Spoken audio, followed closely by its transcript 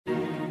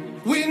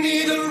We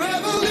need a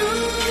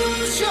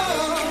revolution.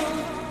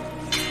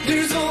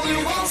 There's only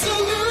one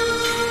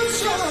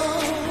solution.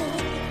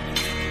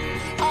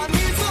 I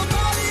need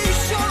somebody to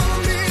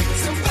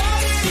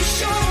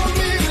show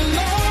me the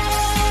love.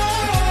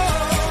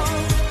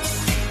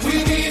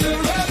 We need a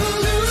revolution.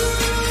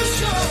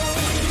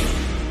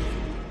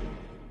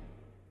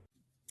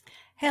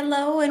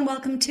 Hello and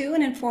welcome to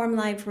an Inform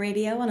Live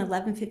Radio on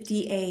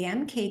 1150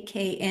 AM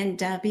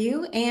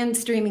KKNW and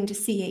streaming to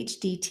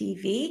CHD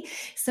TV.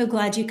 So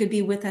glad you could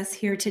be with us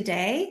here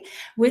today.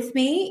 With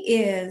me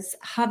is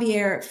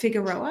Javier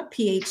Figueroa,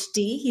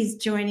 PhD. He's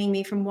joining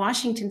me from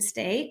Washington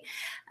State.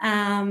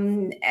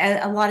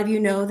 A lot of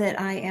you know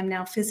that I am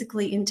now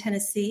physically in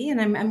Tennessee,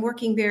 and I'm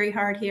working very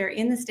hard here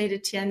in the state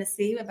of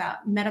Tennessee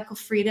about medical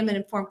freedom and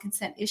informed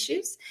consent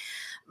issues.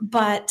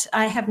 But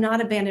I have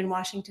not abandoned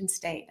Washington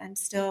State. I'm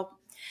still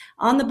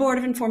on the board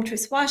of Informed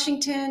Choice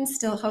Washington,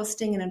 still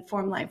hosting an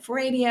Inform Live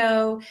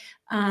Radio.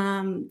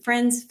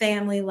 Friends,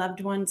 family,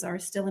 loved ones are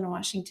still in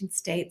Washington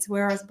State. It's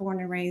where I was born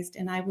and raised,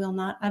 and I will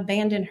not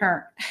abandon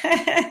her.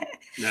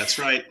 That's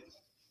right.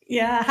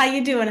 Yeah. How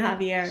you doing,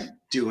 Javier?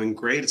 Doing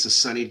great. It's a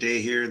sunny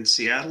day here in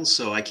Seattle,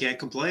 so I can't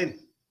complain.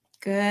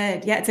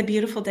 Good. Yeah, it's a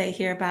beautiful day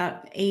here,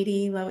 about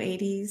 80, low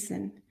 80s,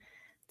 and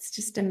it's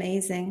just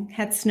amazing.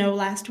 Had snow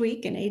last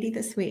week and 80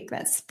 this week.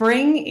 That's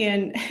spring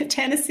in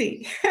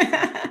Tennessee.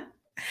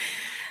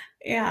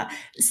 Yeah.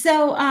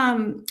 So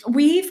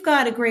we've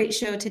got a great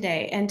show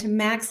today. And to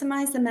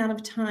maximize the amount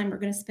of time we're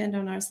going to spend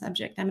on our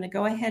subject, I'm going to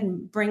go ahead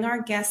and bring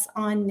our guests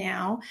on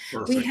now.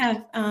 Perfect. We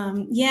have,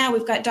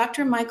 we've got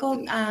Dr.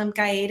 Michael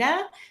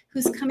Gaeta,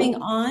 who's coming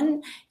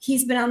on.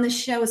 He's been on the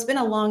show. It's been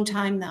a long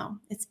time, though.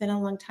 It's been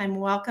a long time.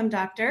 Welcome,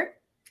 Doctor.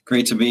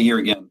 Great to be here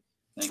again.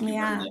 Thank you.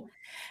 Yeah.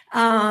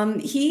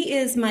 He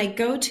is my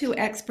go-to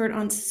expert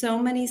on so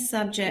many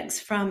subjects,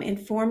 from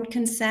informed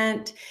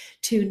consent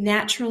to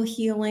natural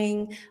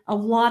healing, a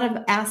lot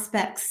of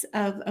aspects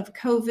of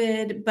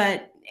COVID,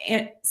 but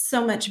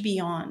so much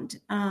beyond.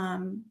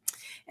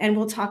 And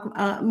we'll talk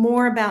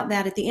more about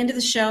that at the end of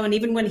the show. And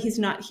even when he's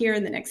not here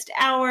in the next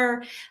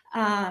hour,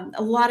 a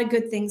lot of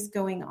good things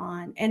going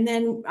on. And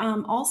then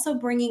also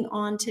bringing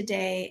on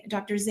today,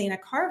 Dr. Zaina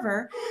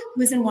Carver,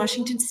 who is in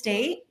Washington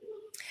State.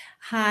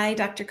 Hi,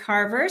 Dr.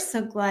 Carver.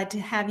 So glad to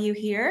have you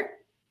here.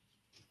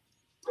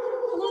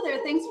 Hello there.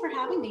 Thanks for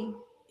having me.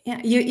 Yeah,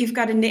 you've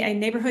got a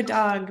neighborhood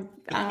dog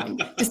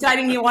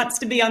deciding he wants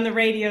to be on the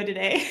radio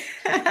today.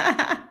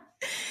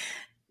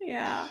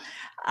 Yeah.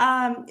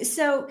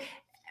 So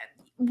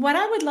what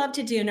I would love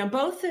to do now,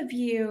 both of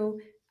you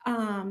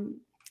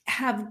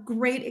have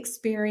great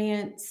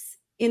experience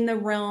in the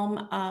realm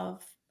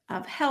of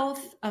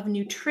health, of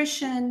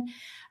nutrition.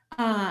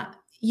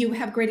 You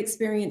have great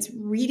experience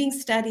reading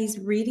studies,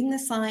 reading the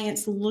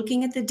science,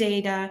 looking at the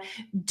data,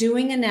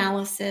 doing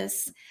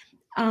analysis,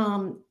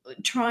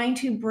 trying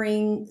to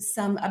bring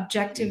some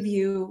objective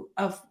view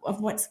of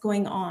what's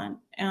going on,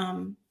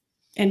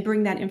 and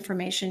bring that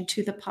information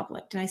to the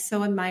public. And I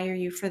so admire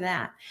you for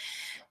that.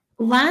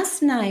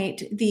 Last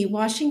night, the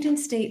Washington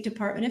State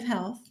Department of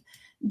Health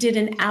did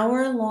an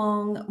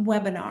hour-long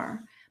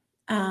webinar.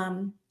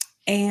 And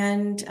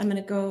I'm going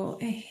to go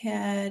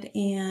ahead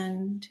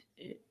and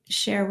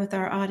share with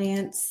our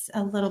audience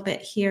a little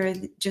bit here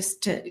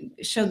just to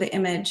show the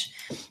image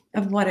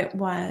of what it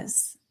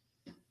was.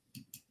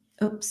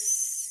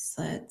 Oops,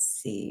 let's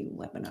see,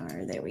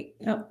 webinar, there we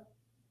go.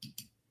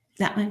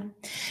 That one.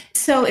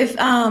 So if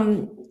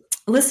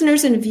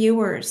listeners and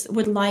viewers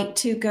would like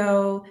to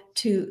go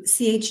to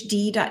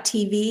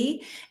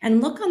chd.tv and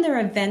look on their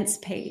events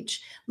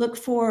page, look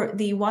for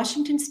the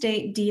Washington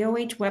State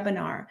DOH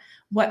webinar,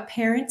 What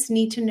Parents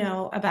Need to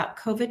Know About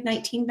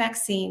COVID-19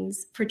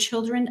 Vaccines for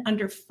Children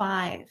Under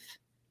 5.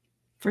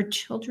 For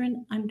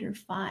children under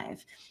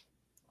 5.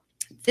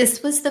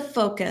 This was the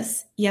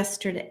focus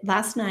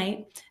last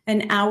night,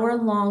 an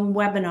hour-long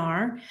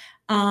webinar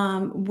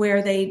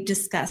where they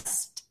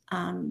discussed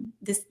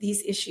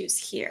these issues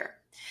here.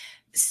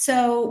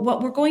 So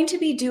what we're going to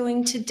be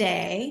doing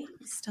today,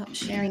 stop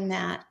sharing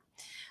that.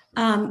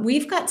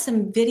 We've got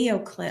some video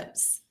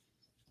clips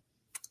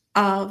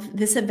of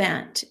this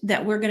event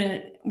that we're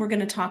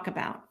gonna talk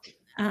about.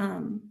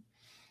 And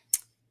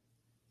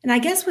I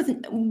guess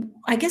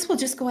we'll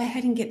just go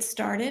ahead and get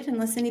started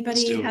unless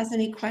anybody has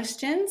any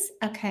questions.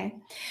 Okay,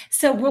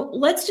 so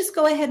let's just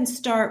go ahead and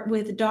start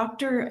with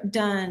Dr.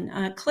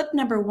 Dunn. Clip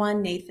number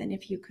 1, Nathan,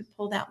 if you could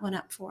pull that one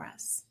up for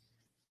us.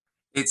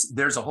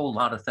 There's a whole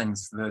lot of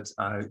things that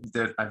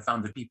I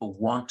found that people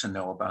want to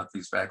know about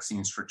these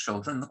vaccines for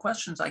children. The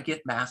questions I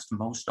get asked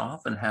most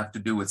often have to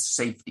do with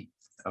safety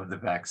of the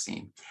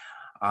vaccine.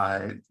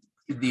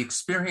 The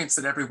experience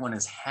that everyone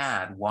has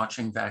had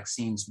watching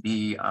vaccines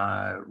be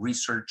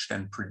researched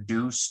and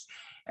produced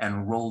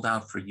and rolled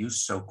out for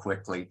use so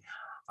quickly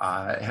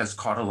has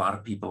caught a lot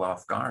of people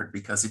off guard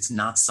because it's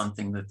not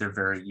something that they're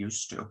very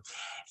used to.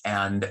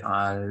 And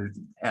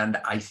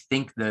I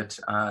think that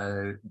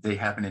they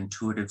have an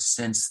intuitive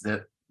sense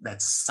that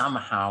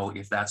somehow,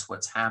 if that's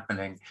what's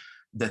happening,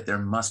 that there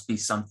must be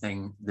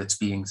something that's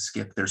being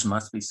skipped. There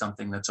must be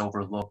something that's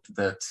overlooked,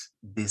 that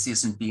this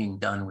isn't being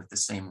done with the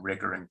same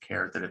rigor and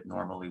care that it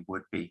normally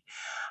would be.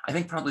 I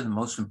think probably the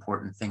most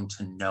important thing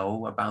to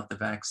know about the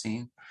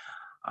vaccine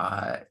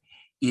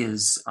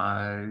is,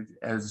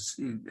 as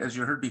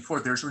you heard before,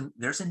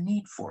 there's a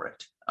need for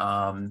it.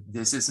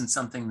 This isn't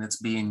something that's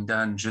being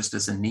done just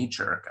as a knee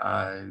jerk.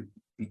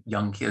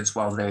 Young kids,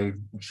 while they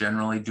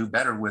generally do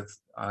better with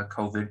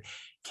COVID,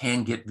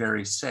 can get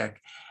very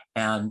sick.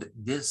 And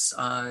this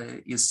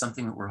is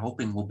something that we're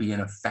hoping will be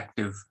an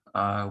effective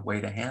way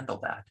to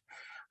handle that.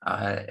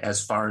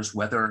 As far as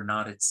whether or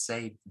not it's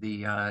safe,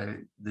 the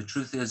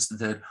truth is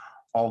that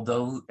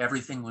although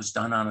everything was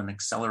done on an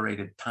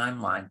accelerated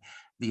timeline,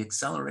 the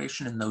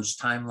acceleration in those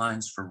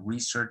timelines for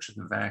research of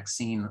the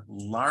vaccine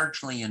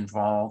largely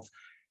involved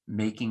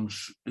making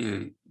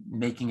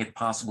it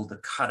possible to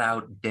cut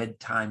out dead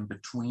time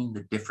between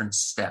the different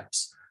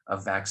steps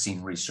of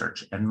vaccine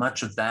research. And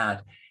much of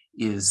that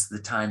is the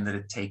time that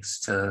it takes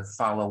to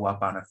follow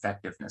up on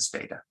effectiveness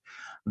data.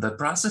 The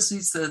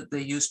processes that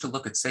they used to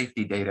look at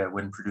safety data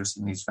when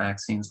producing these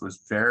vaccines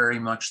was very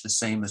much the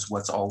same as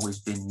what's always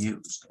been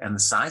used. And the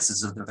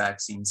sizes of the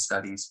vaccine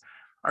studies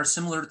are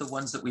similar to the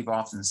ones that we've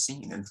often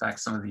seen. In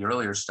fact, some of the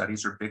earlier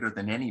studies are bigger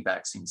than any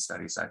vaccine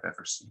studies I've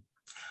ever seen.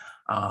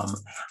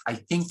 I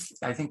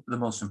think the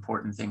most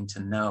important thing to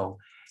know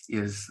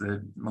is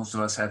that most of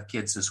us have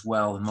kids as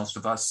well, and most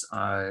of us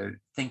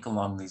think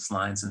along these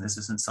lines, and this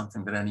isn't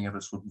something that any of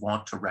us would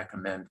want to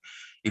recommend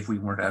if we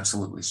weren't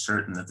absolutely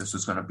certain that this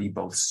was going to be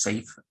both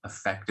safe,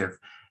 effective,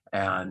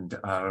 and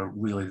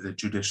really the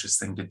judicious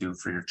thing to do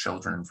for your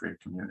children and for your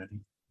community.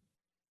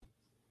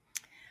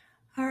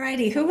 All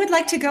righty, who would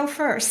like to go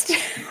first?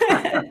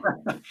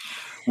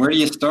 Where do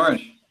you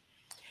start?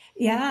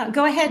 Yeah,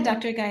 go ahead,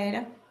 Dr.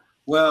 Gaeta.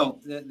 Well,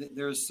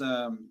 there's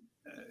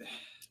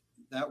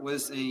that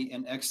was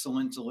an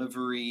excellent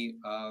delivery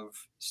of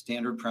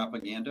standard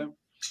propaganda,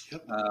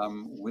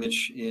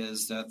 which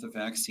is that the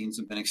vaccines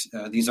have been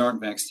these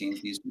aren't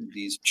vaccines,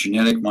 these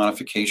genetic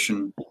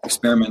modification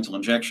experimental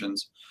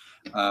injections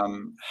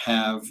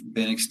have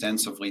been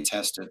extensively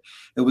tested.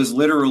 It was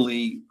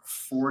literally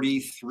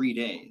 43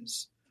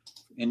 days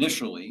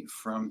initially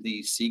from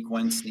the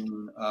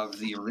sequencing of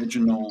the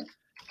original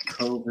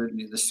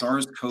COVID, the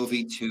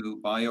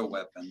SARS-CoV-2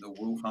 bioweapon, the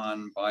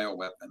Wuhan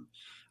bioweapon.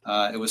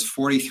 It was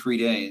 43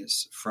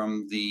 days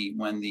from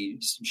when the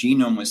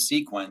genome was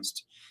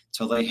sequenced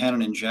till they had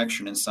an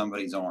injection in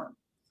somebody's arm.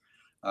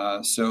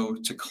 So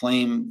to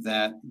claim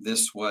that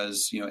this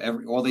was,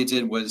 all they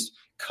did was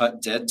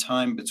cut dead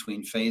time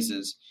between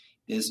phases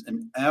is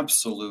an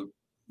absolute,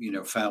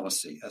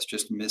 fallacy. That's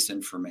just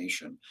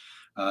misinformation.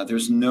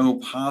 There's no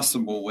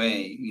possible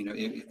way,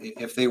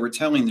 if they were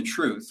telling the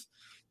truth,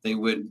 they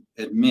would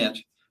admit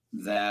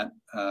that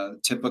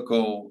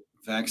typical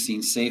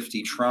vaccine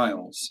safety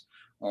trials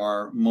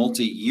are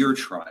multi-year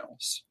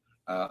trials,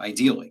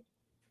 ideally.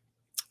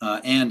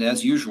 And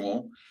as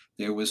usual,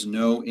 there was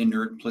no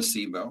inert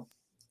placebo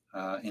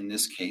in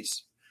this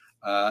case.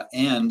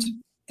 And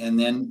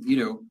then,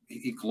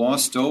 it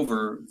glossed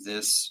over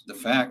the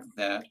fact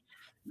that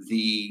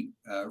the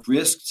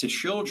risk to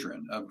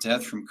children of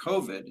death from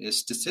COVID is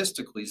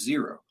statistically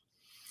zero.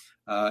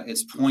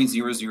 It's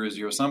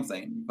 0.000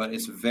 something, but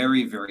it's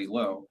very, very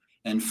low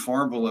and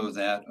far below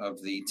that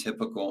of the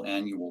typical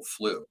annual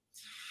flu.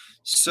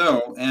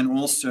 So, and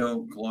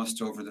also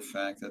glossed over the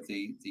fact that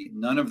the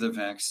none of the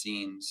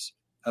vaccines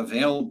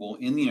available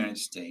in the United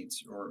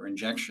States or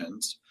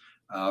injections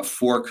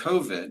for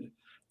COVID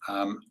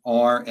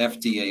are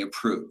FDA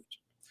approved.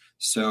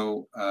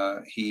 So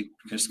he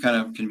just kind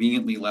of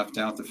conveniently left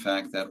out the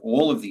fact that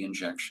all of the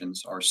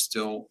injections are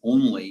still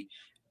only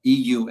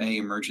EUA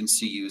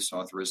emergency use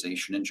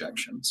authorization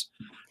injections.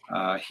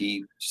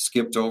 He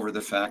skipped over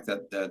the fact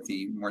that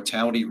the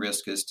mortality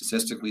risk is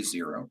statistically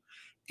zero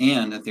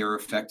and that there are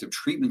effective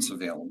treatments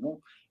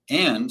available,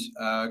 and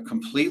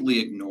completely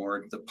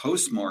ignored the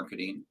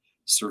post-marketing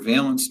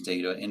surveillance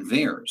data in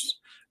VAERS,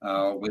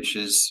 which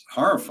is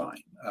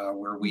horrifying,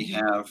 where we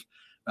have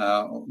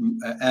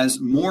as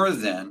more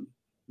than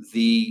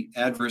the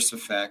adverse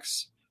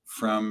effects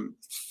from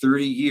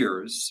 30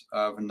 years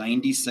of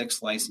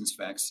 96 licensed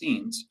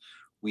vaccines.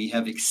 We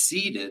have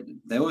exceeded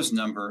those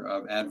number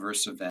of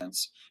adverse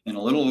events in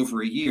a little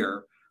over a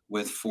year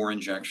with 4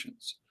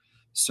 injections.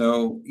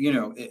 So,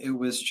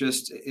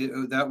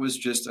 that was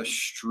just a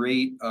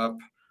straight up,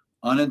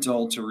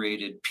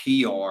 unadulterated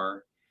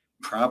PR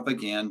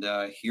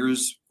propaganda.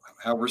 Here's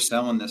how we're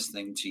selling this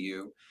thing to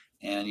you.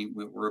 And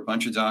we're a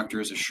bunch of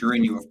doctors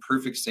assuring you of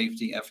perfect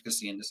safety,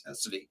 efficacy, and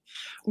necessity,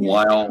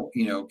 while,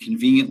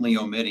 conveniently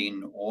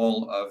omitting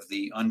all of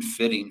the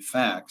unfitting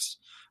facts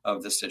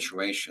of the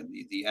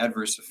situation. The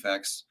adverse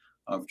effects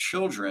of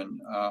children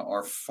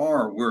are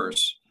far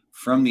worse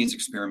from these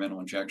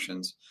experimental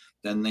injections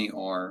than they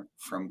are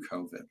from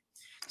COVID.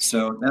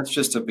 So that's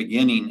just a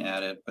beginning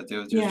at it, but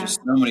there's just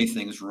so many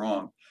things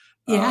wrong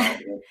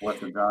with what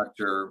the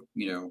doctor,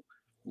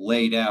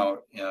 laid out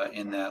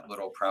in that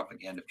little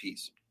propaganda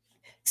piece.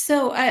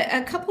 So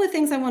a couple of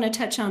things I want to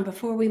touch on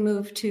before we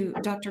move to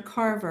Dr.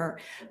 Carver.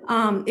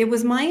 It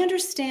was my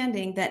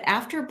understanding that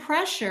after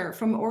pressure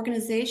from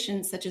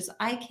organizations such as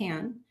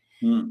ICANN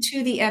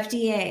to the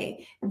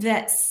FDA,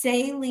 that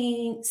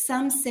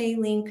some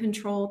saline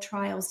control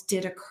trials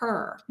did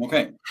occur.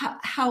 Okay.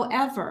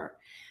 However,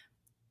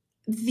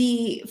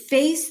 the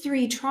phase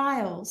 3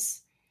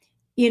 trials,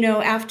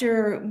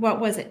 after, what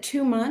was it,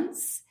 2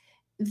 months,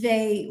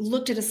 they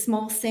looked at a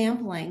small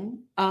sampling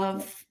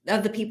of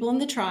the people in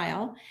the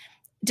trial,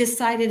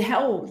 decided,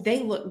 they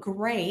look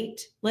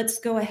great. Let's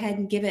go ahead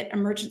and give it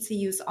emergency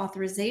use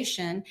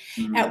authorization,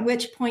 at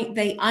which point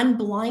they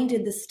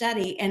unblinded the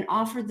study and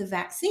offered the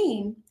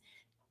vaccine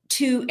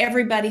to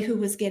everybody who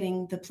was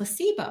getting the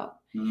placebo.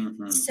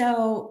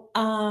 So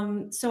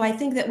I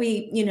think that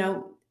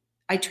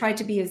I tried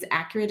to be as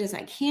accurate as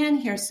I can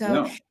here.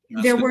 So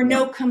there were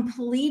no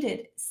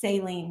completed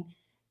saline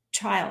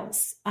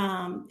trials.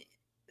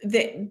 And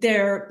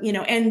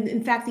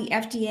in fact, the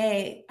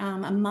FDA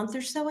a month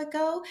or so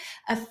ago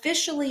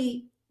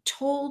officially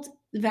told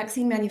the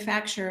vaccine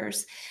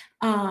manufacturers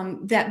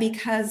that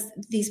because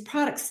these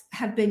products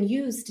have been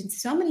used in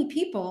so many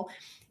people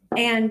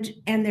and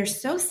they're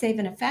so safe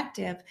and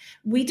effective,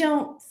 we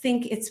don't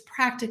think it's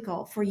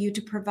practical for you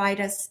to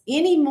provide us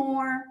any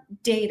more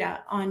data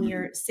on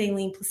your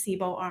saline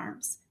placebo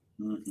arms.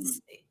 It's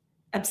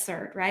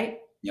absurd, right?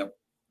 Yep.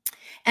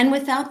 And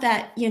without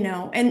that,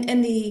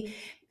 and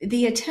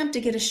the attempt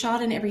to get a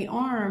shot in every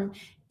arm,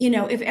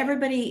 if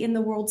everybody in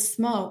the world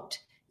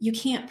smoked, you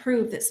can't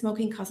prove that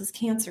smoking causes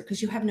cancer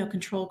because you have no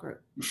control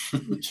group.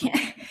 You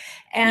can't.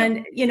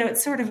 And,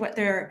 it's sort of what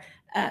they're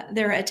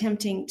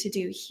attempting to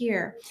do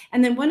here.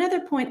 And then one other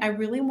point I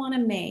really want to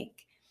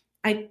make,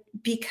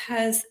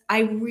 because I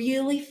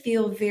really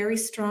feel very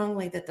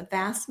strongly that the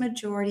vast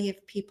majority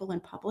of people in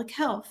public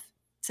health,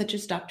 such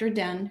as Dr.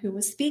 Den, who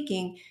was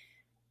speaking,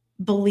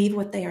 believe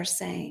what they are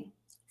saying.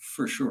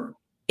 For sure.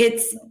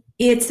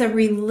 It's a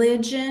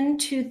religion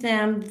to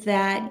them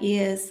that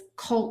is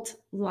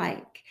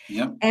cult-like.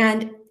 Yep.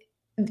 And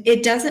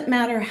it doesn't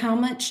matter how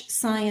much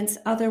science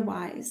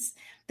otherwise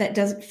that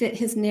doesn't fit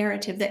his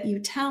narrative that you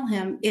tell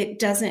him, it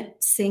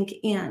doesn't sink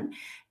in.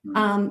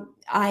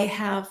 I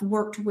have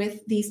worked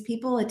with these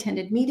people,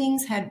 attended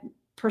meetings, had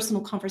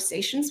personal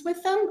conversations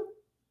with them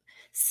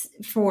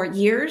for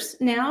years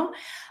now.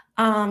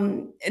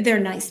 They're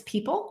nice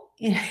people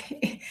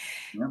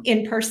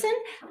in person,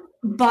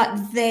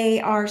 but they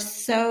are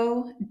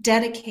so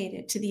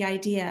dedicated to the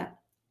idea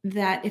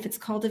that if it's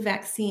called a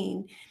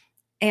vaccine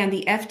and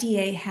the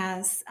FDA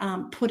has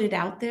put it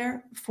out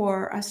there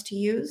for us to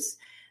use,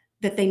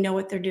 that they know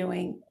what they're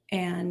doing,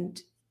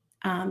 and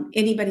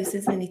anybody who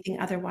says anything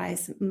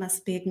otherwise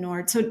must be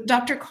ignored. So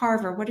Dr.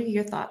 Carver, what are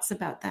your thoughts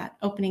about that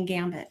opening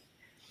gambit?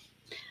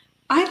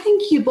 I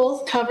think you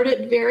both covered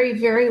it very,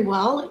 very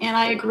well, and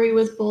I agree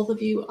with both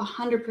of you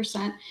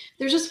 100%.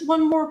 There's just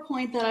one more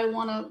point that I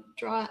want to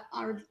draw,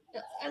 or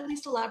at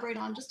least elaborate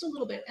on just a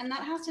little bit, and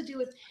that has to do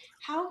with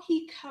how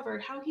he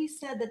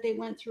said that they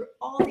went through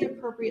all the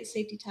appropriate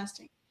safety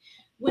testing.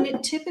 When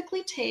it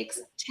typically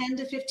takes 10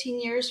 to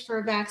 15 years for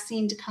a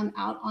vaccine to come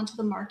out onto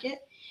the market,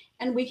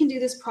 and we can do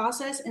this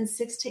process in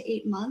 6 to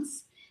 8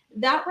 months,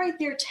 that right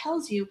there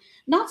tells you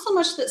not so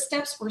much that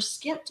steps were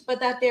skipped, but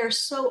that they're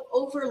so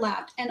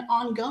overlapped and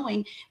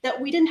ongoing that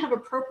we didn't have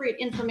appropriate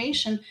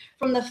information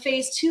from the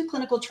phase 2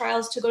 clinical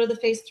trials to go to the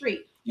phase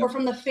 3, or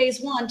from the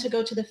phase 1 to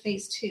go to the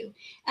phase 2.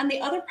 And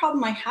the other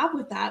problem I have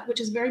with that, which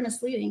is very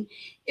misleading,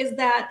 is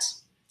that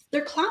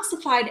they're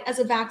classified as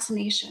a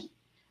vaccination,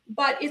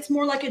 but it's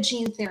more like a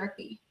gene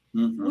therapy,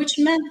 which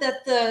meant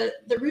that the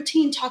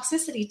routine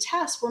toxicity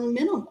tests were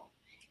minimal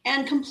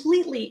and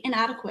completely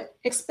inadequate,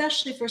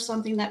 especially for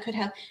something that could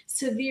have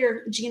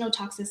severe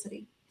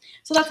genotoxicity.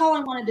 So that's all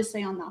I wanted to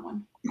say on that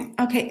one.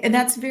 Okay, and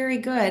that's very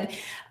good.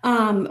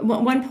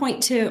 One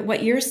point to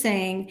what you're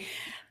saying,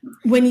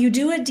 when you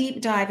do a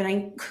deep dive, and I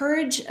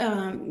encourage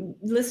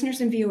listeners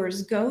and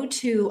viewers, go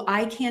to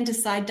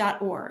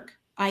icandecide.org,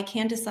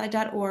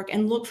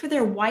 and look for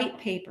their white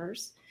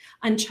papers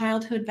on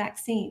childhood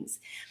vaccines.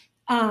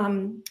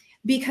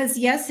 Because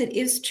yes, it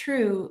is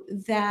true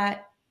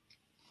that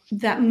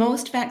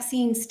most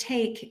vaccines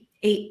take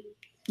 8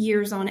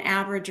 years on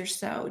average or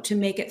so to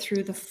make it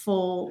through the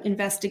full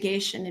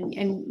investigation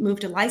and move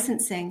to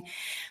licensing.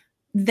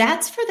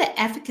 That's for the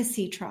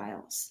efficacy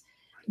trials.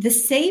 The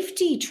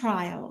safety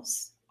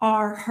trials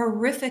are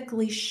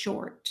horrifically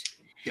short.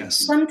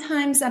 Yes.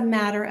 Sometimes a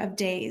matter of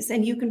days,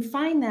 and you can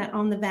find that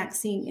on the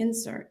vaccine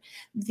insert.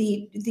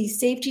 The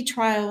safety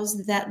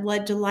trials that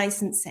led to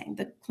licensing,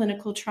 the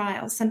clinical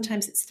trials,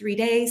 sometimes it's 3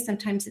 days,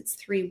 sometimes it's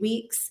 3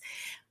 weeks.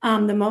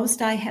 The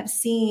most I have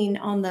seen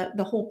on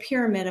the whole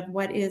pyramid of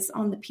what is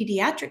on the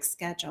pediatric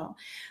schedule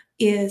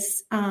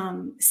is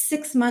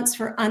 6 months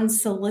for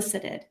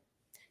unsolicited.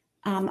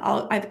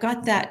 I've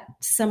got that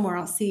somewhere.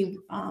 I'll see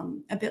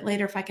a bit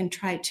later if I can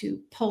try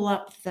to pull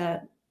up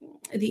the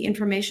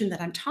information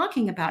that I'm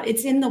talking about.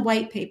 It's in the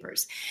white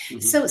papers.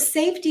 So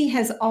safety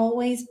has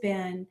always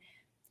been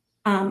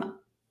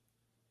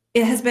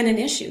it has been an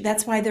issue.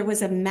 That's why there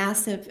was a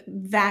massive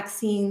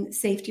vaccine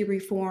safety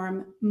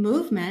reform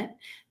movement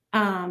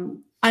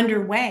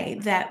underway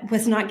that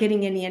was not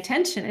getting any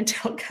attention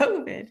until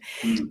COVID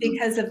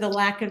because of the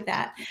lack of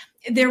that.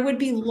 There would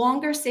be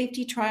longer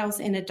safety trials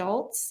in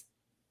adults.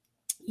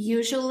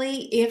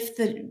 Usually if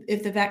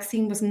the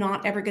vaccine was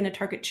not ever going to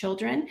target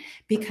children,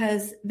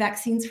 because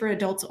vaccines for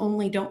adults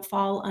only don't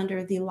fall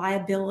under the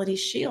liability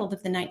shield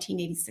of the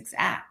 1986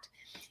 Act.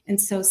 And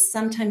so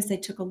sometimes they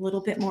took a little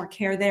bit more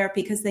care there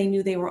because they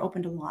knew they were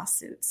open to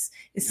lawsuits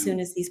as soon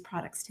as these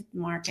products hit the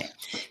market.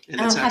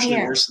 And it's actually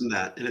Javier. worse than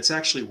that. And it's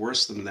actually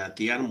worse than that.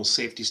 The animal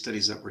safety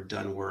studies that were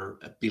done were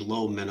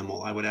below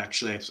minimal. I would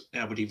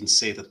even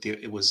say that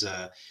it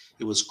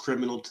was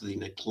criminal to the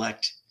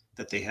neglect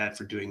that they had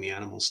for doing the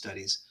animal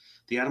studies.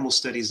 The animal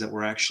studies that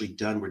were actually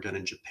done were done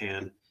in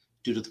Japan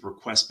due to the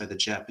request by the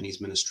Japanese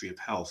Ministry of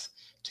Health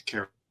to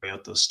carry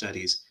out those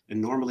studies.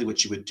 And normally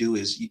what you would do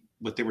is,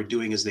 what they were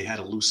doing is they had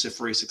a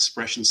luciferase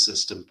expression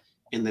system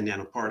in the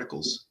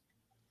nanoparticles.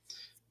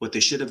 What they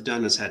should have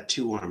done is had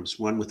two arms,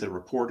 one with a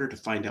reporter to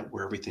find out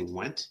where everything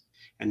went,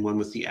 and one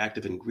with the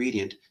active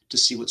ingredient to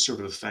see what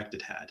sort of effect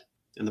it had.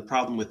 And the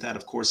problem with that,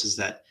 of course, is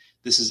that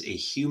this is a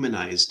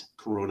humanized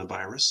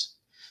coronavirus.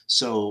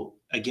 So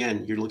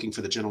again, you're looking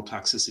for the general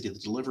toxicity of the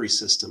delivery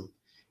system.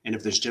 And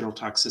if there's general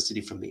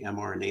toxicity from the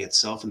mRNA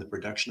itself and the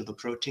production of the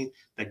protein,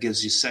 that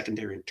gives you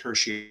secondary and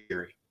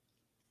tertiary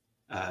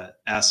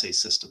assay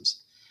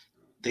systems.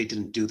 They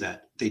didn't do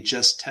that. They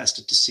just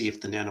tested to see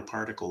if the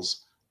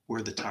nanoparticles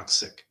were the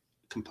toxic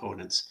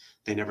components.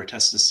 They never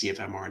tested to see if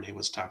mRNA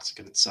was toxic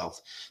in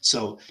itself.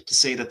 So to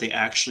say that they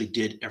actually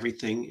did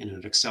everything in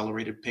an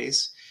accelerated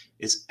pace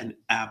is an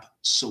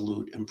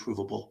absolute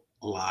improvable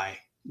lie.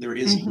 There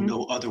is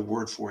no other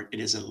word for it.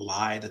 It is a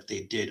lie that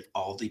they did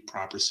all the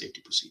proper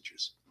safety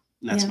procedures.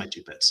 And that's my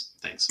 2 bits.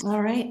 Thanks.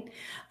 All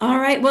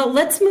right. Well,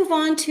 let's move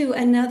on to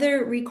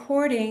another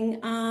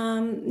recording.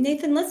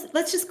 Nathan,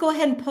 let's just go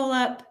ahead and pull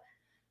up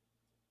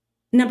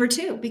number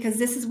 2, because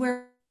this is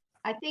where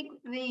I think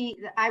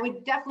I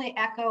would definitely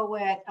echo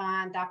what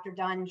Dr.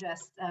 Dunn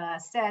just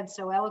said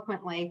so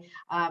eloquently.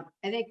 I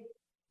think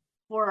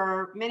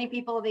for many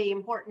people, the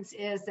importance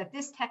is that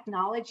this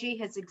technology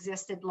has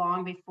existed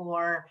long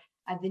before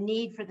the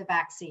need for the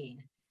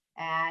vaccine.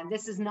 And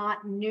this is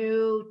not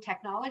new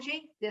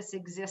technology. This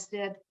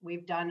existed.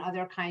 We've done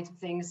other kinds of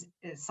things,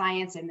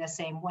 science in the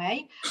same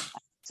way.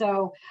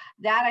 So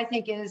that I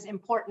think is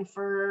important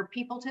for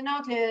people to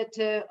know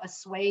to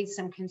assuage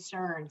some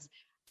concerns.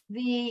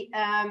 The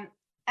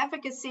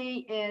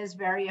efficacy is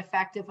very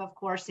effective, of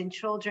course, in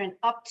children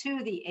up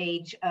to the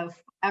age of,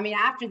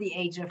 after the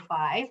age of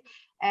 5.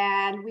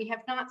 And we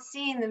have not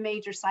seen the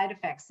major side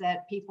effects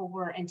that people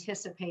were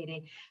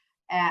anticipating.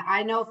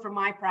 I know from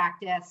my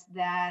practice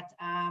that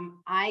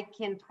I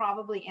can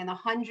probably, in the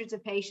hundreds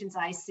of patients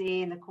I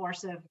see in the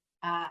course of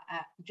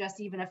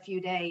just even a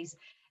few days,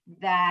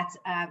 that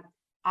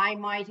I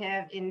might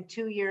have in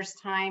 2 years'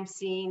 time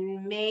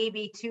seen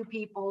maybe two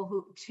kids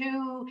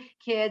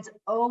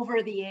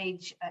over the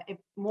age,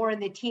 more in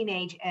the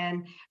teenage,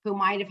 and who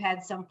might have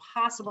had some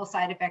possible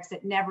side effects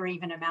that never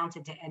even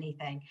amounted to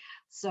anything.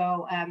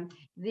 So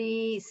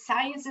the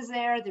science is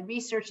there, the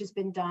research has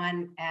been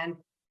done, and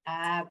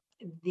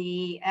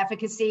the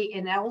efficacy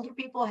in older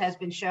people has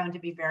been shown to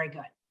be very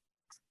good.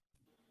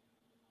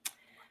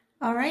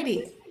 All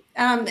righty.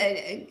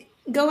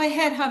 Go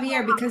ahead,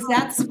 Javier, because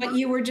that's what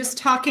you were just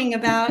talking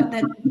about.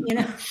 That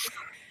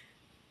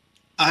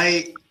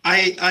I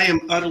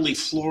am utterly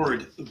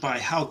floored by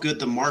how good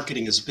the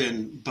marketing has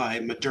been by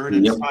Moderna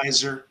and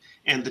Pfizer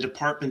and the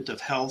Department of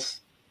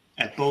Health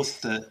at both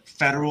the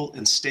federal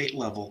and state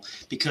level,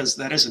 because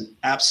that is an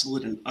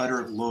absolute and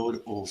utter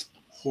load of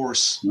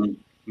horse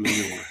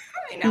manure.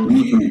 I know.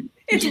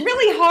 It's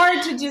really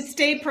hard to just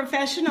stay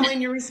professional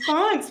in your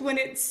response when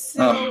it's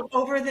so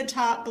over the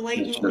top,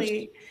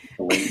 blatantly.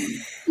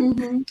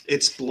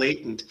 It's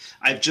blatant.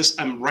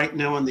 I'm right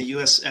now on the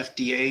US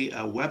FDA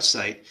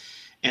website,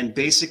 and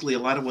basically a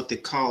lot of what they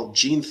call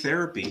gene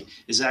therapy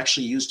is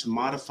actually used to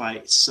modify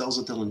cells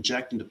that they'll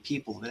inject into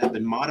people that have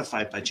been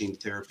modified by gene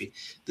therapy.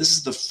 This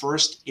is the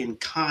first in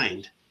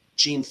kind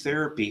gene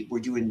therapy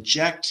where you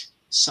inject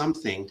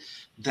something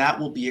that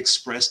will be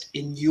expressed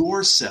in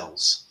your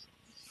cells.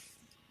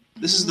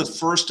 This is the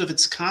first of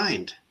its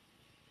kind.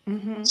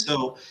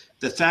 So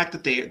the fact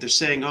that they're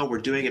saying, oh, we're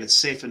doing it, it's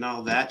safe and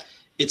all that,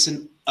 it's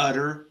an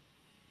utter,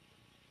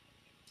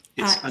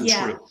 it's untrue.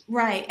 Yeah,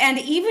 right. And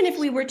even if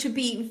we were to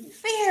be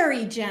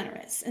very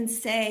generous and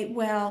say,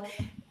 well,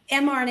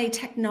 mRNA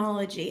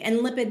technology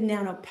and lipid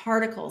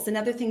nanoparticles and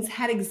other things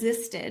had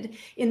existed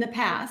in the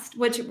past,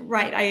 which,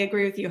 right, I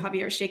agree with you,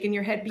 Javier, shaking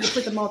your head, but you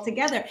put them all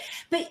together.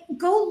 But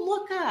go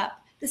look up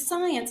the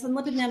science on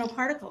lipid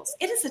nanoparticles.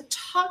 It is a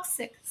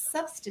toxic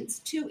substance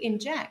to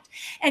inject.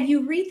 And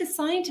you read the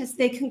scientists,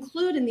 they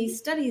conclude in these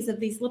studies of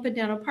these lipid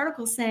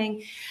nanoparticles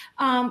saying,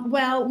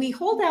 well, we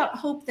hold out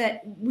hope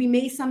that we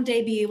may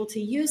someday be able to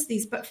use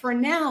these, but for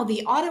now,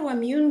 the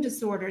autoimmune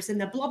disorders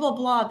and the blah, blah,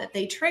 blah that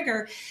they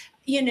trigger,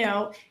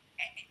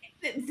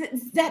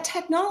 that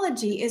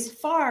technology is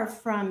far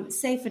from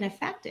safe and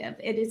effective.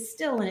 It is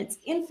still in its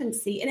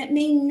infancy, and it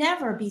may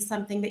never be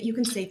something that you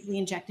can safely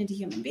inject into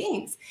human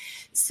beings.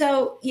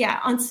 So, yeah,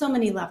 on so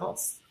many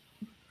levels.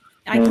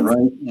 Well,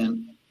 right,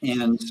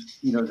 and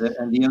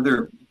the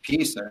other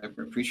piece I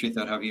appreciate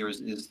that, Javier,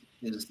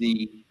 is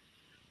the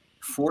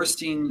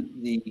forcing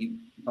the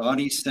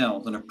body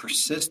cells on a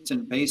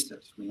persistent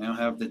basis. We now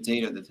have the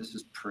data that this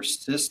is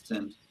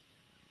persistent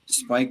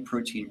spike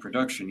protein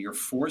production. You're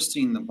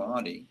forcing the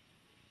body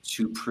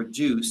to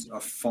produce a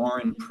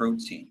foreign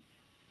protein,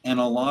 and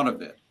a lot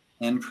of it,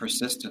 and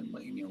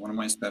persistently. One of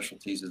my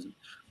specialties is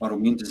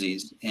autoimmune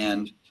disease,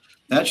 and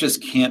that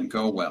just can't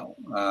go well.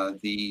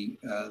 The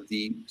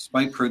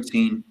spike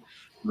protein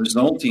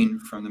resulting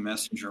from the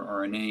messenger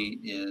RNA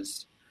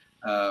is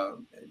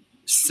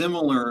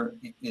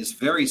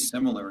very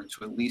similar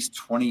to at least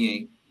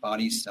 28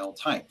 body cell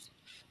types.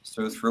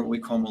 So through what we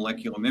call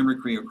molecular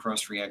mimicry or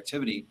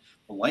cross-reactivity,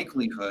 the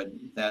likelihood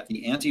that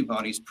the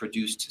antibodies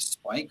produced to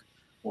spike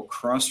will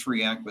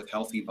cross-react with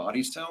healthy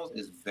body cells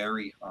is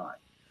very high.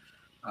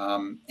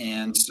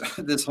 And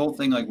so this whole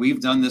thing, like,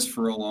 we've done this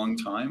for a long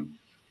time.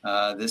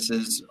 This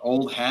is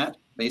old hat,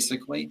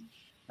 basically.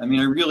 I mean,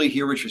 I really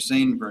hear what you're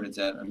saying,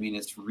 Bernadette. I mean,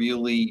 it's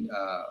really,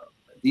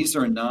 these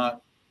are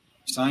not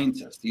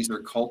scientists. These are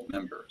cult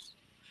members.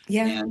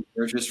 Yeah. And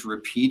they're just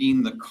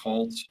repeating the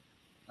cult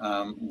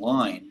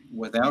line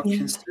without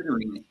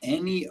considering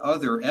any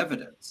other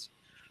evidence.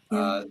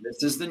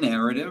 This is the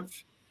narrative.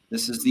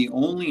 This is the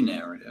only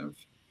narrative.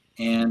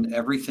 And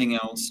everything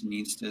else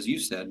needs to, as you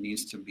said,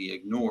 needs to be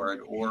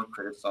ignored or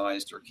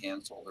criticized or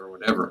canceled or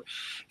whatever.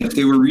 If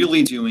they were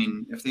really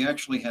if they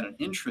actually had an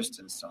interest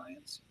in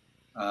science,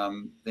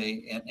 and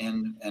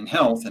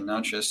health, and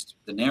not just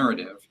the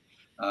narrative,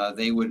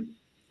 they would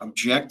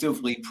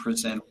objectively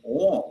present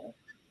all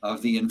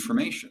of the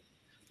information.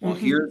 Well,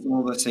 here's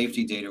all the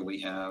safety data we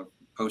have,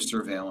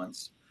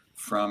 post-surveillance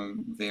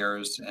from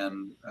VAERS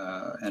and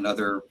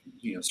other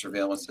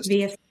surveillance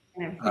systems.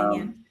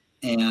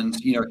 And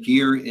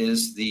here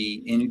is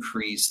the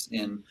increase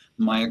in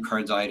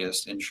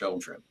myocarditis in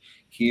children.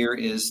 Here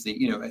is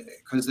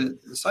because the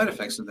side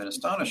effects have been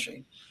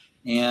astonishing.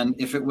 And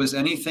if it was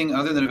anything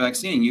other than a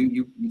vaccine,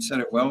 you said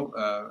it well,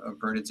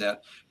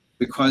 Bernadette,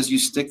 because you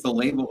stick the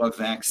label of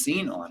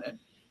vaccine on it,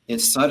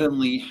 it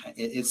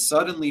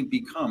suddenly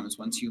becomes,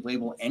 once you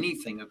label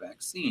anything a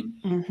vaccine,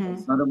 it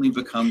suddenly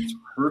becomes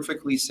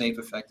perfectly safe,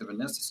 effective, and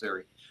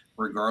necessary,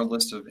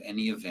 regardless of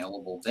any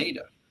available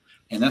data.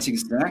 And that's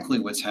exactly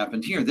what's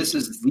happened here. This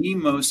is the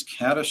most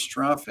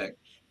catastrophic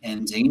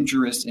and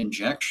dangerous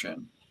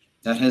injection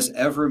that has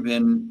ever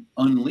been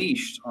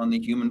unleashed on the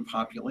human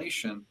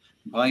population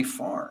by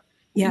far.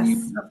 Yes. And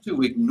you have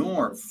to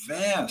ignore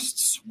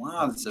vast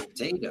swaths of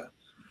data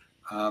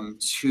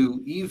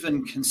to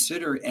even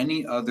consider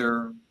any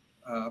other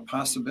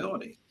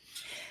possibility.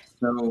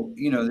 So,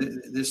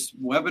 this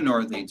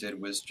webinar they did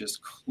was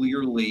just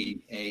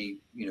clearly a,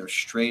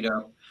 straight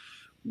up,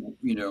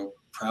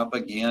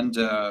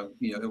 propaganda.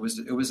 It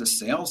was a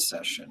sales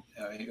session.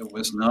 It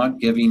was not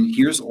giving,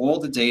 here's all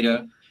the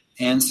data,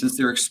 and since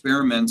they're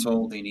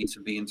experimental, they need to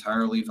be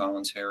entirely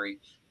voluntary.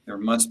 There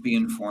must be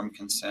informed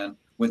consent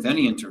with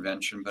any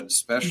intervention, but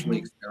especially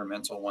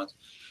experimental ones.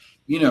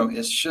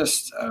 It's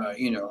just,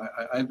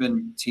 I've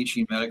been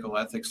teaching medical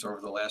ethics over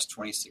the last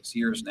 26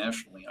 years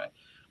nationally.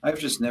 I've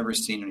just never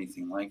seen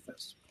anything like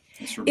this.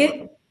 It's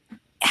remarkable.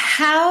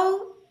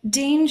 How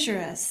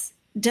dangerous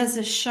does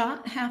a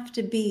shot have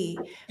to be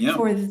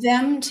for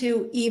them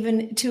to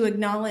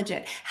acknowledge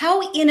it?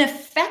 How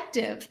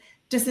ineffective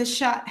does a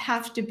shot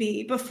have to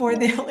be before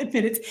they'll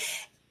admit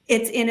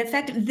it's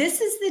ineffective?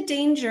 This is the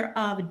danger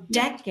of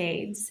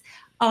decades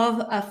of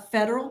a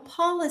federal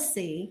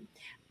policy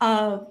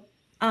of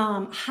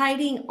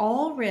hiding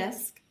all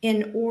risk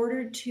in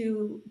order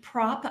to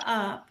prop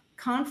up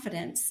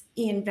confidence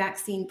in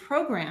vaccine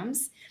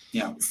programs,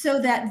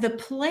 so that the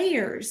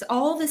players,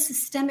 all the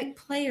systemic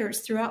players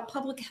throughout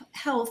public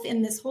health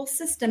in this whole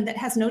system that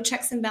has no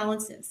checks and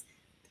balances,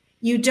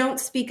 you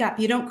don't speak up,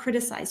 you don't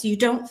criticize, you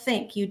don't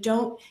think, you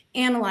don't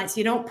analyze,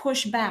 you don't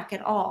push back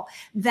at all.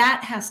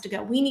 That has to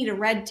go. We need a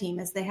red team,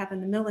 as they have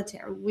in the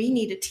military. We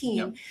need a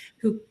team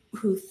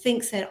who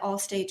thinks at all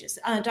stages.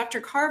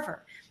 Dr.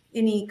 Carver,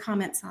 any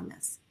comments on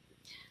this?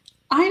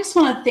 I just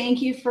want to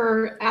thank you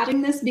for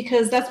adding this,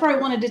 because that's where I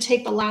wanted to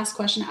take the last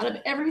question. Out of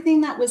everything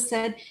that was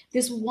said,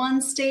 this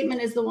one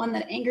statement is the one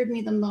that angered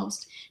me the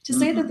most. To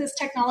say that this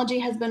technology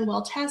has been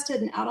well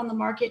tested and out on the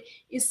market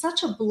is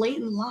such a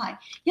blatant lie.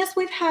 Yes,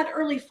 we've had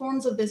early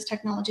forms of this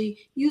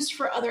technology used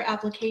for other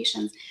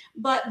applications,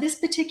 but this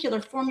particular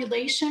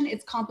formulation,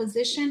 its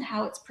composition,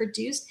 how it's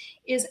produced,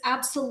 is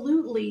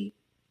absolutely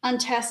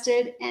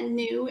untested and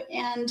new.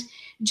 And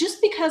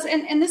just because,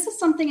 and this is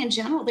something in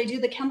general, they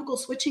do the chemical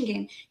switching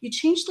game. You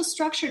change the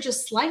structure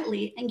just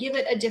slightly and give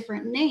it a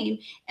different name.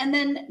 And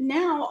then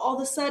now all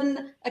of a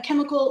sudden a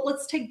chemical,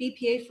 let's take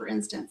BPA for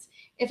instance,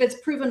 if it's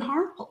proven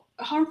harmful,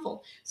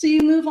 harmful. So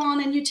you move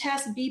on and you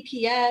test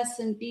BPS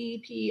and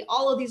BP,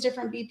 all of these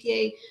different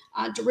BPA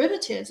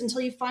derivatives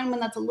until you find one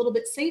that's a little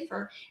bit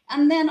safer,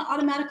 and then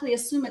automatically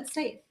assume it's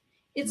safe.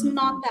 It's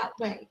not that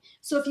way.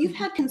 So if you've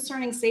had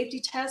concerning safety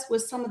tests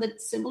with some of the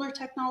similar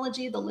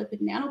technology, the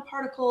lipid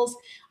nanoparticles,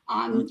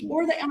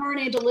 or the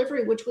mRNA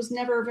delivery, which was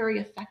never very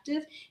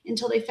effective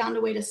until they found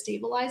a way to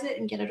stabilize it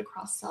and get it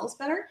across cells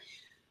better,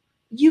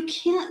 you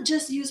can't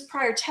just use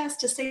prior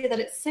tests to say that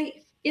it's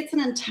safe. It's an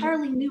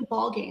entirely new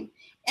ballgame.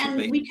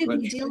 And we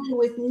could be dealing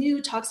with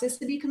new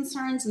toxicity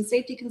concerns and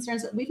safety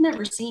concerns that we've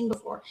never seen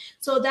before.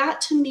 So that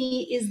to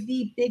me is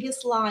the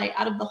biggest lie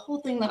out of the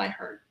whole thing that I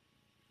heard.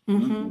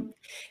 Mm-hmm.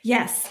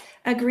 Yes,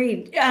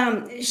 agreed.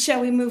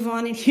 Shall we move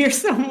on and hear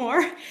some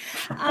more?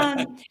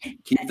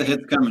 Keep the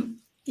hits coming.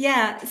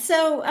 Yeah.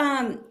 So,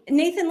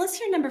 Nathan, let's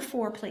hear number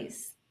 4,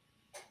 please.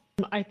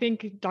 I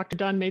think Dr.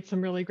 Dunn made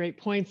some really great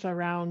points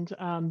around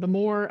the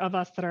more of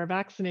us that are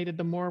vaccinated,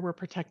 the more we're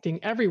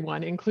protecting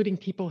everyone, including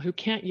people who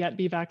can't yet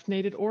be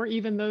vaccinated, or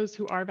even those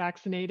who are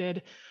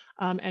vaccinated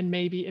and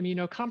may be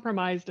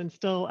immunocompromised and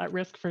still at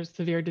risk for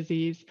severe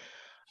disease.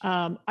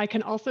 I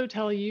can also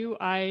tell you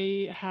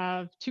I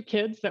have 2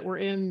 kids that were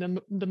in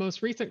the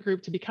most recent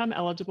group to become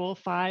eligible,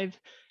 5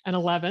 and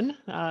 11.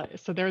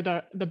 So they're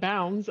the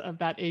bounds of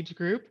that age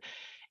group.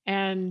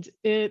 And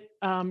it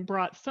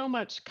brought so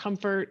much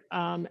comfort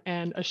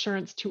and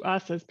assurance to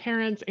us as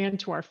parents and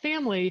to our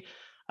family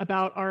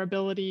about our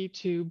ability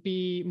to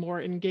be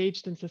more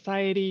engaged in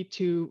society,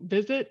 to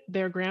visit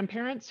their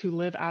grandparents who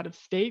live out of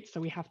state.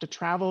 So we have to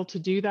travel to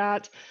do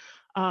that.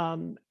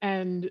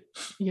 And,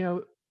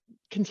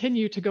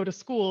 continue to go to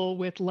school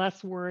with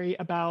less worry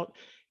about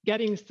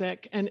getting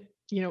sick. And,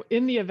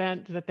 in the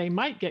event that they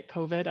might get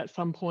COVID at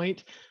some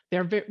point,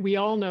 we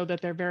all know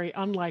that they're very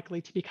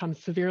unlikely to become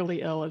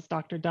severely ill, as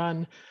Dr.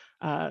 Dunn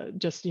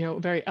just,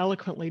 very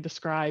eloquently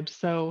described.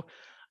 So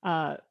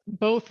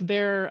both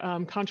their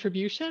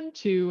contribution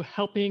to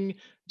helping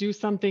do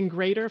something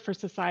greater for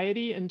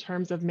society in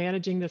terms of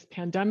managing this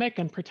pandemic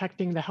and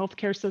protecting the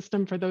healthcare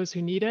system for those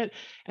who need it,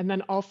 and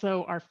then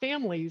also our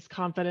families'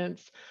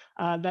 confidence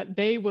that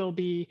they will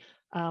be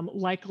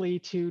likely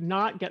to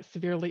not get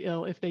severely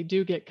ill if they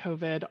do get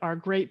COVID, are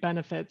great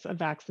benefits of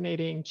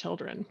vaccinating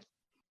children.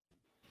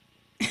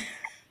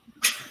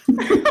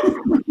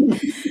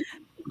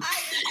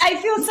 I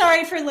feel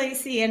sorry for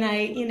Lacey, and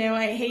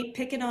I hate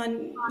picking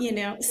on,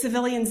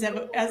 civilians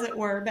as it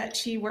were, but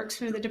she works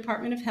for the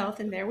Department of Health,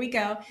 and there we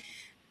go.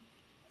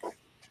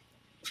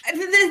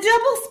 The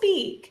double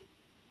speak.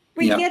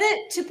 We get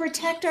it to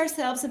protect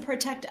ourselves and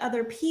protect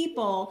other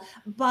people,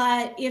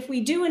 but if we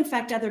do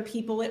infect other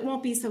people, it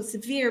won't be so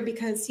severe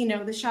because,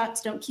 the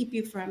shots don't keep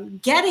you from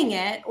getting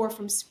it or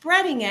from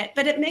spreading it,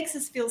 but it makes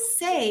us feel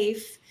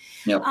safe.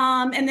 Yep.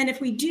 And then if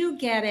we do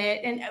get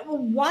it, and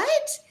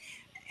what?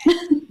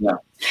 Yeah.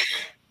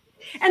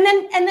 And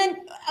then,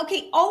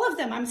 okay, all of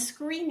them, I'm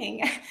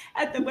screaming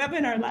at the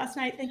webinar last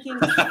night thinking,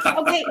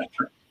 okay,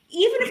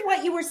 even if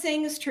what you were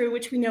saying is true,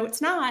 which we know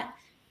it's not,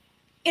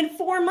 in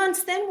 4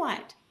 months, then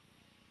what?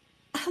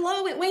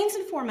 Hello, it wanes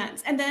in 4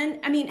 months. And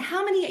then,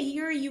 how many a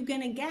year are you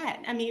going to get?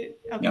 Okay,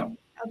 yeah.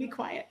 I'll be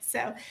quiet.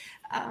 So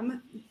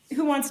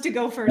who wants to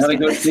go first? Gotta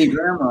go see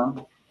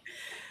grandma.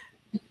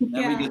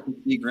 Now we get to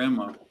see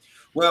grandma.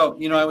 Well,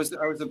 I was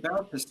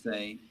about to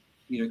say,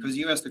 because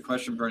you asked the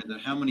question, Bernie,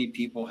 that how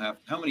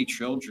many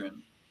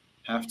children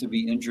have to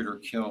be injured or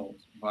killed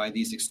by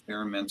these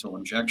experimental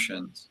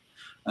injections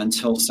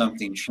until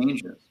something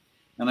changes.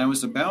 And I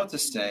was about to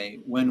say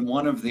when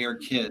one of their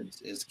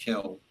kids is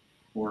killed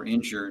or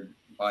injured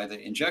by the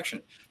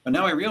injection. But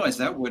now I realize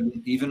that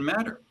wouldn't even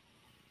matter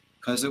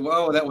because, that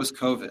was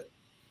COVID.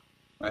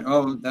 Right?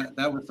 Oh,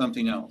 that was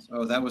something else.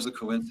 Oh, that was a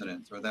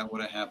coincidence, or that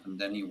would have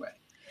happened anyway.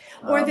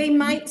 Or they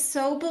might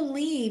so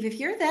believe, if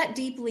you're that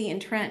deeply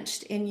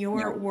entrenched in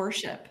your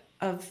worship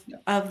of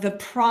the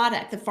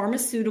product, the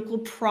pharmaceutical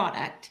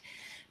product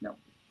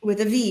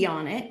with a V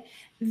on it,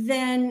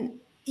 then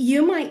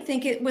you might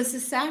think it was a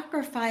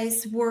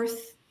sacrifice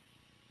worth.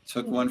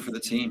 Took one for the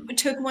team.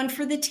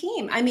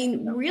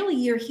 Really,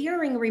 you're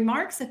hearing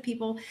remarks of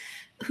people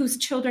whose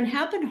children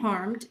have been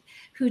harmed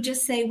who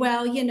just say,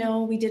 well,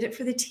 we did it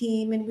for the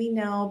team and we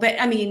know. But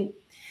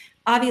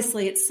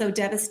obviously, it's so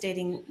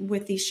devastating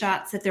with these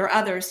shots that there are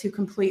others who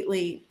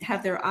completely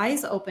have their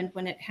eyes opened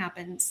when it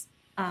happens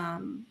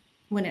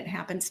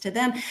to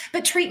them.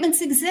 But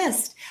treatments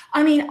exist.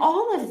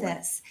 All of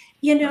this,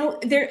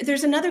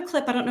 there's another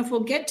clip, I don't know if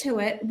we'll get to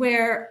it,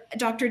 where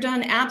Dr.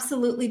 Dunn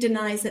absolutely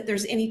denies that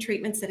there's any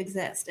treatments that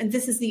exist. And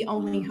this is the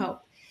only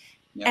hope.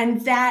 Yeah.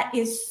 And that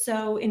is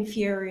so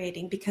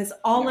infuriating because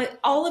all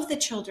of the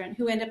children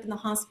who end up in the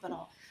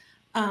hospital,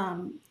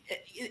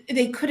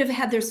 they could have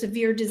had their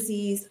severe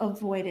disease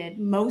avoided,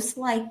 most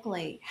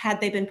likely, had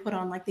they been put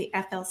on like the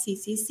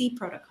FLCCC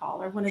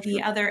protocol or one of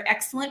the other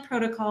excellent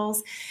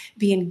protocols,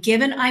 being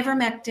given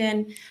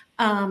ivermectin,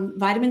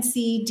 vitamin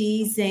C,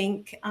 D,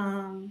 zinc.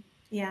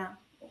 Yeah,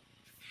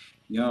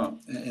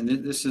 and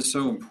this is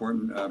so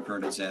important,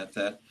 Bernadette,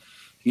 that,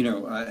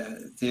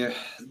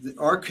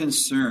 our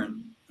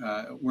concern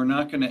we're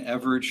not going to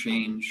ever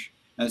change,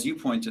 as you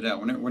pointed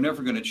out, we're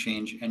never going to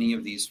change any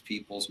of these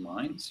people's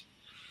minds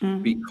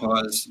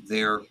because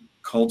they're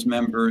cult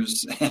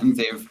members and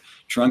they've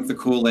drunk the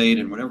Kool-Aid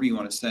and whatever you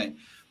want to say.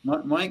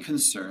 My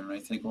concern, I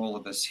think all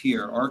of us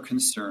here, our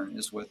concern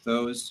is with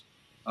those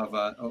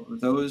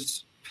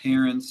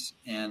parents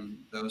and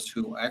those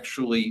who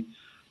actually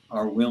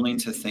are willing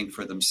to think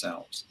for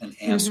themselves and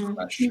ask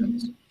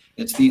questions.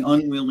 It's the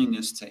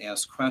unwillingness to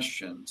ask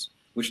questions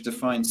which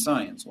defines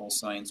science. All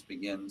science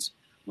begins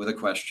with a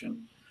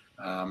question,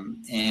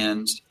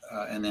 and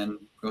then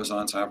goes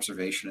on to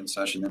observation and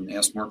such, and then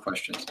ask more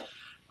questions.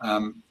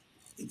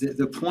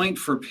 The point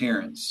for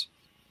parents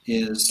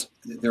is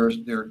there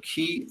are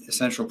key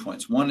essential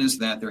points. One is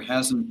that there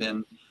hasn't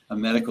been a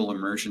medical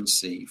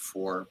emergency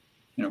for,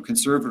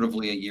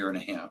 conservatively a year and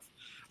a half.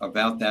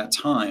 About that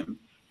time,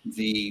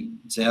 the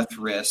death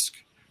risk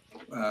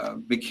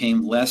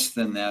became less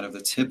than that of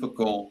the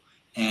typical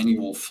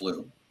annual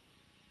flu.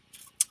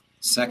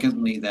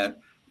 Secondly, that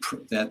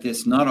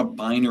it's not a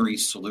binary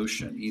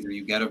solution. Either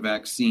you get a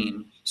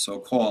vaccine,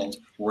 so-called,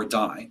 or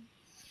die,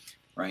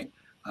 right?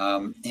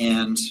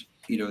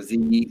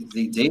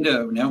 The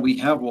data, now we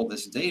have all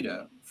this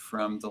data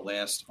from the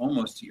last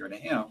almost year and a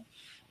half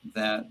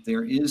that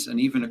there is, and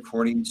even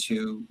according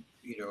to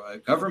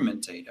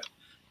government data,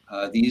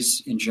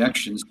 these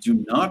injections do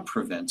not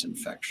prevent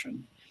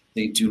infection.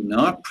 They do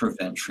not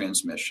prevent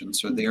transmission.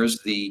 So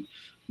there's the,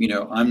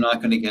 I'm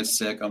not going to get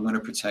sick. I'm going to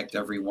protect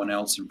everyone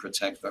else and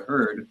protect the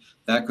herd.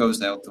 That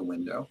goes out the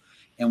window.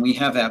 And we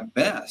have at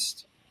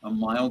best a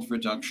mild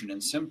reduction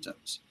in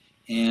symptoms.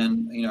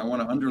 And, I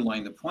want to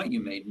underline the point you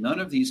made. None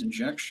of these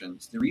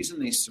injections, the reason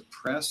they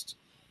suppressed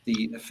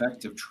the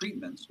effective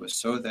treatments was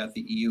so that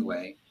the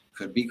EUA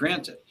could be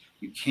granted.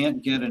 You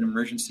can't get an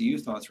emergency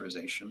use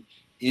authorization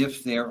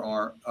if there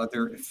are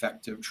other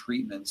effective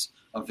treatments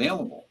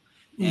available.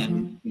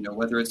 And,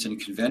 whether it's in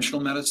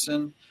conventional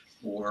medicine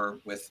or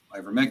with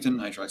ivermectin,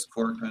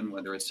 hydroxychloroquine,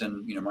 whether it's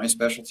in, my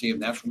specialty of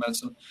natural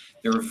medicine,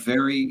 there are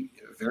very,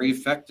 very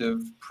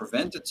effective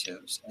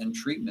preventatives and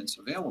treatments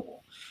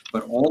available.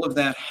 But all of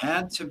that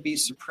had to be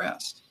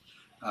suppressed.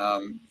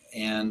 I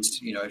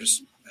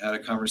just had a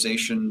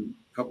conversation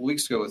a couple of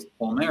weeks ago with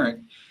Paul Merrick,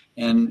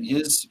 and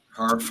his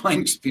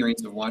horrifying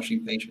experience of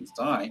watching patients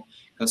die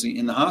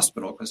in the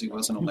hospital because he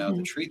wasn't allowed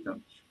to treat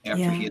them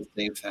after he had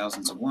saved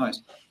thousands of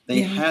lives.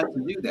 They had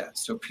to do that.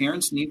 So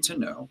parents need to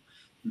know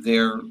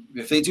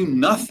if they do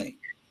nothing,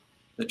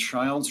 the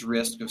child's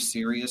risk of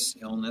serious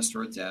illness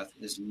or death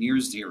is near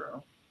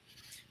zero.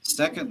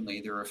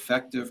 Secondly, there are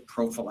effective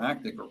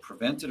prophylactic or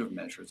preventative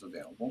measures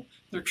available.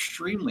 They're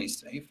extremely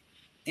safe.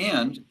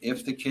 And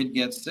if the kid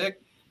gets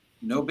sick,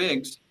 no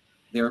bigs.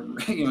 Their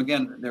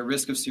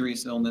risk of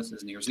serious illness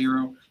is near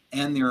zero,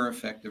 and there are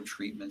effective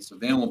treatments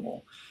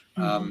available.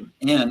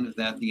 And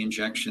that the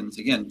injections,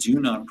 again, do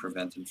not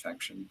prevent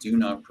infection, do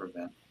not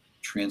prevent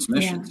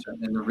transmission.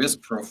 And the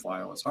risk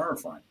profile is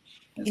horrifying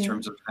in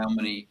terms of how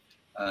many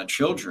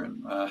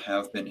children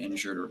have been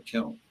injured or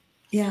killed.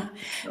 Yeah.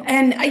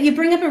 And you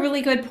bring up a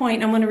really good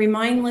point. I want to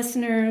remind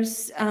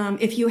listeners,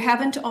 if you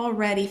haven't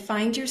already,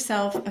 find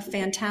yourself a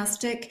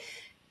fantastic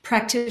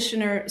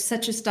practitioner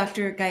such as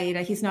Dr.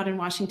 Gaeta. He's not in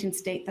Washington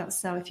State, though,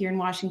 so if you're in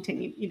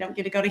Washington, you don't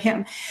get to go to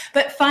him.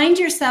 But find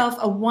yourself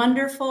a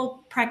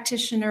wonderful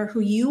practitioner who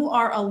you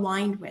are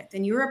aligned with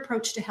in your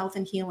approach to health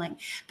and healing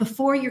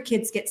before your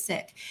kids get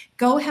sick.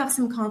 Go have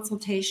some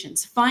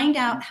consultations. Find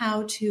out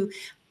how to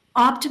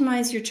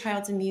optimize your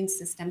child's immune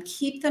system,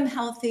 keep them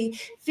healthy,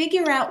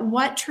 figure out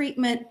what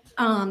treatment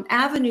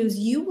avenues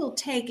you will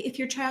take if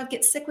your child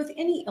gets sick with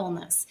any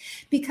illness.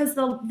 Because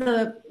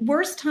the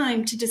worst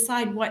time to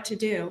decide what to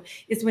do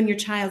is when your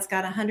child's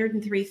got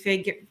 103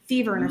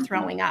 fever and are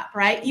throwing up,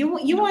 right? You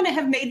want to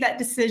have made that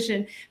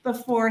decision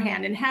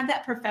beforehand and have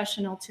that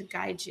professional to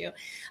guide you.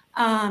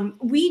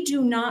 We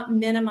do not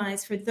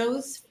minimize for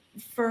those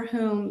for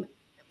whom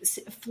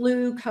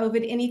flu,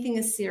 COVID, anything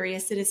is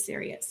serious, it is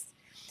serious.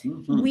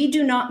 We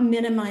do not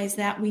minimize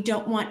that. We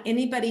don't want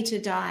anybody to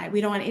die. We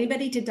don't want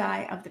anybody to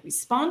die of the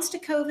response to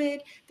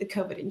COVID, the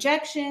COVID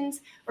injections,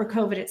 or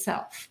COVID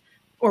itself,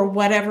 or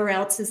whatever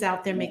else is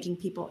out there making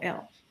people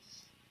ill.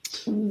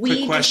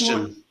 Quick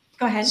question.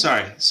 Go ahead.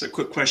 Sorry. So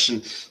quick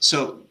question.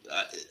 So,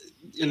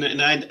 and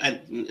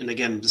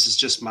again, this is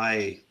just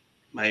my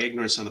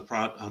ignorance on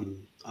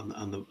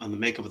the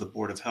makeup of the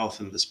Board of Health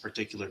in this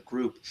particular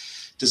group.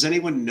 Does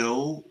anyone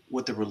know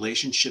what the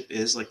relationship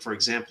is? Like, for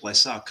example, I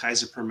saw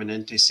Kaiser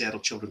Permanente, Seattle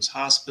Children's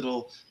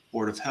Hospital,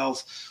 Board of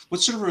Health. What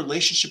sort of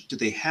relationship do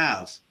they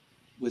have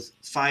with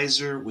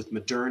Pfizer, with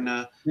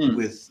Moderna,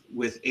 with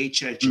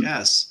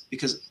HHS?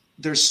 Because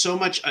there's so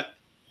much, I'm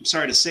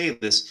sorry to say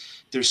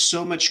this, there's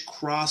so much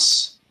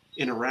cross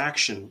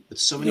interaction with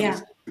so many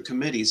different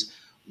committees.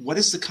 What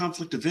is the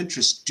conflict of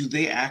interest? Do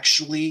they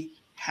actually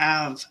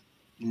have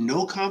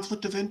no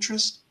conflict of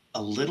interest?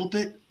 A little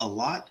bit? A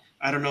lot?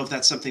 I don't know if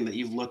that's something that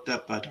you've looked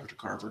up, Dr.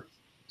 Carver.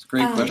 It's a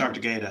great question.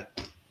 Dr. Gaeta.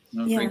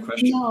 Great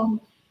question.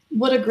 No,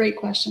 what a great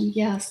question.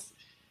 Yes.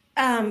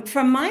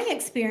 From my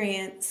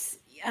experience,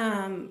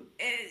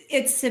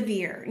 it's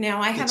severe.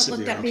 Now, I haven't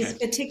looked severe, up these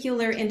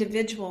particular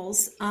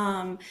individuals.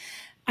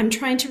 I'm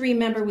trying to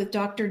remember with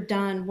Dr.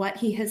 Dunn what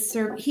he has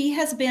served. He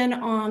has been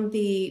on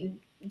the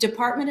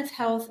Department of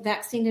Health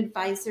Vaccine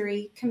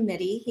Advisory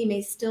Committee. He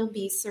may still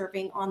be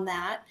serving on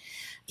that.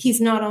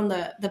 He's not on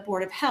the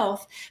Board of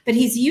Health, but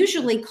he's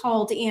usually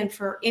called in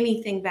for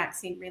anything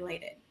vaccine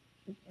related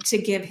to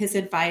give his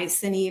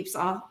advice. And he's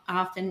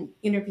often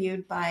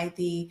interviewed by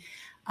the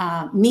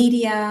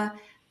media,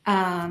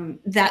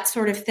 that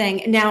sort of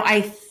thing. Now,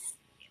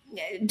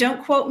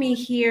 don't quote me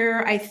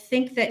here. I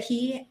think that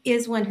he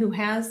is one who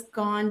has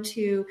gone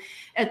to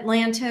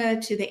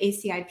Atlanta to the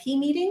ACIP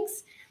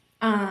meetings.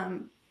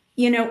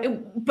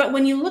 But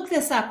when you look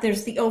this up,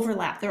 there's the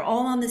overlap. They're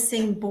all on the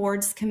same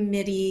boards,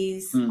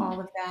 committees, all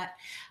of that.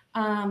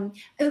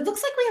 It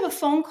looks like we have a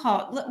phone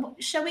call.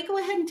 Shall we go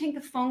ahead and take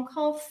the phone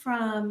call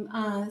from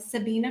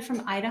Sabina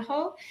from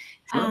Idaho?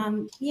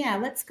 Sure. Yeah,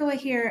 let's go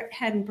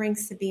ahead and bring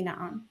Sabina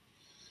on.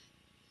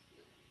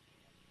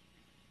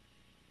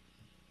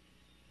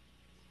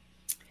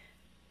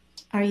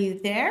 Are you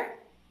there?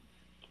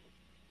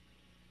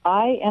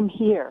 I am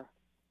here.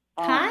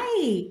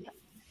 Hi.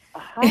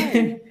 Hi.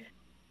 Thank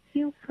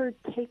you for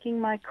taking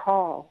my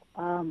call.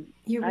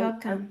 You're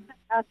welcome.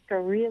 I ask a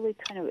really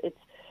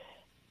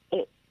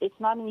it's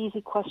not an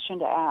easy question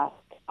to ask,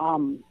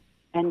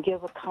 and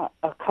give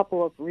a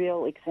couple of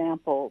real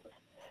examples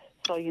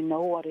so you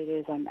know what it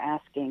is I'm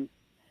asking.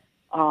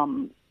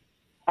 I'm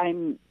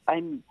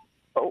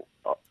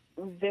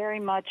very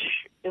much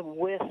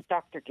with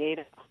Dr.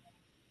 Gaeta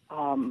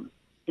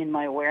in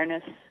my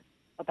awareness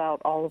about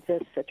all of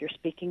this that you're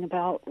speaking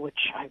about,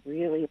 which I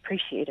really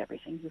appreciate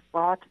everything you've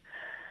brought.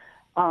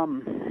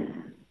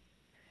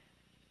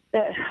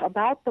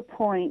 About the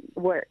point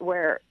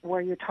where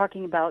you're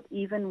talking about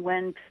even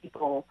when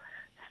people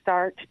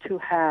start to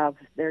have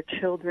their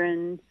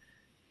children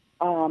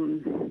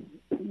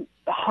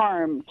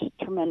harmed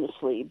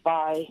tremendously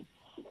by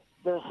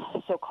the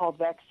so-called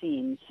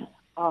vaccines,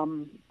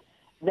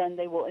 then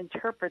they will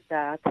interpret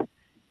that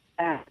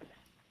as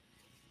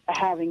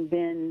having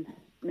been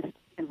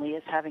mistakenly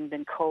as having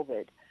been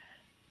COVID.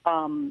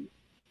 And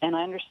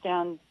I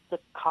understand the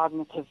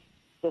cognitive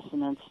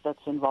dissonance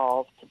that's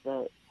involved,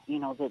 the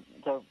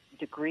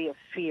degree of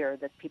fear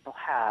that people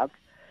have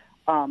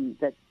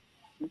that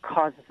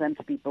causes them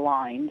to be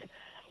blind.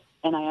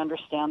 And I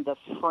understand the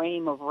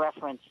frame of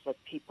reference that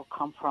people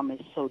come from is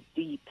so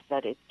deep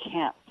that it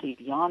can't see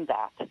beyond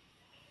that.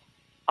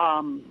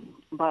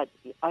 But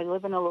I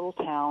live in a little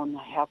town.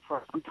 I have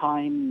for some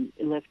time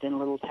lived in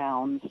little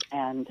towns,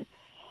 and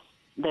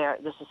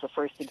this is the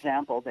first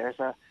example.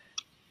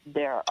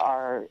 There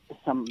are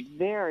some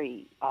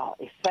very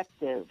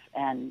effective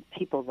and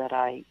people that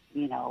I,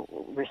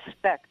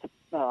 respect,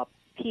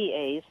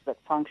 PAs that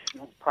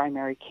function as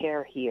primary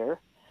care here.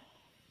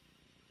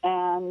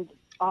 And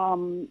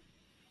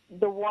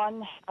the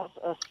one has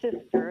a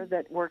sister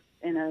that worked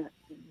in a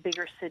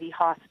bigger city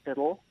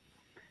hospital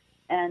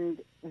and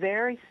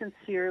very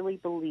sincerely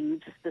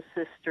believes the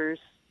sister's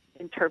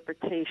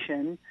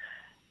interpretation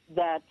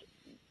that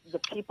the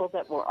people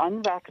that were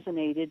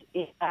unvaccinated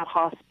in that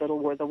hospital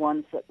were the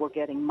ones that were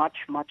getting much,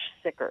 much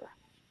sicker.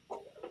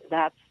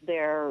 That's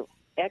their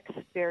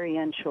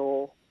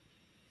experiential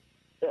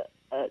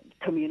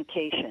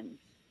communication.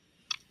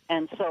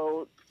 And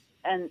so,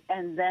 and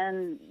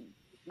then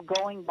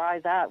going by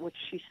that, which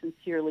she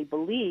sincerely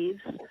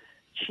believes,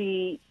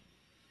 she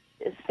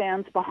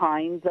stands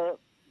behind the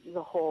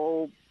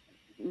whole,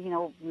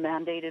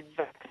 mandated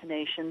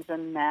vaccinations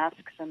and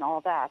masks and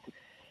all that.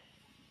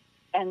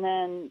 And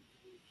then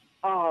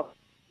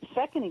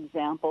second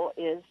example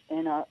is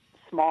in a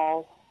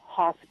small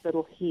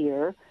hospital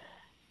here,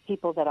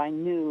 people that I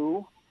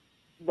knew,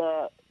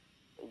 the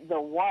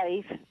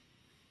wife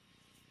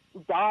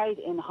died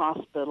in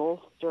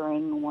hospital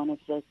during one of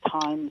the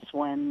times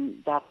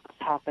when that was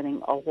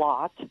happening a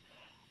lot.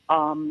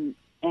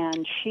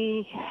 And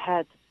she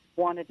had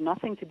wanted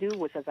nothing to do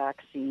with a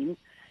vaccine,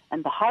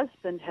 and the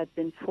husband had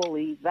been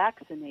fully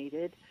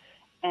vaccinated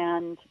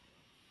and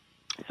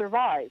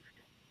survived.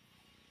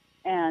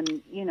 And,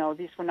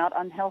 these were not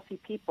unhealthy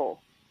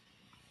people.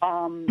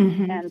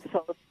 And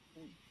so,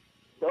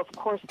 of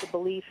course, the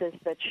belief is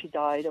that she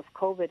died of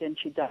COVID and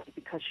she died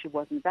because she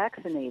wasn't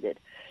vaccinated.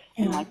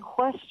 Yeah. And my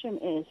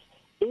question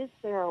is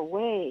there a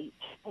way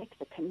to make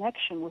the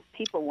connection with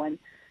people when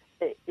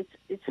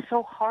it's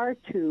so hard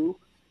to,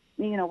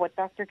 what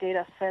Dr.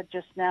 Gaeta said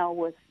just now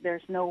was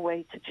there's no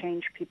way to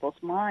change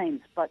people's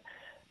minds, but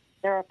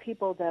there are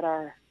people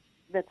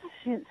that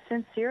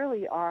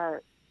sincerely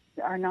are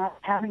not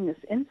having this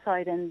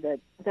insight and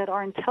that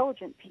are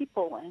intelligent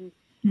people. And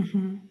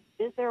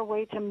is there a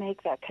way to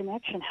make that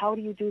connection? How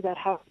do you do that?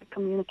 How do you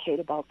communicate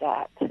about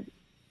that?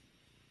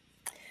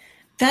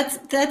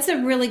 That's a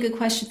really good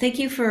question. Thank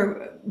you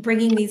for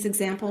bringing these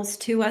examples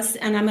to us.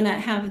 And I'm going to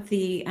have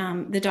the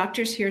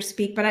doctors here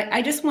speak. But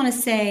I just want to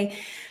say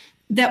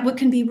that what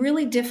can be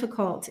really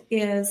difficult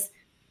is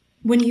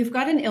when you've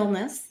got an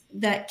illness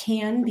that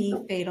can be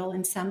fatal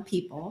in some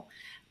people,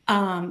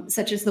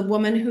 such as the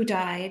woman who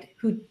died,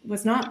 who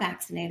was not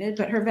vaccinated,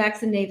 but her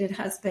vaccinated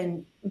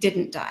husband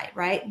didn't die,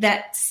 right?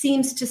 That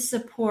seems to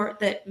support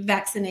that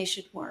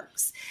vaccination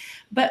works.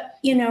 But,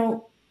 you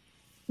know,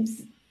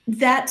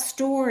 that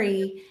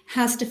story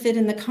has to fit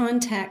in the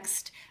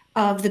context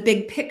of the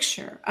big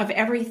picture of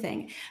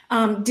everything.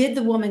 Did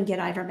the woman get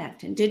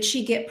ivermectin? Did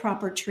she get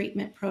proper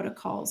treatment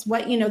protocols?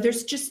 What, you know,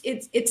 there's just,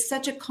 it's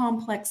such a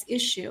complex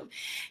issue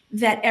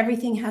that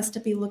everything has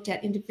to be looked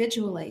at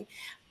individually.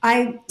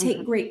 I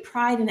take great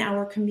pride in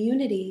our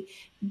community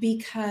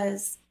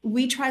because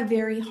we try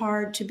very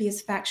hard to be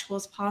as factual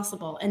as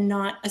possible and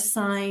not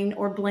assign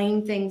or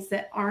blame things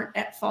that aren't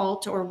at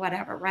fault or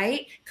whatever,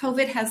 right?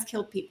 COVID has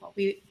killed people.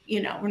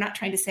 We're not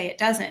trying to say it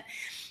doesn't.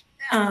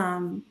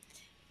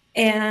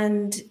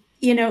 And,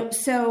 you know,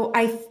 so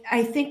I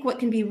think what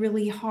can be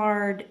really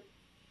hard,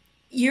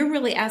 you're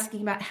really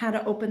asking about how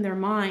to open their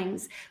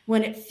minds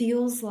when it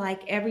feels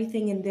like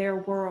everything in their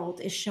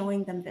world is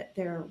showing them that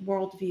their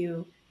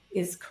worldview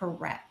is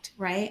correct,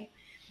 right?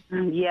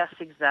 Yes,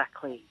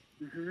 exactly.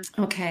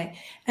 Okay.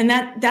 And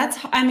that's,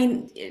 I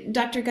mean,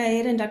 Dr.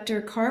 Gaeta and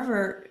Dr.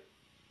 Carver,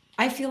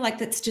 I feel like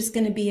that's just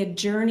going to be a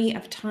journey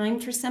of time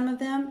for some of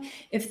them.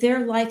 If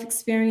their life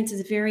experience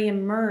is very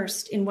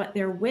immersed in what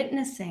they're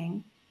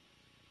witnessing,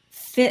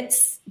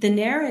 fits the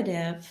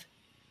narrative,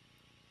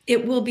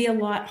 it will be a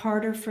lot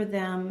harder for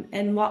them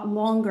and a lot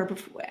longer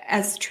before,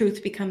 as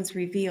truth becomes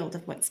revealed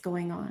of what's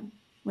going on.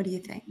 What do you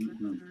think?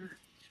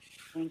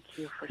 Thank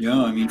you for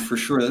Yeah, I mean, for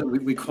sure.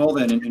 We call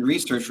that in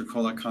research, we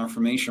call that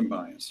confirmation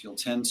bias. You'll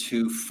tend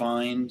to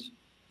find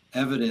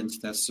evidence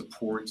that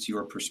supports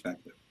your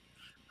perspective.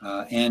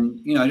 And,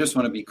 you know, I just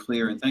want to be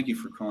clear, and thank you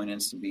for calling in,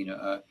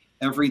 Sabina.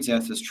 Every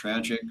death is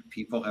tragic.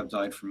 People have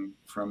died from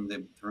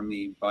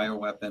the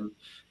bioweapon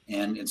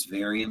and its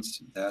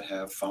variants that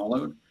have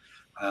followed.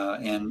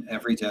 And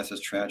every death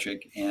is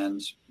tragic. And,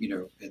 you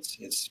know,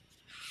 it's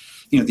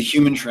you know, the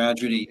human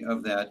tragedy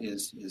of that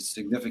is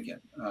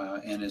significant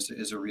and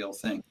is a real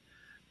thing.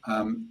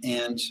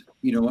 And,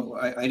 you know,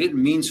 I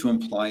didn't mean to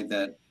imply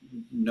that,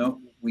 no,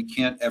 we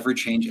can't ever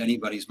change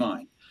anybody's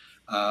mind,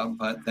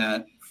 but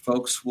that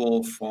folks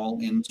will fall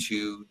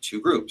into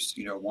two groups,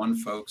 you know, one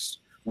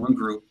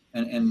group,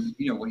 and,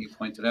 you know, what you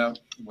pointed out,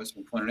 what's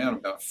been pointed out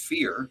about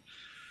fear,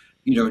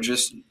 you know,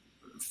 just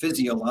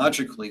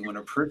physiologically, when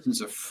a person's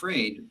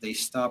afraid, they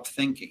stop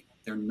thinking.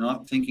 They're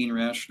not thinking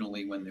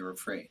rationally when they're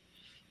afraid.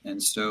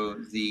 And so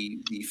the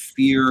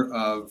fear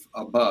of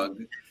a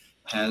bug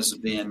has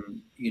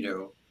been, you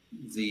know,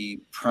 the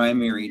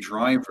primary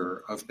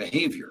driver of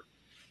behavior,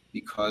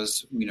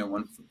 because, you know,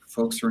 when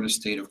folks are in a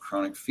state of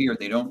chronic fear,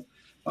 they don't,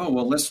 oh,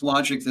 well, let's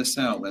logic this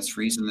out. Let's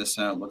reason this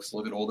out. Let's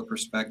look at all the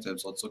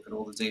perspectives. Let's look at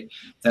all the data.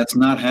 That's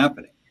not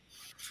happening.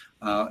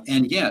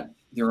 And yet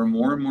there are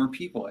more and more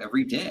people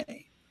every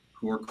day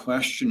who are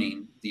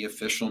questioning the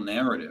official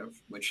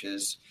narrative, which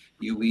is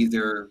you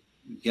either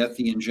get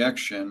the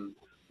injection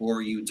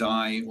or you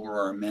die or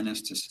are a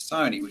menace to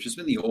society, which has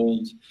been the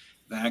old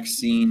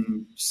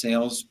vaccine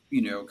sales,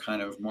 you know,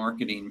 kind of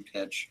marketing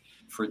pitch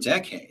for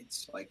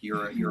decades. Like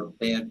you're a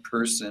bad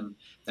person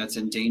that's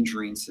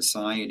endangering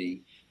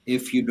society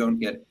if you don't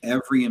get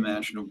every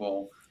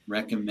imaginable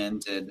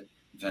recommended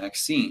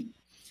vaccine.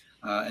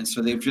 And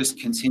so they've just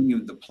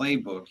continued the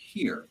playbook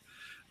here.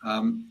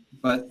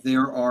 But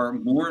there are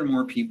more and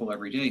more people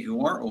every day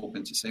who are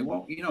open to say,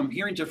 well, you know, I'm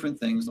hearing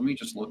different things. Let me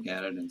just look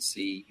at it and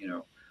see, you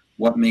know,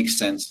 what makes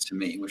sense to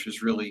me, which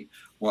is really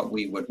what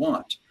we would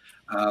want.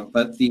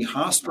 But the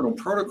hospital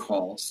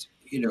protocols,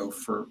 you know,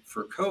 for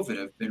COVID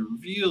have been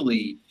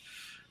really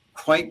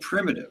quite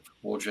primitive,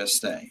 we'll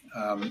just say,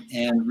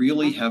 and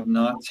really have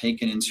not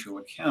taken into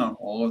account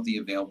all of the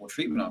available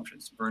treatment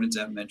options.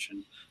 Bernadette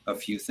mentioned a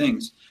few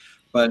things,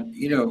 but,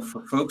 you know,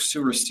 for folks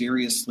who are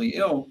seriously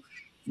ill,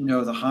 you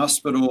know, the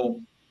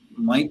hospital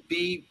might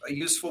be a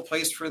useful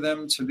place for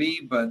them to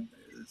be, but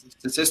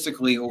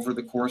statistically over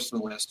the course of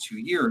the last 2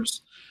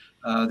 years,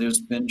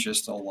 there's been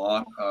just a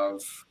lot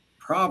of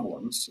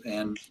problems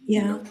and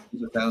you know,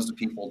 thousands of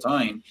people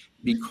dying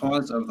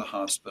because of the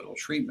hospital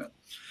treatment.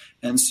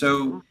 And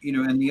so, you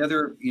know, and the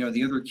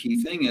other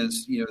key thing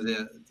is, you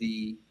know,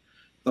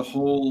 the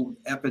whole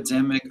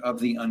epidemic of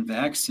the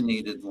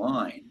unvaccinated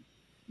line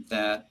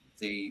that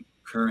the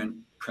current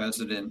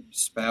president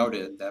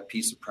spouted, that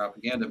piece of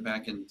propaganda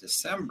back in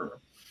December.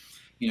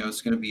 You know,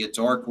 it's going to be a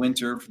dark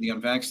winter for the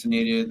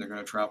unvaccinated. They're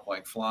going to drop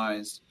like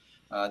flies.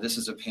 This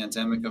is a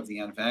pandemic of the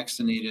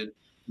unvaccinated.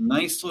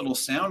 Nice little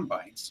sound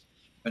bites.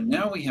 But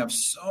now we have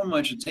so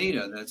much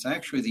data that it's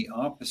actually the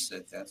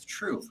opposite that's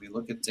true. If we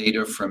look at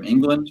data from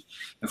England,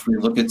 if we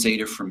look at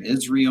data from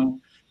Israel,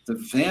 the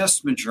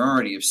vast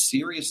majority of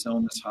serious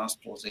illness,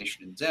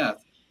 hospitalization, and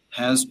death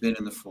has been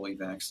in the fully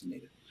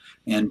vaccinated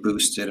and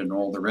boosted and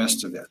all the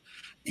rest of it.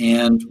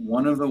 And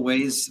one of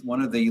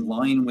the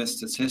line with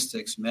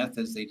statistics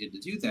methods they did to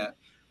do that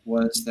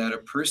was that a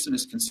person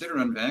is considered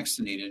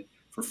unvaccinated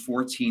for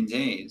 14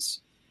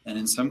 days, and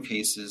in some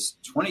cases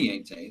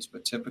 28 days,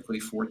 but typically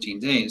 14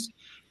 days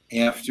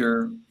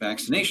after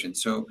vaccination.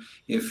 So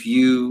if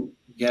you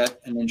get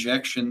an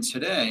injection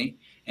today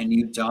and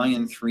you die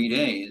in 3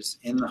 days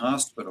in the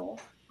hospital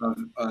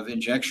of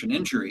injection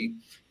injury,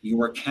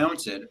 you are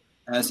counted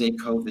as a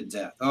COVID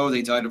death. Oh,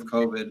 they died of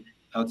COVID.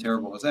 How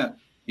terrible is that?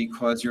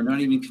 Because you're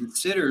not even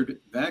considered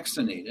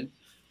vaccinated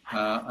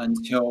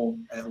until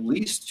at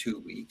least 2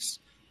 weeks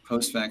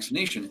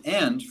post-vaccination.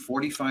 And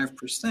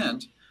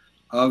 45%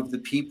 of the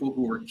people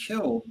who were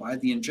killed by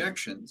the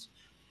injections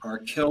are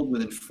killed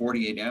within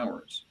 48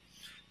 hours.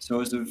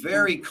 So it's a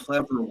very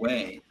clever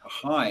way to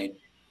hide,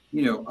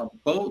 a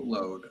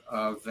boatload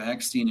of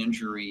vaccine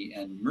injury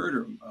and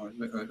murder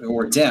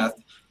or death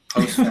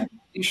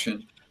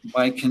post-vaccination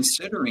by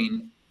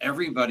considering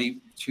everybody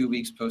 2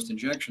 weeks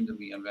post-injection to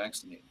be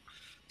unvaccinated.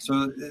 So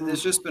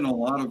there's just been a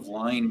lot of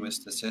lying with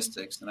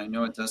statistics, and I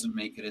know it doesn't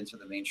make it into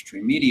the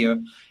mainstream media,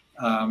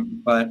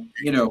 but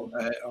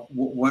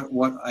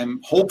what I'm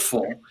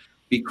hopeful,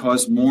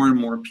 because more and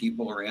more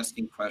people are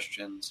asking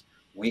questions,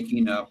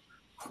 waking up,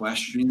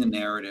 questioning the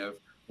narrative,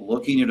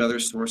 looking at other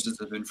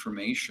sources of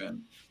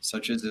information,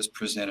 such as is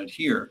presented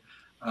here.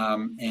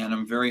 And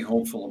I'm very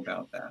hopeful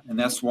about that. And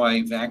that's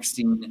why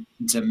vaccine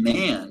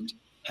demand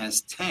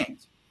has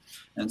tanked.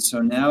 And so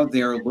now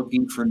they're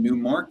looking for new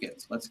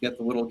markets. Let's get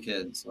the little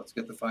kids. Let's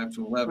get the 5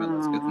 to 11.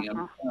 Let's get the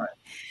under 5.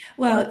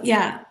 Well,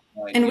 yeah.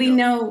 And we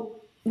know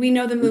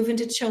the move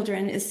into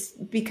children is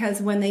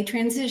because when they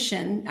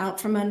transition out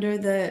from under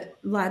the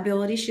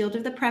liability shield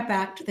of the PrEP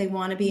Act, they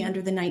want to be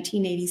under the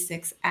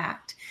 1986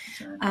 Act.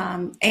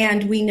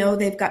 And we know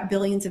they've got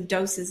billions of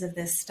doses of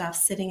this stuff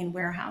sitting in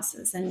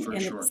warehouses, and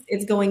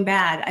it's going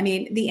bad. I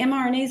mean, the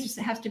mRNAs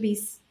have to be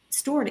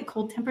stored at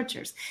cold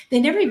temperatures. They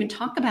never even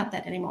talk about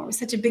that anymore. It was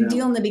such a big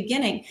deal in the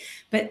beginning,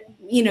 but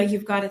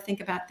you've got to think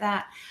about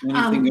that.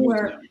 I've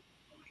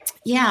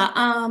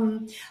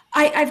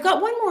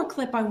got one more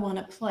clip I want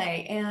to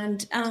play,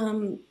 and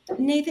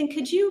Nathan,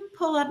 could you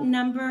pull up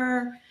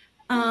number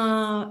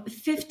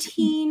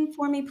 15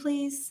 for me,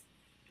 please?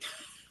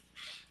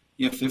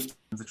 Yeah, 15.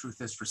 The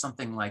truth is, for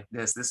something like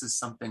this is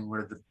something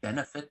where the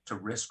benefit to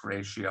risk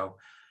ratio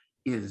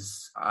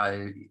is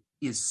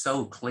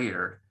so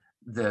clear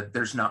that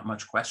there's not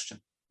much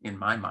question in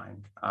my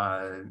mind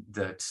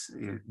that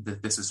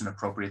this is an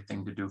appropriate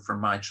thing to do for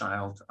my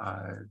child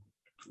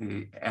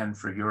and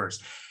for yours.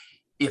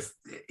 If,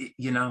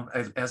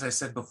 as I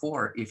said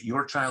before, if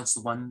your child's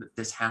the one that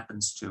this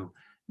happens to,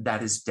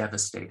 that is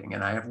devastating.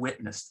 And I have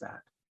witnessed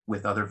that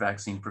with other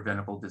vaccine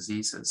preventable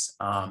diseases.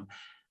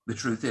 The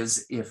truth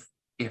is, if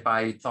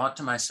I thought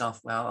to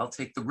myself, well, I'll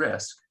take the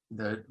risk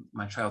that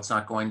my child's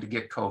not going to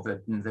get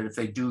COVID, and that if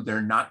they do,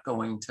 they're not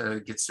going to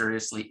get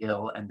seriously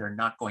ill, and they're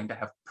not going to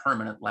have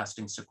permanent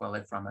lasting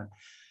sequelae from it,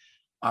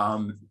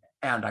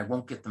 and I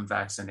won't get them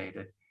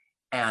vaccinated.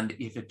 And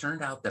if it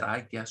turned out that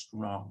I guessed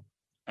wrong,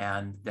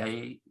 and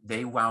they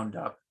wound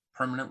up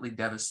permanently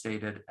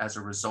devastated as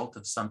a result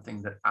of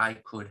something that I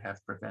could have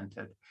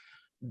prevented,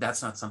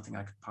 that's not something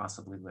I could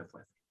possibly live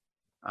with.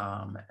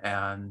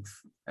 And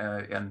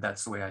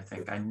that's the way I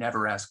think. I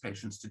never ask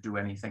patients to do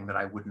anything that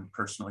I wouldn't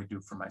personally do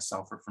for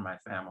myself or for my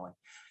family.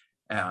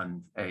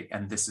 And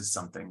this is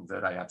something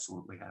that I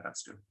absolutely had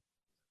us do.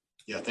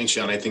 Yeah, thanks,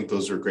 Sean. I think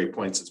those are great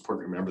points. It's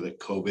important to remember that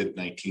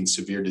COVID-19,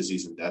 severe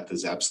disease and death,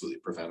 is absolutely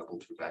preventable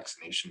through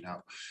vaccination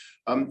now.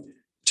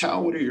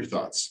 Tao, what are your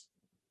thoughts?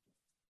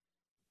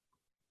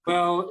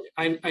 Well,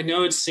 I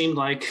know it seemed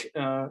like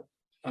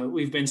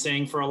we've been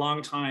saying for a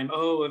long time,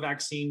 a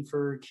vaccine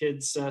for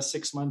kids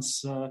 6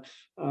 months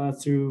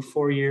through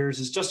 4 years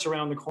is just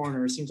around the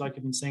corner. It seems like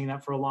we've been saying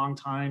that for a long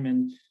time.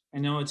 And I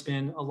know it's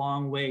been a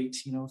long wait.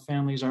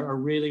 Families are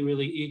really,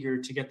 really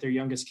eager to get their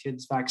youngest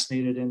kids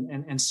vaccinated,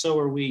 and so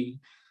are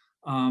we.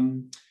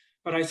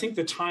 But I think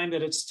the time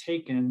that it's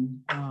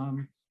taken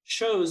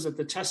shows that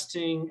the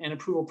testing and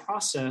approval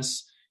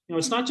process,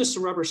 it's not just a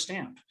rubber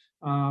stamp.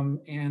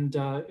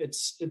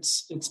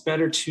 It's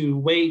better to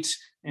wait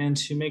and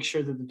to make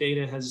sure that the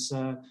data has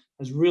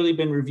really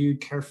been reviewed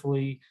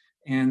carefully,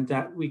 and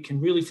that we can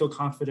really feel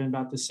confident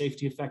about the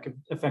safety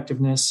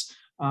effectiveness.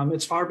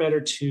 It's far better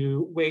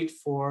to wait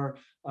for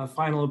a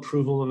final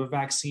approval of a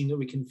vaccine that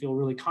we can feel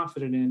really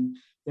confident in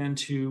than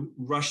to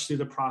rush through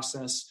the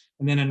process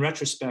and then, in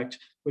retrospect,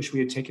 wish we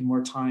had taken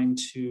more time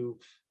to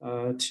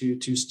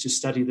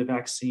study the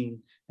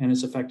vaccine and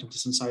its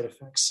effectiveness and side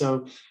effects.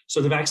 So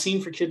the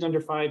vaccine for kids under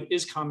 5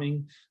 is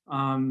coming.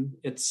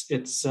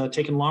 It's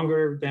taken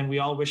longer than we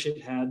all wish it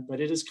had,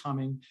 but it is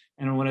coming.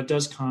 And when it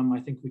does come,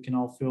 I think we can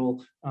all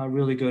feel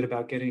really good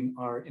about getting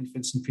our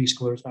infants and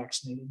preschoolers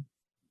vaccinated.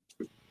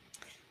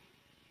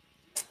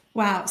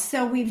 Wow.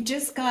 So we've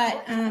just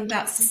got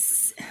about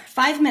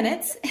 5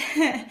 minutes.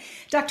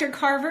 Dr.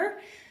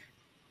 Carver,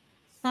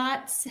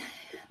 last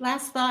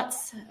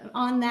thoughts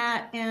on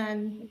that?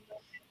 And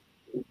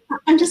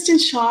I'm just in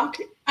shock.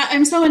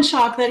 I'm so in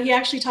shock that he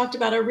actually talked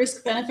about a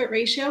risk-benefit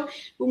ratio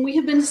when we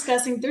have been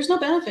discussing there's no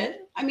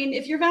benefit. I mean,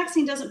 if your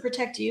vaccine doesn't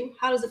protect you,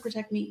 how does it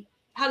protect me?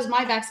 How does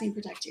my vaccine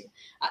protect you?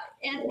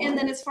 And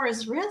then as far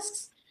as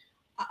risks,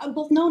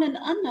 both known and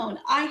unknown,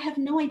 I have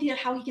no idea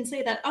how he can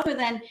say that other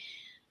than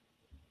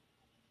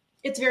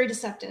It's very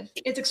deceptive.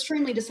 It's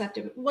extremely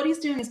deceptive. What he's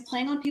doing is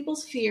playing on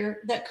people's fear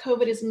that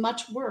COVID is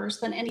much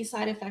worse than any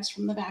side effects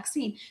from the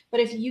vaccine.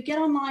 But if you get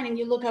online and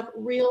you look up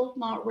real,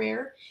 not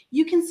rare,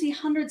 you can see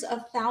hundreds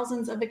of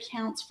thousands of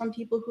accounts from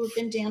people who have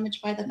been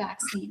damaged by the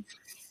vaccine.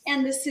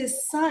 And this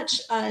is such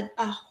a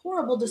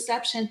horrible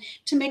deception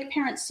to make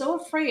parents so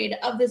afraid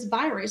of this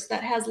virus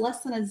that has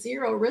less than a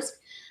zero risk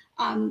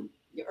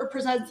or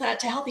presents that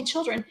to healthy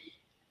children.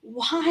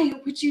 Why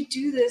would you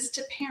do this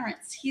to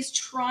parents? He's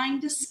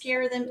trying to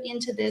scare them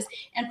into this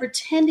and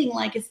pretending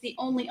like it's the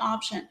only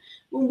option,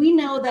 when we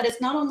know that it's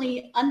not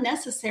only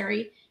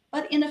unnecessary,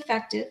 but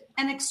ineffective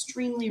and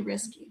extremely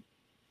risky.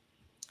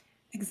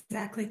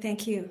 Exactly.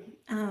 Thank you.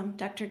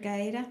 Dr.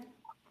 Gaeta?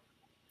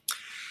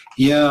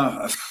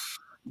 Yeah,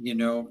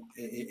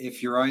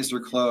 if your eyes are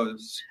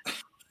closed,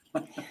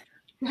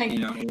 right.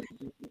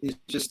 It's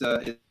just,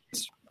 I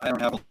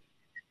don't have a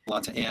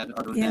lot to add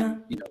other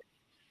than,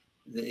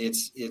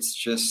 it's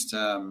just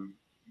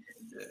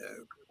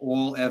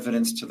all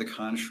evidence to the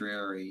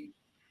contrary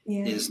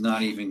is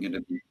not even going to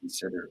be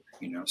considered,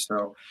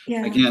 So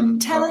again,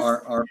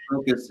 our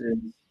focus is,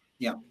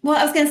 Well,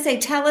 I was going to say,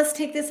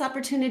 take this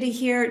opportunity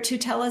here to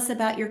tell us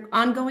about your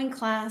ongoing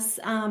class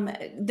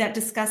that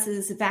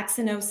discusses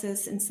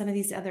vaccinosis and some of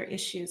these other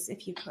issues,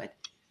 if you could.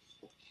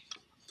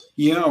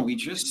 Yeah, we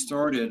just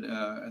started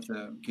at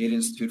the Gaeta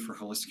Institute for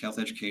Holistic Health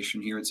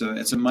Education here. It's at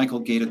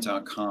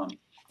michaelgaeta.com.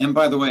 And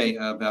by the way,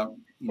 about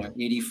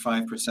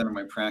 85% of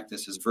my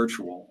practice is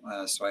virtual,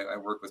 so I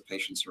work with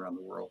patients around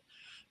the world.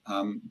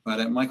 But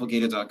at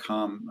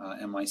michaelgaeta.com,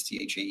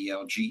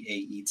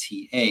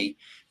 MichaelGaeta,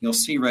 you'll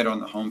see right on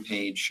the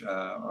homepage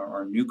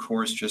our new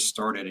course just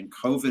started in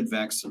COVID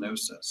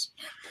vaccinosis,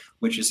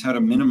 which is how to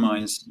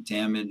minimize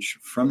damage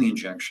from the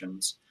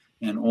injections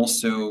and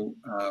also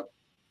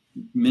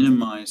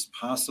minimize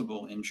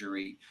possible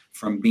injury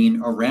from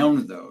being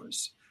around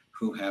those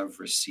who have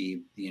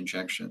received the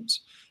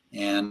injections.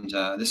 And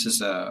this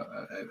is a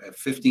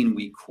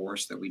 15-week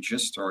course that we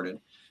just started.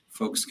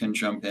 Folks can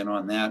jump in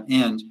on that,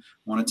 and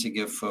wanted to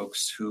give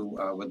folks who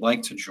would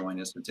like to join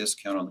us a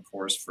discount on the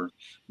course for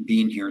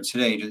being here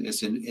today.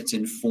 It's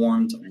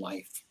Informed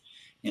Life.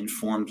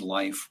 Informed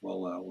Life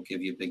will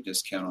give you a big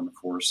discount on the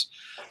course.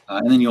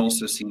 And then you'll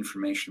also see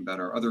information about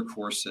our other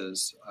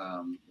courses.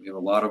 We have a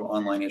lot of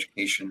online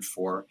education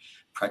for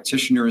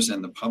practitioners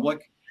and the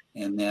public.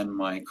 And then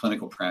my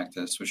clinical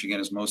practice, which again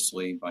is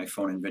mostly by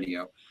phone and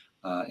video,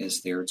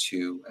 is there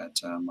too at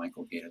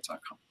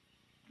michaelgaeta.com.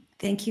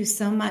 Thank you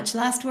so much.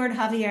 Last word,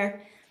 Javier.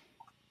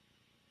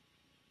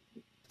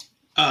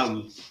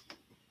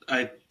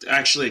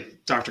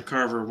 Dr.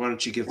 Carver, why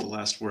don't you give the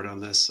last word on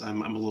this?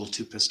 I'm a little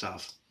too pissed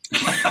off.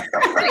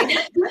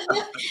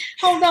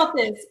 How about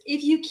this?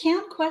 If you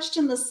can't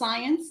question the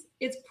science,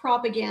 it's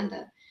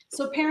propaganda.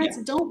 So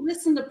parents, don't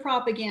listen to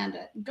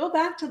propaganda. Go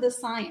back to the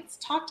science.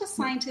 Talk to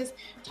scientists,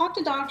 talk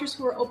to doctors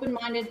who are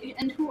open-minded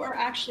and who are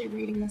actually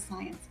reading the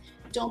science.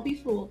 Don't be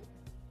fooled.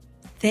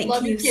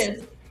 Love your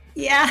kids.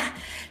 Yeah,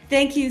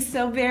 thank you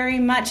so very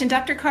much. And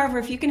Dr. Carver,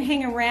 if you can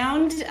hang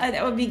around,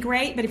 that would be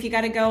great. But if you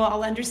got to go,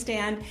 I'll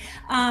understand.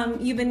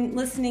 You've been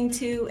listening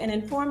to an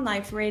Informed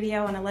Life Radio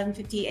on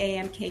 1150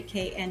 AM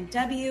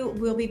KKNW.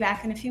 We'll be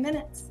back in a few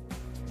minutes.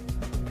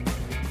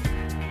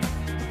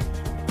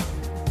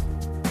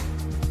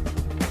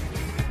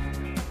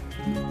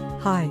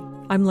 Hi,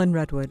 I'm Lynn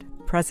Redwood,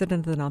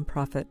 president of the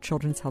nonprofit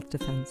Children's Health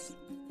Defense.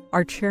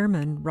 Our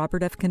chairman,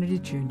 Robert F. Kennedy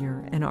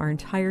Jr., and our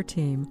entire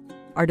team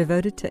are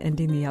devoted to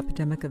ending the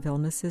epidemic of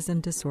illnesses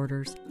and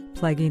disorders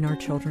plaguing our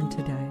children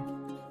today.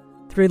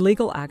 Through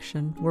legal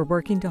action, we're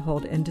working to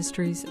hold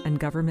industries and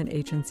government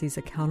agencies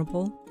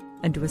accountable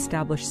and to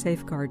establish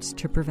safeguards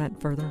to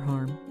prevent further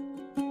harm.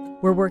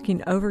 We're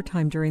working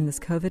overtime during this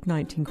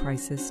COVID-19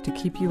 crisis to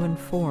keep you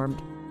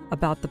informed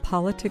about the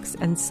politics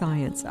and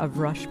science of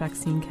rush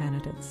vaccine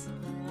candidates.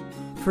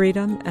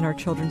 Freedom and our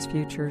children's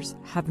futures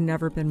have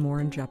never been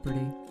more in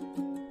jeopardy.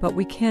 But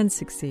we can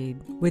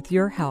succeed. With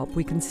your help,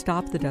 we can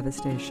stop the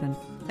devastation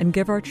and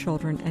give our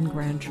children and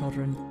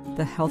grandchildren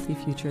the healthy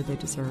future they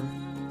deserve.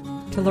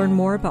 To learn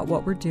more about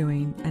what we're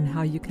doing and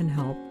how you can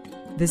help,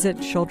 visit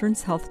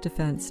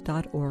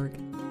childrenshealthdefense.org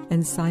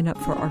and sign up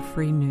for our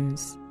free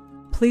news.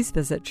 Please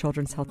visit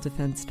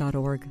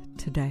childrenshealthdefense.org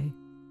today.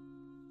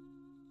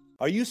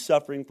 Are you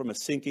suffering from a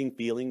sinking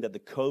feeling that the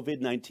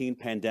COVID-19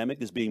 pandemic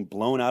is being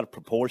blown out of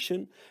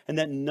proportion and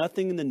that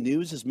nothing in the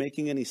news is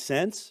making any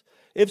sense?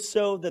 If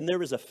so, then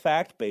there is a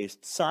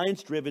fact-based,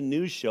 science-driven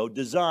news show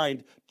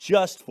designed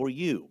just for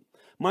you.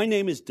 My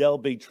name is Del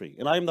Bigtree,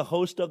 and I am the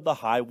host of The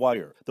High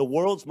Wire, the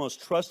world's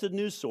most trusted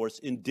news source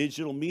in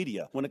digital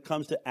media when it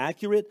comes to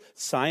accurate,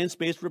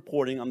 science-based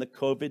reporting on the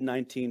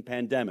COVID-19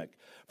 pandemic.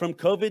 From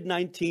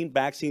COVID-19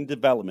 vaccine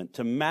development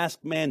to mask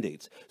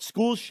mandates,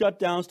 school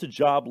shutdowns to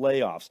job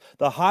layoffs,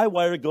 The High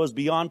Wire goes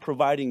beyond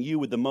providing you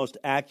with the most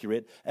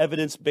accurate,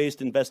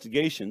 evidence-based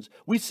investigations.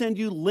 We send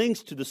you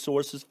links to the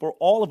sources for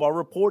all of our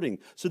reporting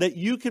so that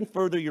you can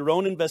further your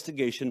own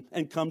investigation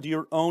and come to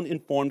your own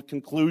informed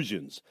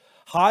conclusions.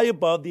 High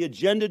above the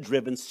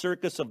agenda-driven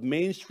circus of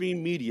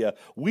mainstream media,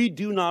 we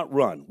do not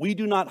run. We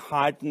do not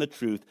hide from the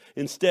truth.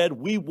 Instead,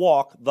 we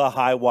walk the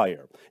high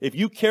wire. If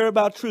you care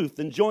about truth,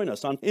 then join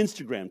us on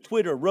Instagram,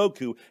 Twitter,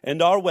 Roku,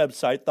 and our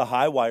website,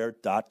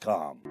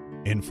 thehighwire.com.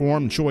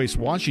 Informed Choice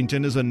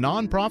Washington is a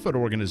nonprofit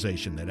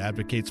organization that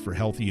advocates for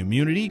healthy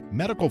immunity,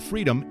 medical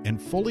freedom,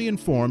 and fully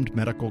informed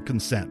medical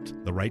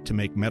consent. The right to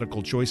make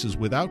medical choices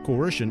without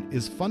coercion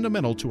is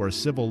fundamental to our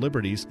civil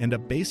liberties and a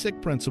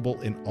basic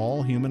principle in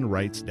all human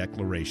rights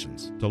declarations.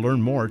 To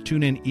learn more,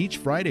 tune in each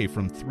Friday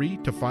from 3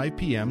 to 5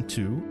 p.m.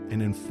 to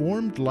An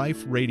Informed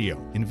Life Radio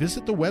and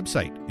visit the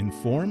website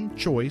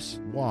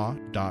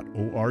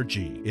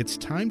informedchoicewa.org. It's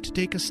time to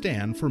take a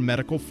stand for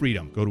medical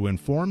freedom. Go to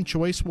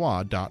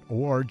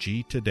informedchoicewa.org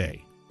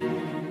today.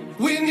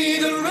 We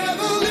need a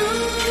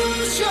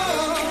revolution.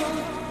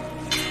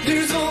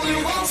 There's only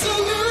one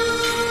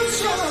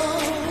solution.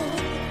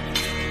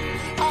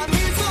 I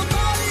need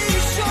somebody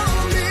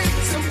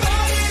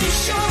to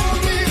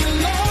show me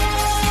love.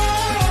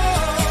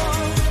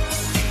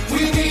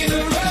 We need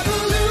a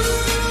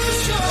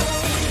revolution.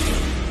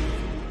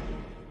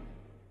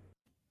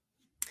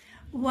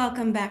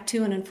 Welcome back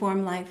to An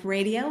Informed Life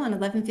Radio on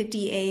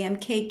 1150 AM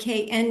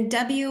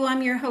KKNW.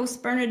 I'm your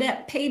host,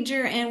 Bernadette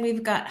Pager, and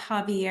we've got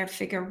Javier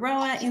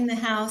Figueroa in the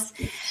house.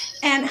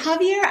 And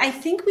Javier, I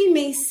think we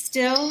may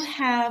still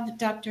have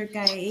Dr.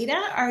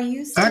 Gaeta. Are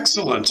you still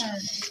Excellent.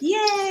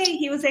 Yay!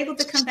 He was able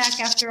to come back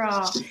after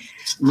all.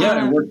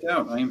 Yeah, it worked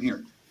out. I am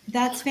here.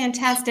 That's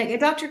fantastic.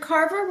 Dr.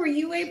 Carver, were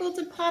you able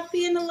to pop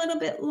in a little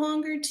bit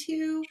longer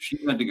too? She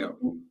had to go.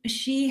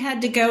 She had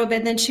to go,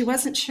 but then she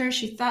wasn't sure.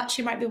 She thought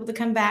she might be able to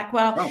come back.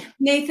 Well,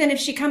 Nathan, if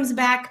she comes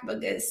back,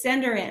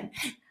 send her in.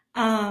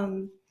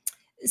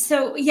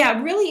 So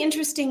yeah, really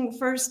interesting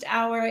first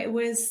hour.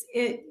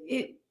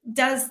 It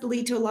does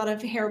lead to a lot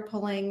of hair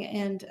pulling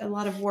and a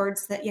lot of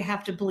words that you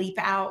have to bleep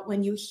out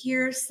when you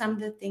hear some of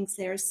the things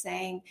they're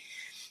saying.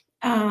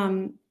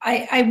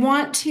 I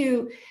want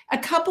to, a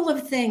couple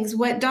of things,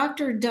 what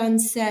Dr. Dunn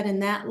said in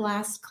that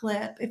last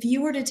clip, if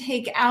you were to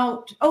take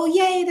out, oh,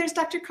 yay, there's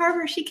Dr.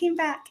 Carver, she came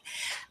back.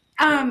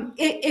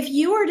 If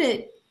you were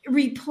to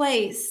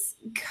replace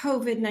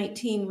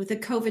COVID-19 with a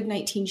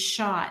COVID-19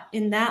 shot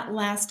in that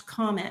last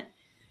comment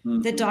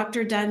that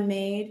Dr. Dunn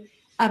made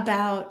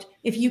about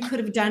if you could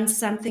have done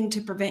something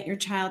to prevent your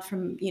child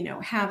from,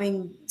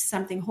 having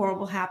something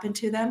horrible happen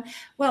to them.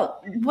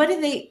 Well,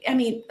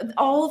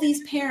 all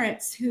these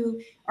parents who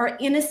are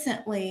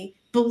innocently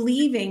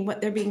believing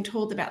what they're being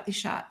told about these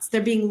shots, they're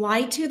being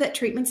lied to that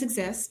treatments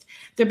exist.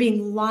 They're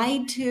being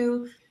lied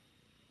to,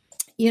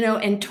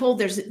 and told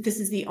this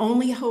is the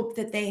only hope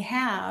that they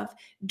have,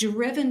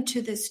 driven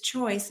to this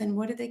choice. And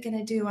what are they going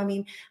to do?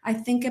 I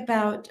think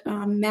about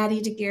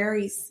Maddie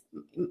DeGarry's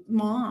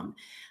mom.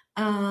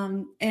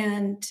 Help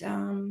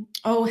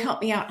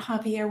me out,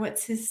 Javier.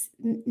 What's his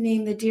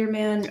name? The dear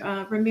man,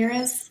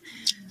 Ramirez,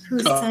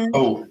 whose son.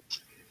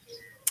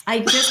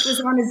 I just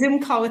was on a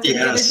Zoom call with him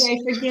the other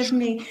day. Forgive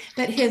me,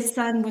 but his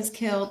son was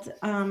killed.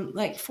 4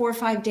 or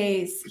 5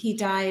 days. He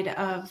died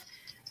of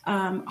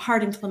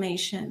heart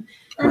inflammation.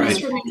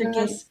 Ernest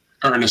Ramirez.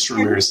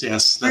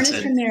 Yes, that's Ernest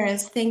it.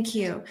 Ramirez. Thank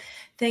you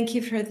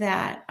for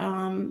that.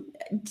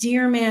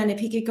 Dear man, if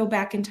he could go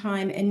back in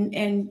time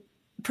and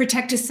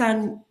protect his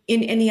son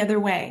in any other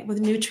way,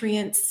 with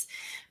nutrients,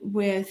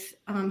 with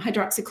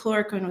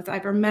hydroxychloroquine, with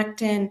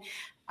ivermectin,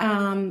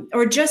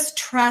 or just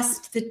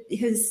trust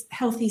his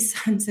healthy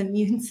son's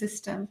immune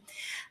system.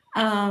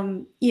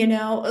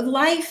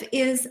 Life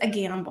is a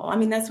gamble.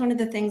 That's one of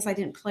the things I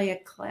didn't play a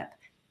clip.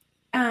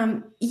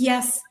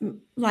 Yes,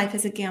 life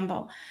is a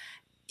gamble.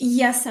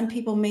 Yes, some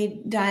people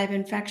may die of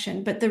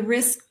infection, but the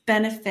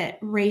risk-benefit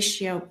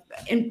ratio,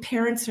 and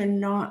parents are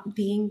not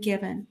being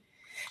given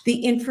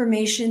the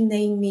information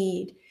they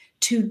need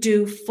to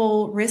do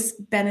full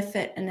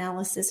risk-benefit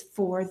analysis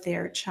for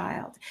their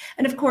child.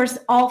 And of course,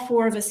 all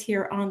four of us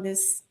here on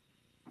this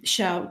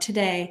show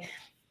today,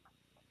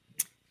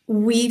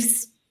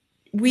 we've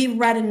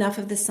read enough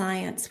of the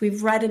science.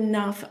 We've read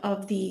enough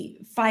of the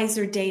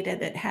Pfizer data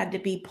that had to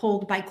be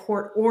pulled by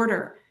court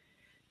order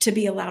to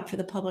be allowed for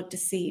the public to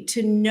see,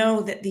 to know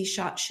that these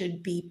shots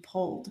should be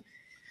pulled.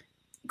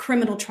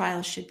 Criminal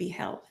trials should be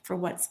held for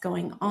what's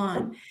going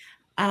on.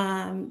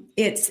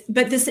 It's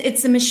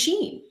a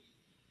machine.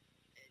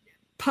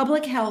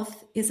 Public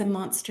health is a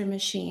monster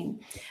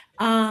machine.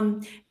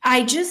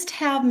 I just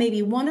have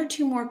maybe one or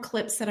two more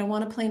clips that I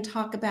want to play and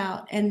talk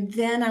about, and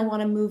then I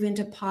want to move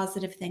into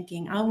positive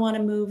thinking. I want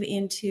to move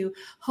into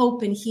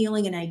hope and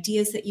healing and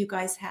ideas that you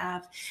guys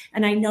have.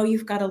 And I know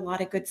you've got a lot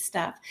of good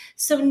stuff.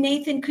 So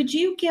Nathan, could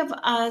you give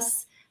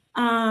us,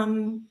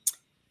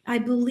 I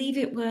believe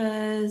it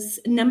was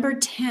number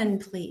 10,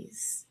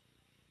 please?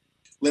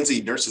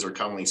 Lindsay, nurses are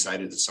commonly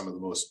cited as some of the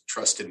most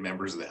trusted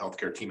members of the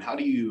healthcare team. How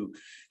do you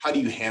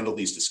handle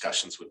these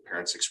discussions when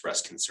parents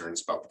express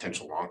concerns about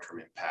potential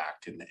long-term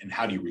impact, and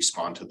how do you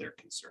respond to their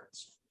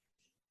concerns?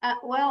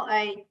 Well,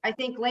 I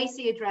think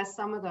Lacey addressed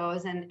some of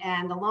those,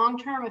 and the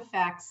long-term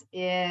effects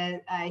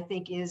is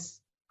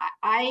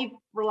I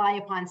rely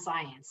upon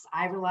science.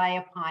 I rely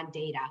upon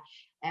data.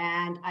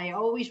 And I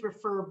always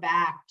refer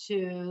back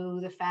to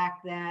the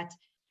fact that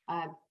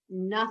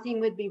nothing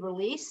would be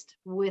released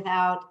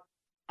without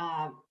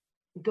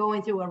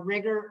going through a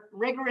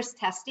rigorous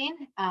testing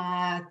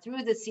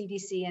through the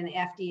CDC and the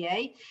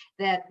FDA,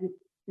 that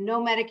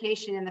no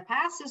medication in the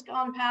past has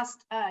gone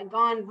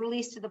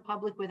released to the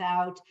public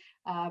without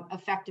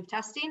effective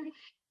testing,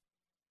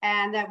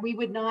 and that we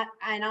would not,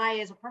 and I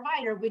as a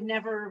provider would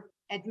never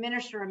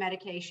administer a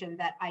medication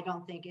that I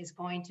don't think is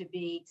going to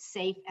be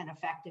safe and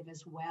effective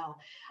as well.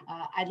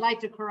 I'd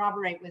like to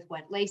corroborate with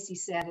what Lacey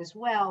said as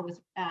well,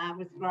 with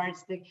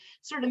regards to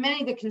sort of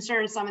many of the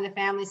concerns some of the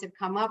families have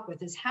come up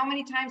with is, how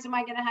many times am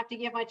I going to have to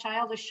give my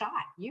child a shot?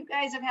 You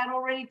guys have had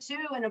already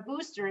 2 and a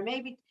booster and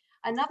maybe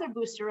another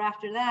booster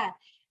after that.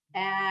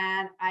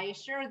 And I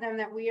assure them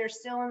that we are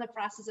still in the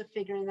process of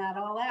figuring that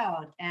all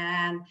out.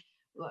 And,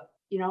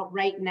 you know,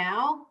 right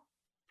now,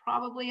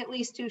 probably at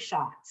least 2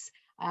 shots.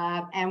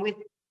 And with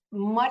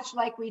much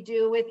like we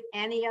do with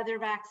any other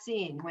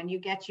vaccine, when you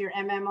get your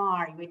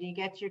MMR, when you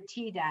get your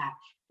Tdap,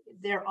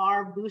 there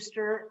are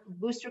booster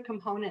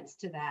components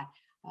to that.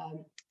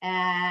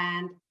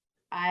 And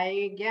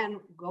I, again,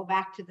 go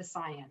back to the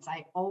science.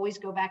 I always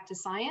go back to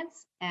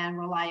science and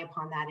rely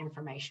upon that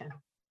information.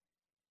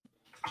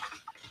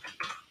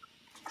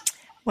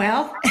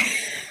 Well,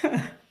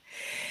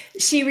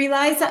 she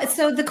relies on,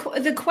 so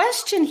the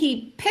question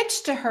he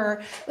pitched to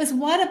her was,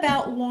 what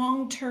about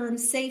long-term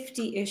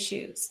safety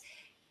issues?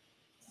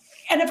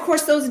 And of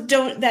course,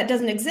 that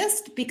doesn't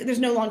exist because there's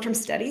no long-term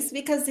studies,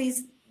 because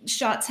these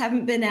shots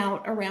haven't been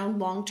out around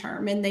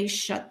long-term, and they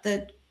shut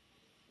the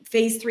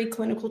phase 3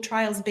 clinical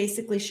trials,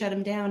 basically shut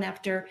them down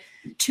after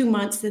 2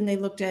 months. Then they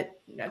looked at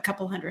a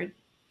couple hundred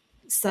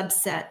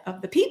subset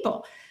of the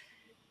people.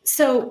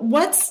 So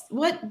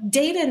what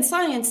data and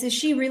science is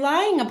she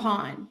relying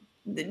upon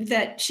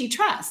that she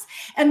trusts?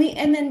 And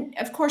then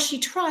of course she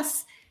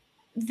trusts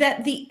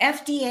that the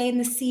FDA and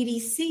the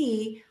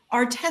CDC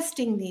are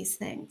testing these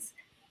things.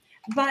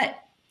 But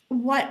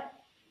what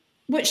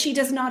she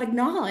does not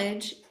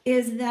acknowledge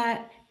is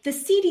that the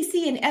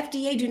CDC and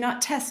FDA do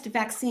not test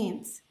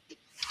vaccines.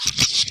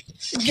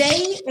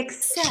 They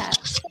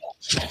accept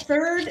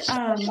third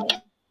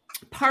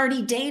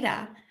party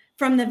data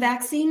from the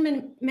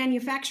vaccine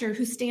manufacturer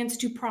who stands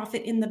to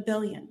profit in the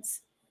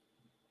billions.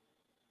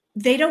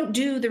 They don't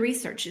do the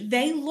research.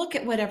 They look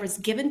at whatever's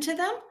given to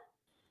them.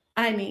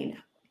 I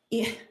mean,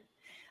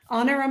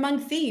 honor among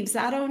thieves.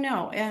 I don't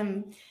know.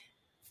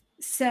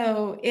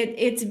 So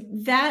it's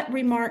that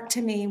remark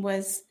to me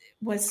was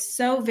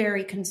so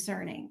very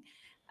concerning,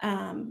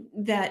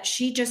 that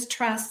she just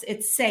trusts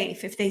it's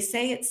safe. If they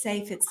say it's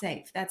safe, it's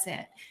safe. That's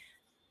it.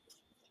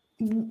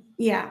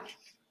 Yeah.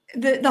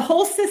 The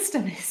whole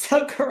system is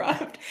so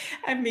corrupt.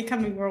 I'm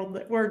becoming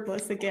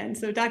wordless again.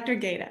 So Dr.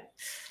 Gata.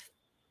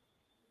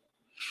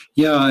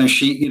 Yeah,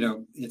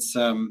 it's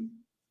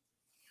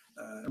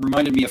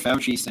reminded me of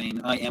Fauci saying,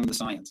 "I am the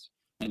science."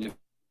 And if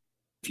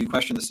you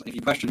question this, if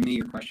you question me,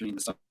 you're questioning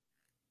the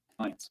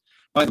science.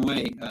 By the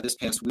way, this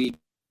past week,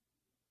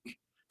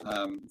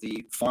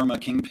 the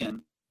pharma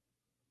kingpin,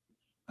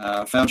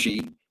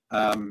 Fauci,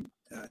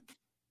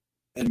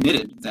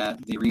 admitted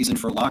that the reason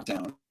for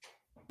lockdowns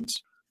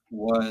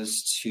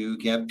was to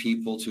get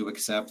people to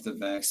accept the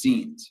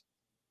vaccines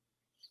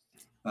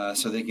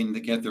so they can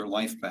get their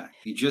life back.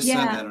 He just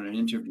said that in an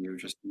interview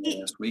just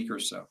last week or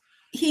so.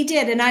 He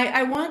did. And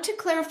I want to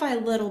clarify a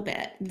little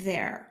bit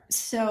there.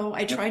 So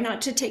I try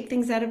not to take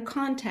things out of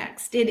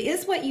context. It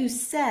is what you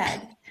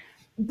said,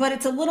 but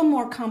it's a little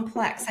more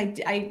complex.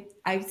 I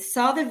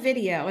saw the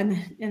video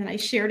and I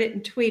shared it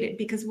and tweeted,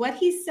 because what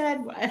he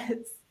said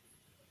was,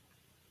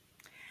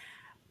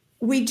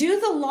 we do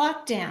the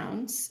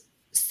lockdowns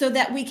so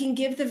that we can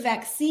give the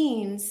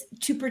vaccines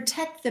to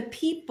protect the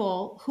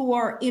people who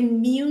are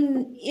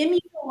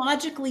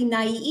immunologically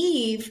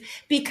naive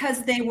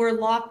because they were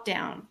locked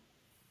down.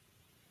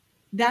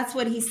 That's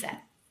what he said.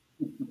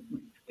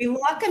 We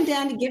lock them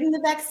down to give them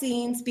the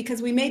vaccines because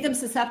we made them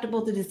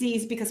susceptible to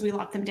disease because we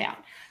locked them down.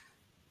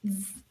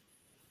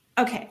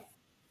 Okay.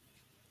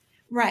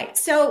 Right.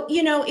 So,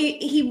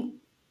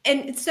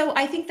 so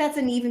I think that's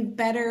an even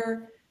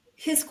better,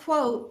 his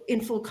quote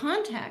in full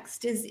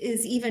context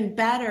is even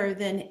better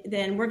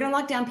than we're going to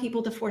lock down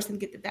people to force them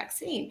to get the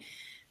vaccine.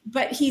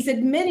 But he's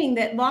admitting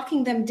that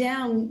locking them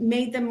down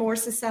made them more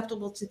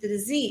susceptible to the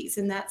disease.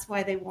 And that's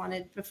why they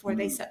wanted, before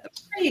they set them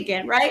free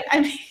again, right? I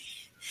mean,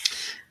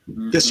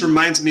 this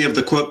reminds me of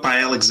the quote by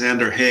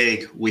Alexander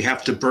Haig, "We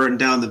have to burn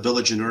down the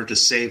village in order to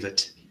save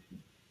it."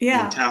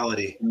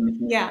 Mentality.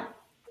 Yeah.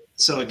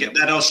 So again,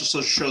 that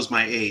also shows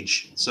my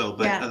age. So,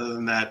 but other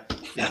than that,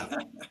 yeah.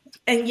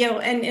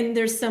 And, and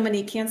there's so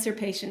many cancer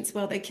patients.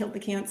 Well, they killed the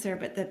cancer,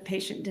 but the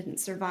patient didn't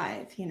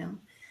survive,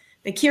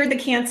 They cured the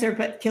cancer,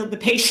 but killed the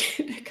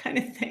patient, kind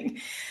of thing.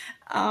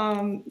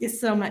 Is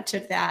so much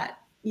of that.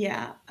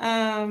 Yeah.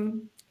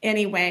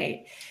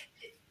 Anyway,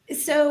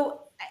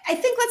 so I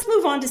think let's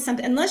move on to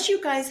something, unless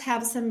you guys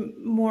have some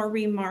more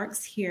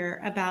remarks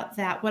here about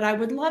that. What I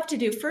would love to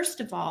do, first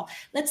of all,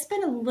 let's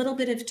spend a little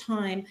bit of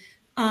time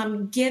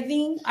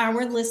giving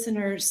our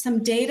listeners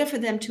some data for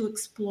them to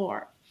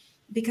explore.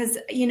 Because,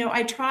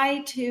 I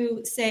try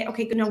to say,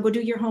 okay, go do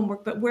your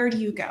homework, but where do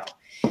you go?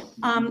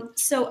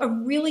 So a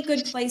really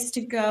good place to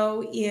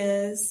go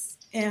is,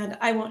 and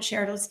I won't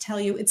share it, I'll just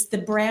tell you, it's the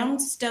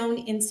Brownstone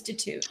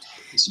Institute,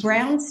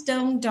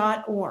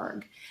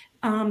 brownstone.org.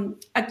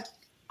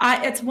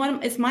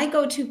 It's my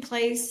go-to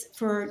place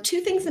for two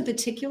things in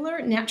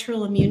particular: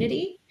 natural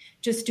immunity.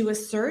 Just do a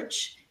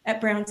search at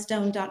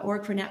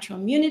brownstone.org for natural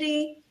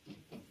immunity.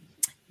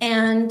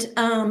 And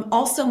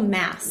also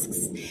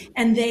masks.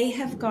 And they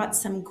have got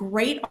some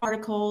great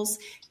articles,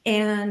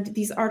 and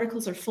these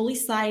articles are fully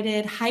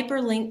cited,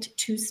 hyperlinked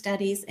to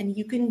studies, and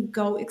you can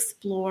go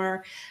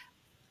explore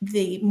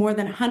the more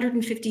than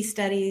 150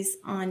 studies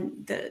on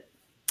the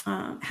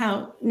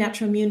how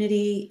naturally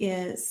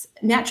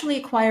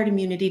acquired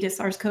immunity to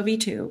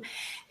SARS-CoV-2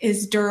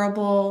 is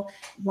durable,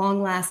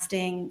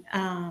 long-lasting,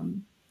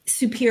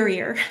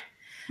 superior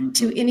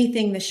to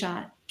anything the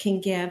shot can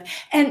give.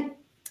 And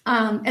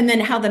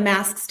then how the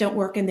masks don't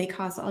work and they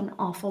cause an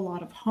awful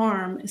lot of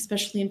harm,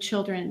 especially in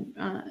children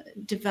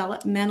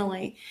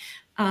developmentally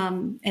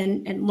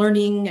and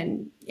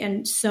learning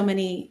and so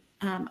many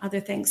other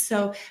things.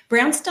 So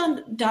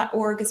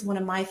brownstone.org is one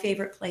of my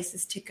favorite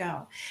places to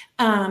go.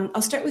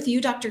 I'll start with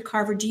you, Dr.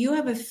 Carver. Do you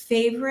have a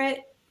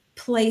favorite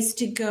place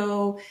to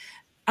go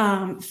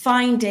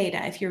find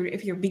data? If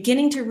you're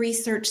beginning to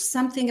research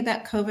something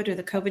about COVID or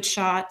the COVID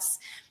shots,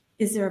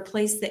 is there a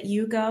place that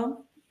you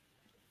go?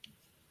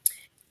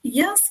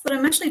 Yes, but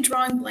I'm actually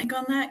drawing blank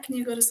on that. Can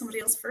you go to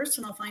somebody else first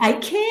and I'll find I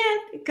out? can.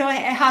 Go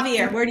ahead.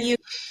 Javier, where do you?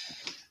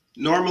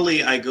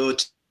 Normally, I go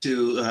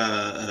to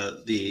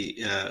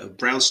the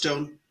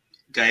Brownstone,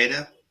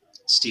 Gaeta,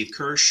 Steve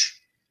Kirsch,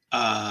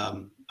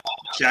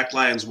 Jack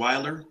Lyons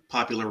Weiler,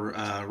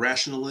 Popular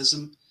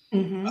Rationalism,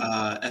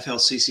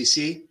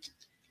 FLCCC,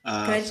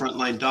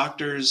 Frontline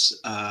Doctors.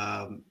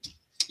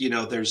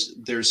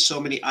 There's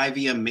so many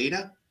IVM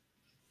Meta.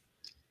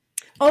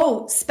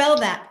 Oh, spell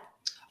that.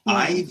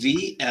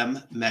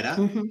 IVM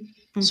Meta.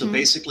 So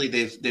basically,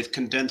 they've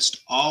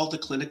condensed all the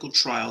clinical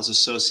trials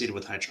associated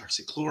with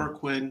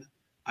hydroxychloroquine,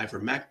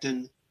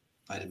 ivermectin,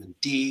 vitamin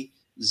D,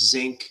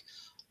 zinc,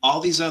 all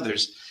these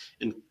others,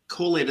 and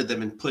collated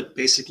them and put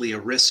basically a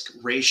risk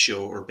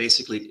ratio, or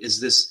basically,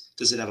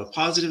 does it have a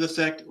positive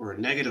effect or a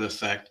negative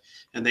effect?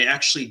 And they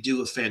actually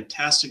do a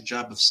fantastic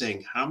job of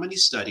saying how many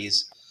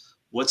studies,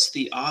 what's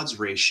the odds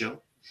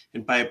ratio,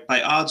 and by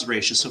odds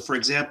ratio. So for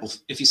example,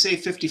 if you say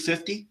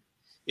 50-50,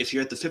 if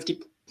you're at the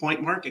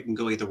 50-point mark, it can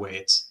go either way.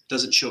 It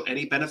doesn't show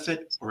any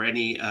benefit or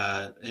any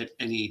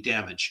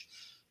damage.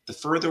 The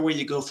further away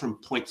you go from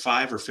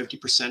 0.5 or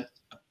 50%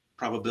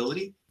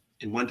 probability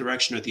in one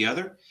direction or the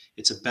other,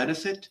 it's a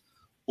benefit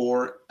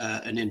or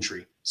an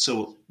injury.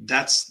 So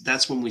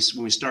that's when we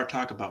start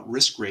talking about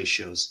risk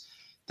ratios.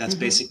 That's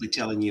basically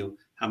telling you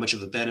how much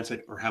of a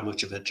benefit or how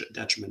much of a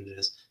detriment it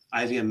is.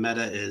 IVM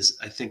Meta is,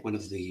 I think, one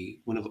of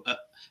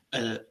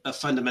a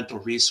fundamental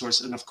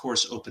resource, and of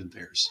course,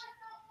 OpenVAERS.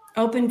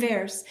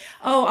 OpenVAERS.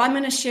 Oh, I'm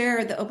going to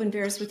share the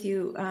OpenVAERS with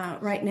you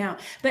right now.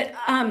 But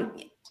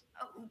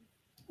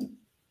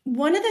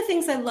one of the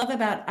things I love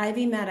about IV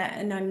Meta,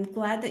 and I'm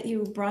glad that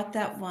you brought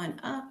that one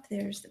up,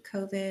 there's the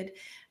COVID,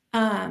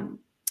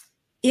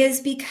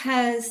 is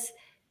because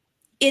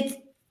it's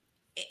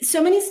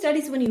so many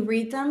studies, when you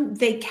read them,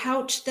 they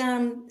couch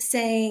them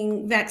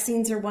saying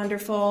vaccines are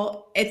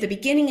wonderful at the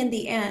beginning and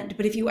the end.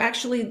 But if you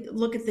actually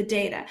look at the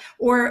data,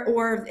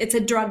 or it's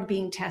a drug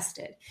being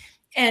tested,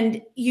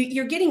 and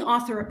you're getting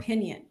author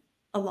opinion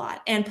a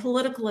lot, and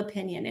political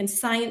opinion, and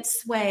science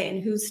sway,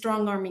 and who's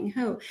strong-arming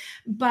who.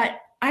 But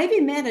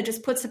IV Meta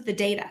just puts up the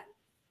data.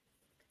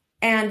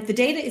 And the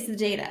data is the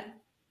data.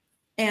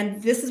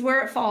 And this is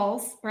where it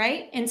falls,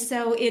 right? And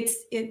so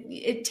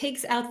it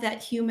takes out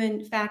that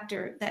human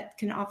factor that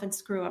can often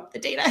screw up the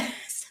data.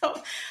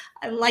 So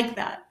I like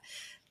that.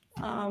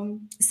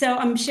 So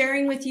I'm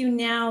sharing with you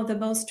now the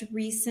most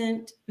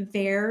recent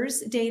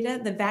VAERS data,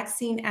 the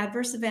Vaccine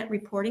Adverse Event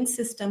Reporting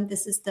System.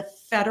 This is the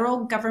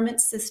federal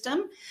government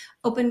system.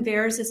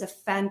 OpenVAERS is a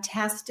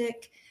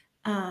fantastic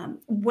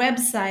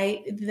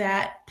website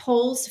that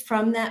pulls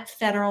from that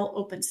federal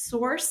open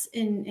source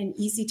in an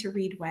easy to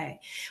read way.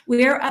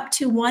 We are up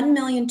to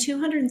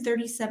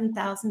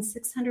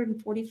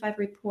 1,237,645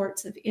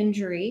 reports of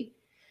injury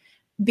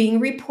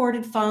being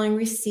reported following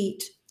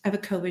receipt of a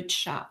COVID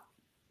shot.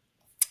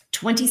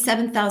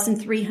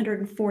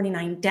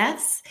 27,349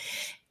 deaths.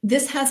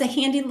 This has a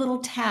handy little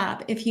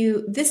tab.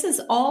 This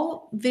is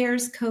all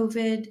VAERS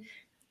COVID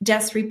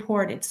deaths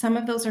reported. Some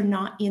of those are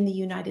not in the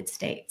United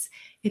States.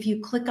 If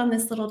you click on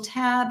this little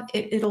tab,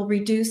 it'll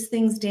reduce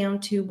things down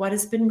to what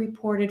has been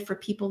reported for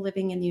people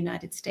living in the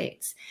United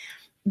States.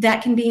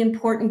 That can be an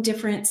important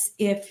difference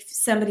if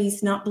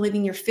somebody's not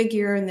believing your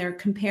figure and they're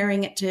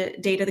comparing it to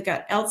data they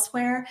got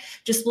elsewhere.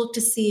 Just look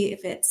to see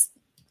if it's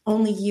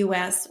only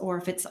US or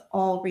if it's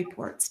all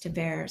reports to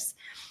VAERS.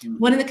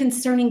 One of the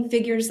concerning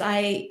figures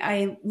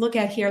I look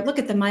at here, look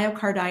at the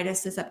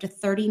myocarditis is up to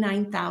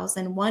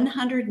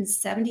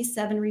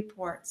 39,177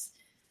 reports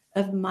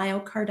of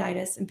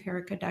myocarditis and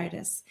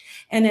pericarditis.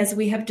 And as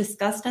we have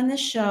discussed on this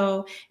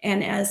show,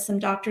 and as some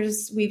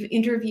doctors we've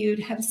interviewed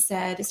have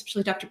said,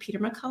 especially Dr. Peter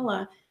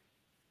McCullough,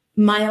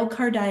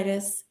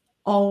 myocarditis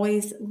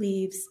always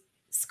leaves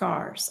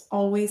scars,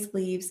 always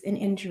leaves an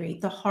injury.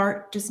 The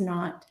heart does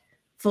not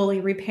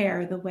fully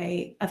repair the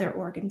way other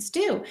organs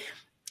do.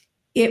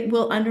 It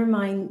will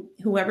undermine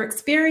whoever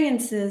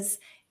experiences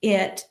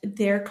it,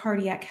 their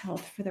cardiac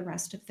health for the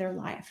rest of their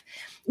life.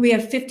 We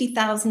have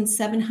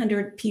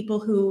 50,700 people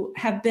who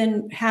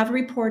have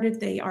reported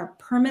they are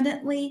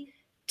permanently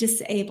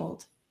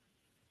disabled.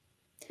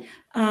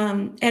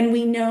 And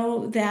we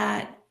know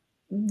that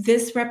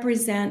this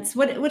represents,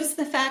 what is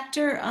the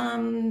factor,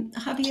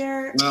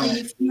 Javier? Well, are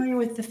you familiar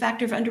with the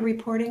factor of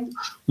underreporting?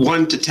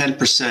 1 to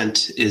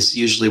 10% is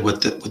usually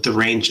what the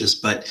range is.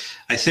 But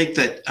I think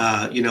that,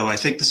 I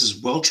think this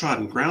is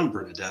well-trodden ground,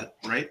 Bernadette,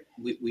 right?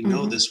 We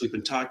know this, we've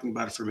been talking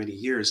about it for many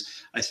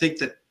years. I think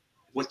that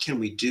what can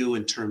we do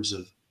in terms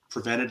of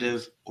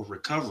preventative or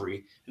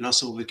recovery, and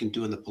also what we can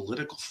do on the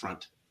political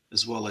front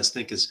as well, I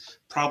think is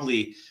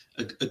probably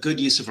a good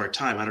use of our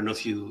time. I don't know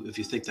if you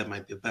think that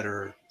might be a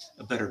better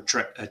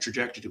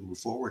trajectory to move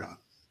forward on.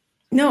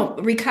 No,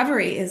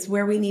 recovery is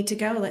where we need to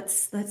go.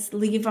 Let's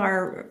leave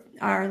our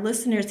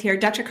listeners here.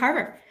 Dr.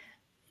 Carver.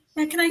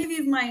 Yeah, can I give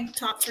you my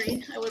top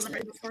 3? I wasn't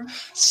ready before.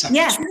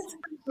 Yes.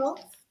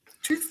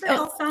 Truth for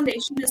Health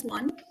Foundation is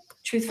 1.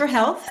 Truth for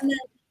Health. And then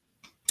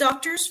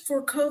Doctors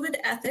for COVID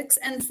Ethics,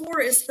 and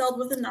 4 is spelled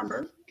with a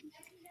number.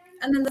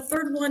 And then the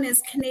third one is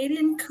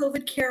Canadian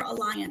COVID Care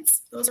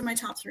Alliance. Those are my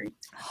top 3.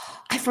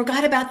 I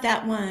forgot about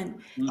that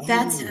one. Oh,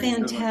 That's yeah.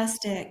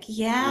 fantastic.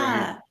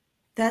 Yeah,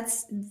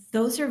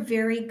 those are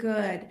very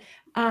good.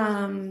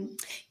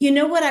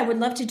 What I would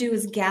love to do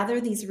is gather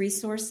these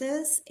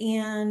resources,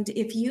 and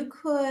if you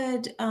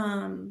could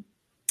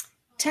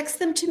text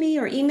them to me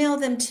or email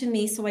them to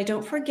me so I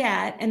don't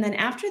forget. And then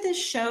after this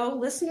show,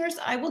 listeners,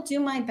 I will do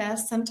my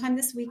best sometime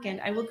this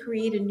weekend. I will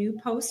create a new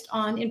post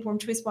on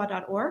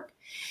informedchoicelaw.org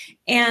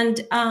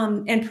and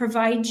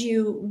provide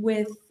you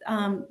with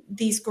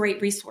these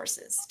great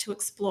resources to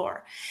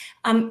explore.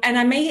 And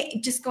I may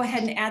just go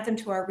ahead and add them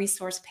to our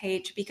resource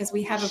page, because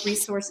we have a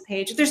resource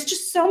page. There's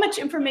just so much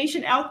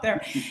information out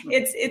there.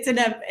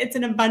 It's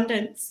an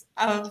abundance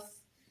of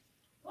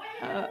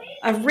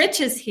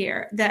riches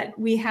here that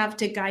we have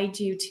to guide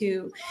you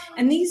to.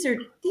 And these are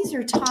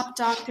top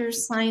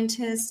doctors,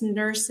 scientists,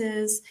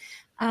 nurses,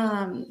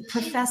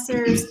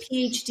 professors,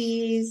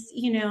 PhDs.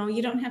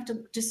 You don't have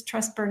to just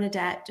trust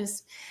Bernadette.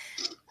 Just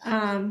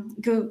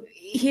go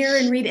hear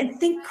and read and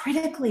think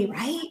critically,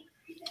 right?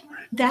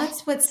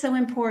 That's what's so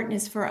important,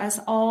 is for us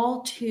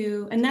all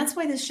to, and that's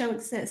why this show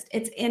exists.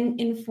 It's an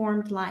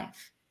informed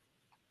life.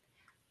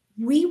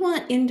 We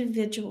want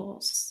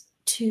individuals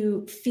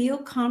to feel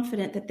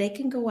confident that they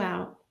can go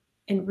out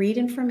and read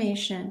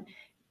information,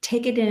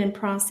 take it in and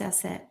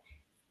process it,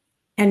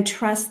 and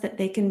trust that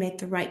they can make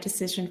the right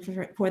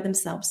decision for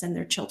themselves and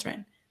their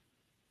children.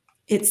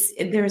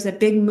 There's a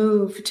big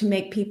move to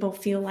make people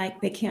feel like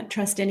they can't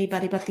trust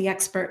anybody but the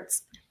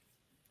experts.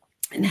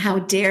 And how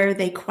dare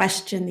they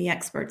question the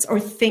experts or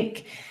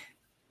think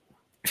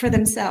for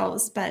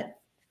themselves, but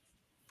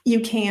you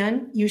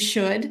can, you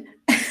should.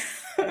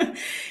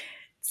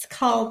 It's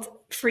called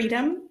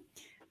freedom.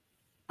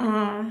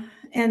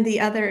 And the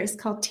other is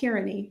called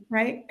tyranny,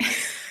 right?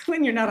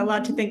 When you're not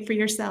allowed to think for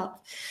yourself.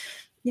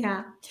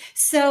 Yeah.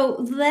 So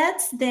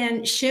let's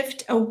then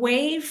shift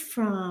away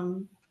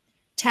from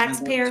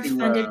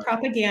taxpayer-funded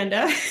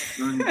propaganda.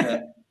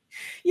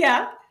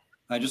 Yeah.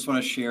 I just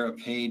want to share a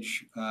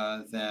page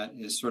that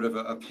is sort of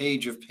a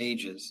page of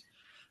pages,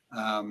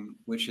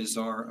 which is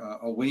our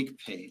Awake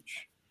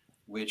page,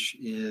 which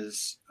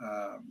is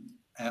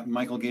at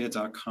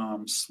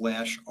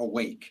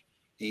michaelgaeta.com/awake.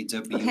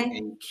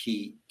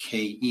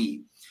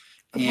 AWAKE.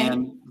 Okay.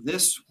 And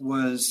this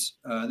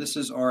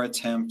is our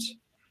attempt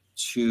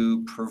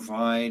to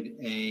provide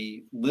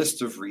a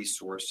list of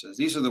resources.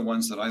 These are the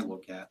ones that I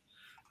look at.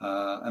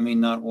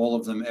 Not all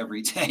of them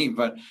every day,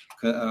 but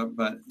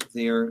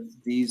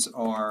these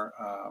are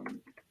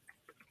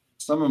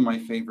some of my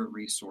favorite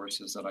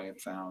resources that I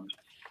have found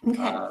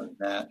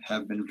that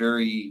have been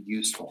very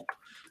useful.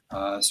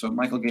 So at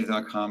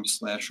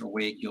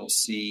michaelgaeta.com/awake, you'll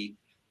see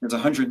there's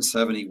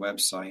 170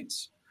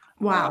 websites.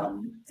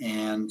 Wow.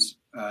 And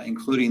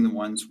including the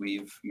ones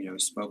we've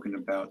spoken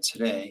about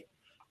today.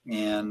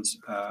 And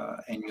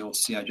you'll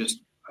see I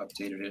just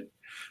updated it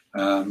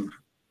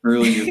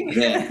earlier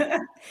today.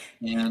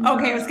 And,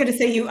 okay, I was going to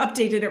say you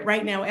updated it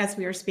right now as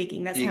we are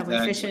speaking. That's exactly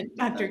how efficient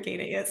Dr.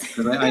 Gaeta is.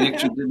 Because I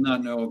actually did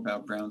not know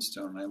about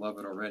Brownstone. I love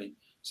it already.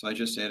 So I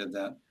just added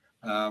that.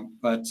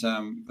 But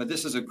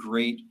this is a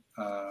great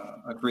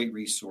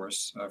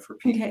resource for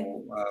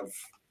people of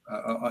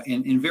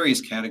in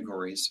various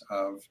categories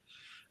of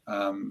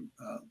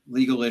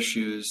legal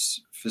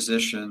issues,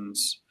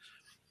 physicians,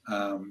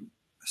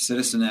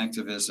 citizen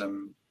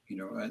activism.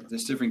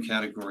 There's different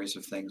categories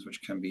of things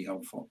which can be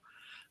helpful.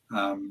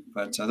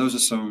 But those are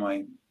some of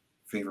my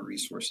favorite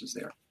resources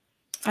there.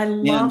 I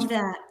love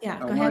that. Yeah,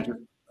 go ahead.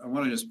 I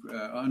want to just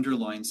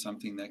underline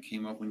something that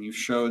came up when you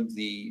showed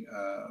the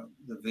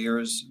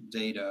VAERS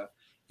data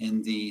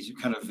in the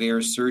kind of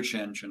VAERS search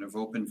engine of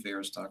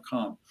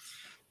openvaers.com.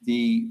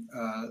 The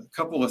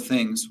couple of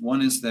things.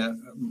 One is that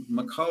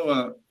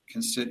McCullough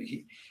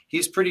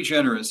he's pretty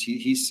generous.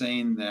 He's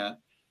saying that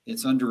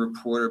it's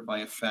underreported by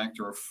a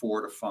factor of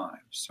 4 to 5.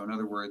 So in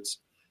other words,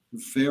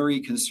 very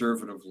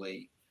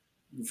conservatively,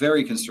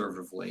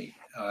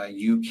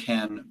 you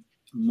can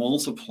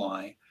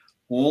multiply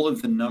all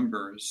of the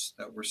numbers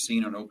that we're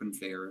seeing on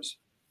OpenVAERS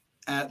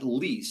at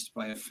least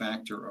by a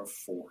factor of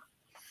 4.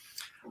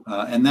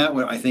 And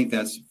I think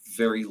that's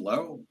very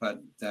low,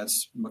 but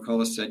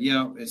McCullough said,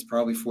 yeah, it's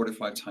probably 4 to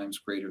 5 times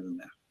greater than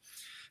that.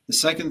 The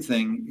second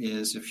thing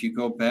is if you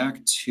go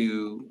back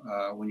to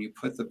when you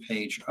put the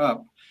page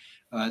up,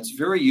 it's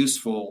very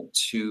useful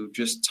to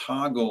just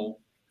toggle,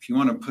 if you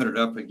want to put it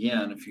up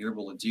again, if you're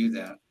able to do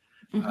that.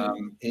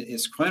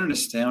 It's quite an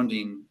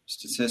astounding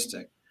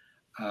statistic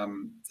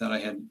that I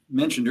had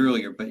mentioned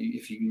earlier, but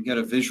if you can get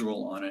a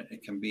visual on it,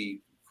 it can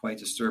be quite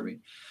disturbing.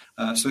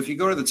 So if you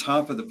go to the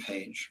top of the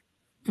page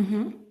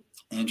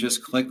and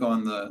just click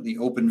on the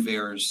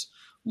OpenVAERS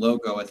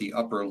logo at the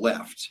upper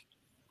left,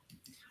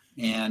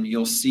 and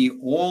you'll see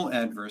all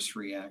adverse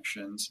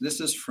reactions.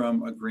 This is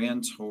from a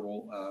grand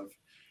total of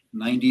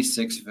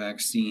 96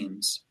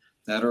 vaccines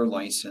that are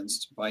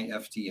licensed by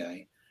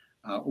FDA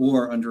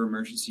or under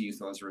emergency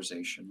use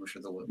authorization, which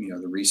are the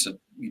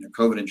recent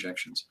COVID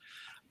injections,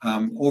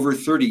 over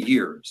 30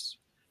 years.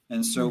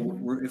 And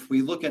so if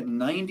we look at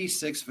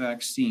 96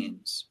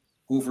 vaccines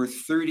over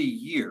 30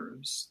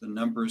 years, the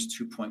number is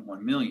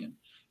 2.1 million.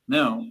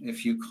 Now,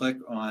 if you click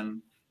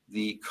on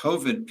the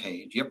COVID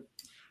page,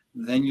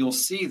 then you'll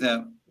see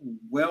that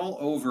well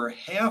over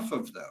half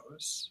of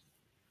those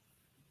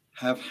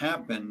have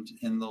happened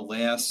in the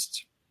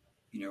last,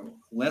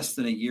 less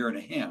than a year and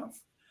a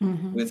half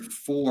with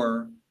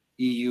 4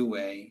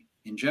 EUA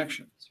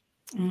injections.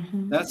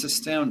 That's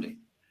astounding.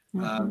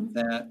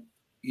 That,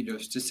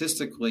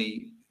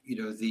 statistically,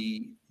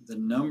 the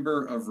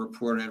number of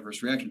reported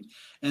adverse reactions.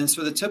 And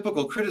so the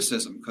typical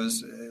criticism,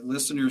 because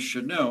listeners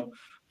should know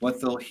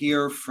what they'll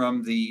hear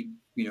from the,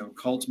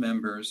 cult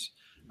members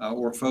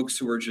or folks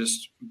who are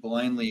just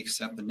blindly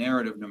accept the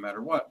narrative no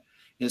matter what,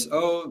 is,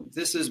 oh,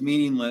 this is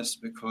meaningless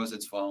because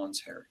it's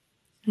voluntary.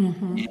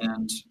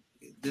 And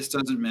this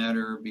doesn't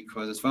matter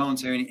because it's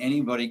voluntary.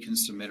 Anybody can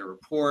submit a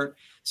report.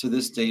 So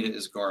this data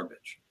is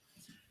garbage.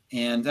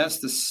 And that's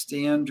the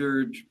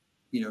standard,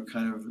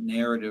 kind of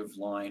narrative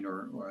line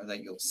or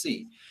that you'll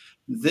see.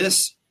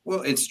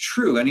 Well, it's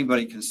true.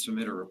 Anybody can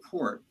submit a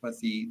report, but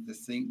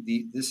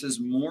this is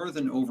more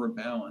than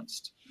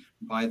overbalanced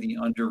by the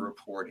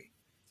underreporting.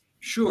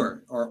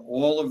 Sure, are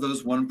all of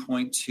those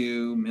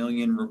 1.2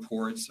 million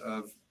reports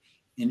of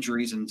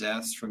injuries and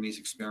deaths from these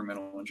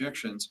experimental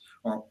injections,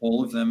 are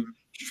all of them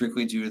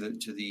strictly due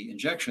to the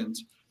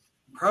injections?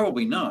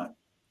 Probably not.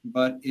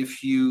 But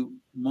if you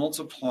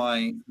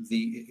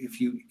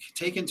if you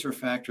take into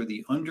factor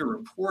the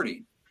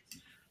underreporting,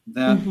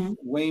 that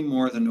way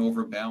more than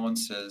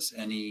overbalances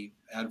any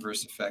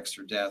adverse effects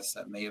or deaths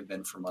that may have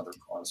been from other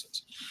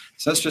causes.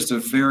 So that's just a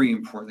very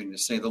important thing to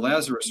say. The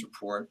Lazarus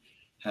report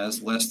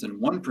has less than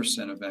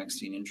 1% of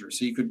vaccine injuries.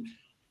 So you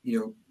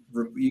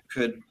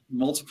could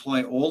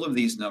multiply all of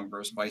these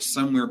numbers by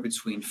somewhere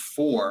between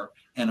 4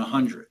 and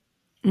 100.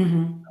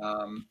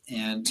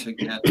 And to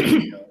get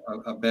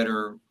a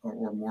better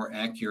or more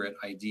accurate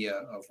idea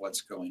of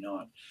what's going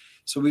on.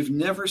 So we've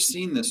never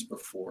seen this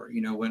before.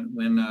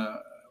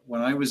 When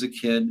I was a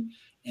kid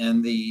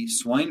and the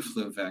swine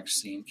flu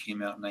vaccine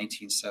came out in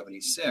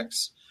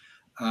 1976,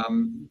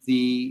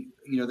 they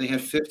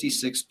had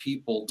 56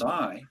 people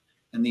die,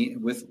 and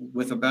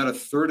with about a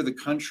third of the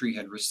country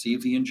had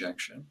received the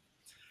injection.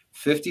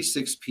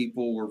 56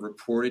 people were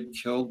reported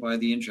killed by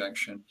the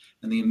injection,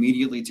 and they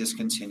immediately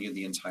discontinued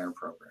the entire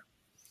program.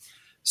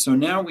 So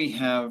now we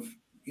have,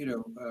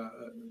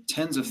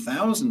 tens of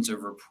thousands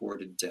of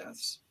reported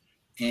deaths,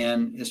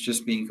 and it's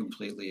just being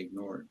completely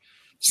ignored.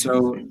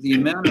 So the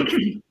amount of,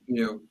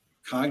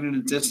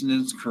 cognitive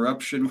dissonance,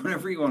 corruption,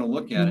 whatever you want to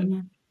look at it,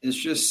 is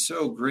just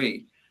so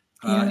great.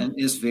 And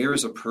is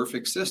VAERS a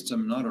perfect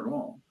system? Not at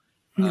all.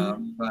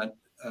 But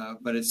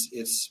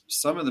it's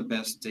some of the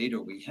best data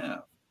we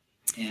have.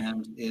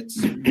 And it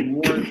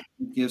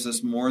gives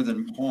us more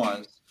than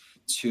pause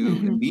to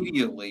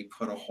immediately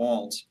put a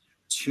halt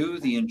to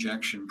the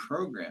injection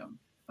program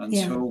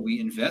until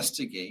we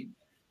investigate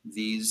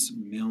these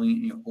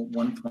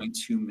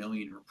 1.2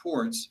 million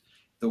reports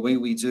the way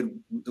we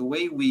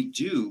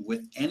do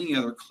with any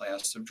other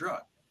class of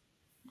drug.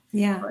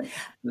 Yeah. Right.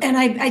 And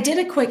I did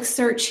a quick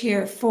search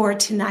here for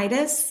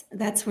tinnitus.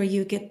 That's where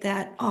you get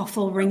that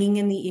awful ringing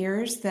in the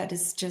ears that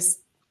is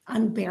just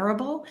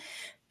unbearable.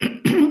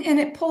 And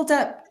it pulled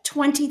up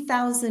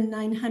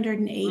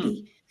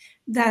 20,980.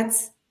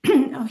 That's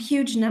a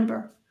huge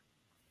number.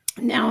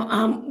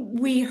 Now,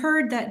 we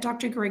heard that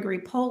Dr. Gregory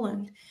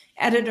Poland,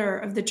 editor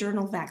of the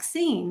journal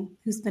Vaccine,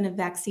 who's been a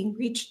vaccine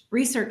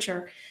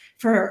researcher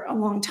for a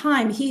long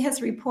time, he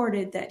has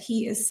reported that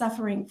he is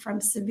suffering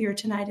from severe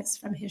tinnitus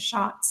from his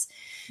shots.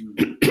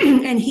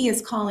 And he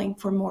is calling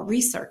for more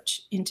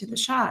research into the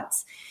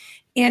shots.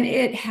 And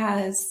it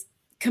has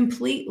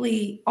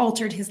completely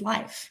altered his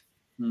life.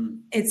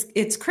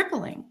 It's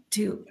crippling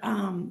to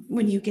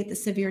when you get the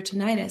severe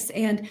tinnitus.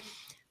 And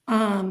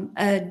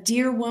a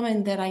dear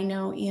woman that I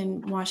know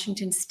in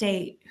Washington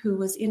State who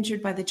was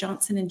injured by the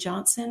Johnson &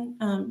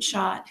 Johnson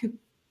shot, who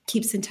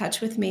keeps in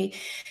touch with me,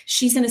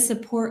 she's in a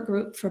support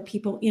group for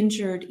people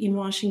injured in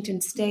Washington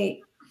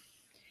State.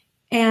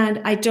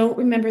 And I don't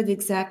remember the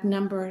exact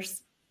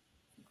numbers,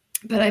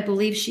 but I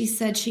believe she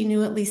said she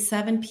knew at least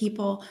 7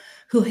 people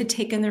who had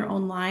taken their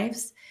own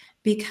lives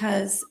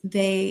because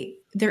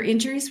their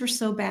injuries were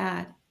so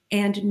bad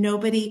and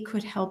nobody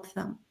could help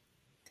them.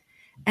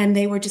 And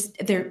they were just,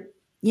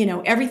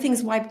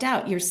 everything's wiped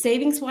out. Your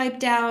savings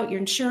wiped out, your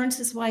insurance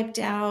is wiped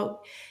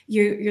out,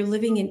 you're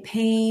living in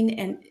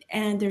pain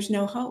and there's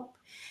no hope.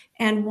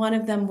 And one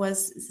of them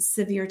was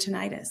severe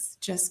tinnitus,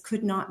 just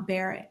could not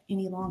bear it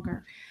any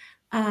longer.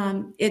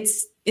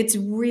 It's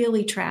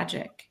really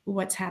tragic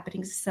what's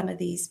happening to some of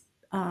these,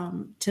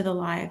 to the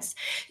lives.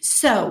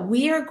 So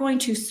we are going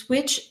to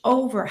switch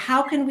over.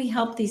 How can we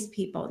help these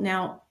people?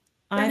 Now,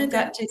 I've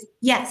got to,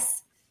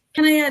 yes.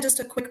 Can I add just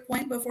a quick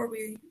point before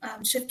we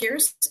shift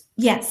gears?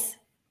 Yes.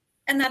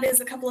 And that is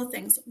a couple of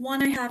things.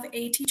 One, I have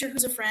a teacher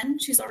who's a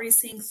friend. She's already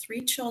seeing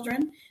 3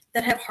 children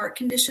that have heart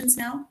conditions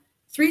now.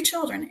 3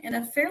 children in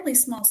a fairly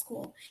small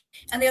school.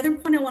 And the other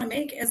point I want to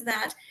make is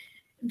that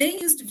they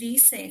used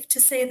V-Safe to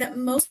say that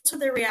most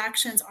of their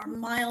reactions are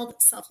mild,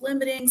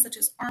 self-limiting, such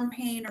as arm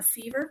pain or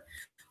fever.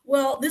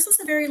 Well, this is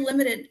a very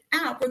limited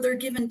app where they're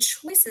given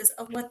choices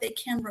of what they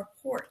can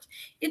report.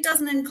 It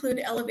doesn't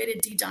include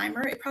elevated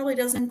D-dimer. It probably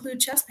doesn't include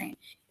chest pain.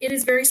 It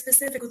is very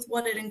specific with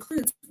what it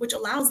includes, which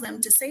allows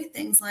them to say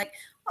things like,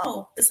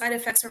 oh, the side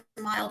effects are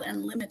mild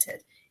and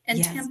limited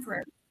and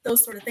temporary.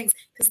 Those sort of things,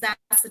 because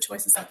that's the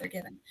choices that they're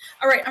given.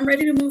 All right, I'm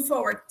ready to move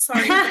forward.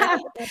 Sorry.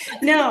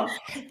 No,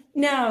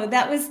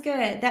 that was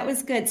good. That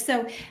was good.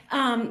 So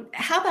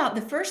how about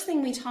the first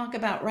thing we talk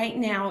about right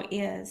now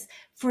is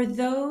for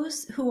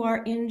those who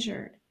are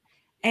injured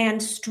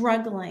and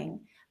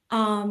struggling,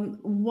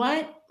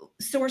 what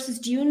sources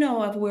do you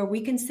know of where we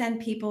can send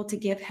people to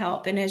give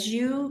help? And as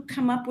you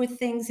come up with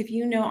things, if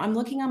you know, I'm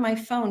looking on my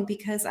phone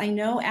because I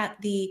know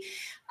at the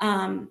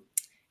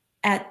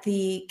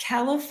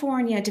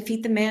California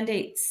Defeat the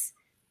Mandates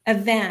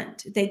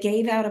event, they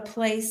gave out a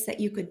place that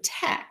you could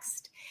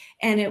text,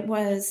 and it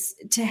was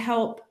to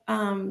help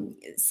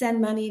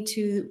send money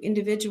to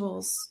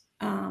individuals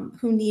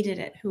who needed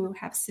it, who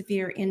have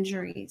severe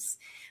injuries.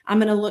 I'm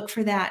going to look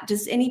for that.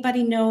 Does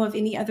anybody know of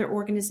any other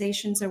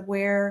organizations or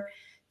where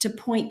to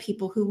point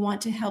people who want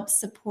to help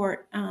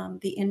support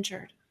the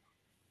injured?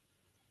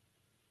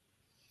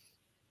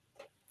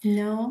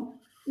 No?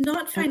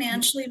 Not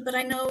financially, but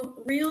I know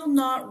real,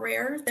 not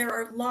rare. There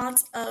are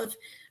lots of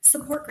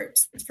support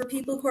groups for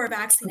people who are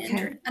vaccine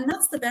injured. And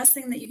that's the best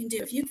thing that you can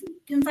do. If you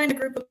can find a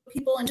group of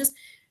people and just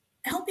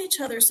help each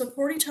other,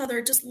 support each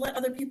other, just let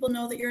other people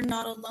know that you're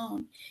not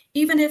alone.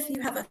 Even if you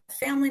have a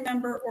family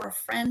member or a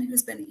friend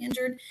who's been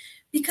injured,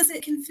 because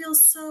it can feel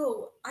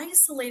so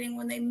isolating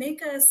when they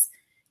make us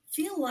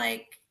feel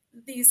like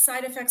these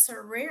side effects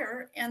are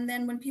rare. And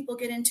then when people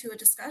get into a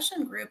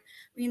discussion group,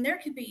 I mean, there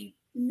could be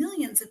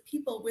millions of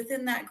people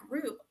within that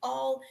group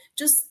all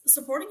just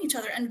supporting each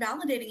other and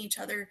validating each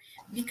other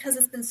because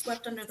it's been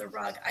swept under the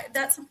rug.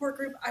 That support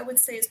group, I would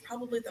say, is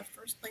probably the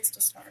first place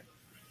to start.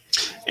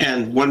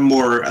 And one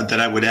more that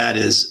I would add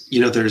is,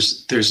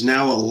 there's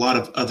now a lot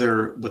of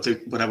other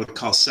what I would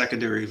call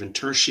secondary, even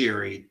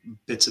tertiary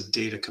bits of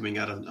data coming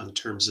out on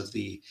terms of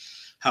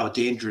how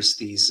dangerous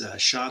these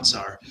shots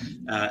are.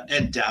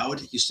 Ed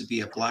Dowd used to be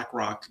a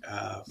BlackRock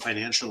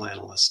financial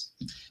analyst,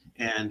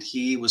 and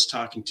he was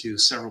talking to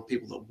several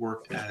people that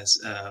work as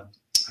I'm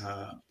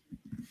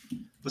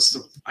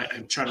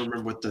trying to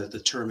remember what the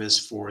term is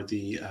for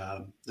the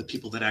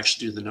people that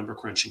actually do the number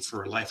crunching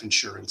for life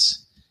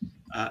insurance.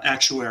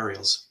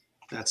 Actuarials,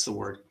 that's the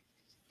word.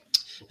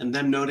 And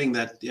them noting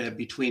that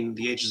between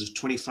the ages of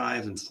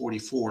 25 and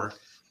 44,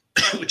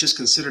 which is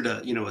considered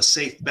a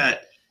safe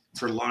bet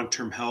for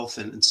long-term health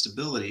and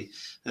stability,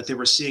 that they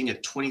were seeing a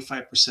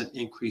 25%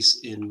 increase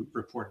in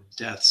reported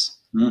deaths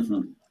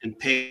and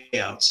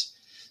payouts.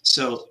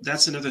 So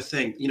that's another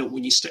thing.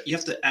 When you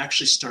have to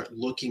actually start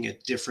looking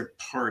at different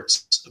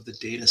parts of the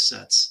data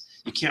sets.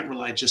 You can't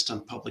rely just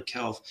on public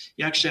health.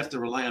 You actually have to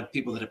rely on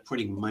people that are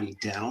putting money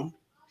down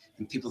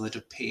and people that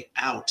have paid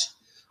out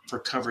for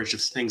coverage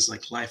of things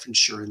like life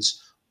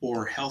insurance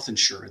or health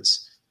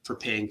insurance for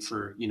paying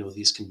for,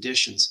 these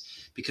conditions.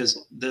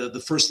 Because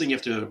the first thing you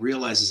have to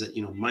realize is that,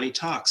 money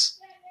talks.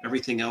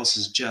 Everything else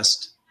is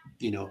just,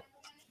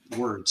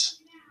 words.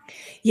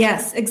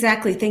 Yes,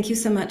 exactly. Thank you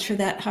so much for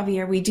that,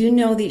 Javier. We do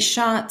know these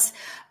shots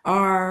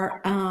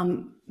are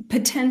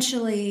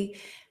potentially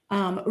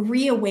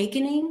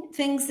reawakening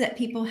things that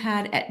people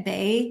had at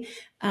bay,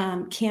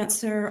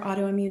 cancer,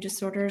 autoimmune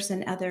disorders,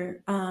 and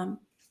other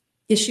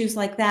issues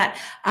like that.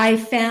 I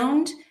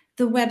found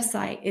the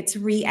website. It's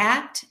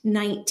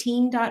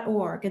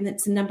react19.org, and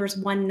it's numbers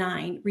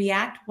 19,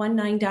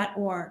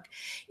 react19.org.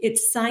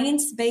 It's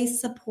science-based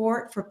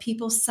support for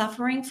people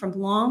suffering from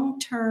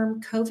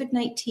long-term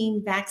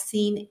COVID-19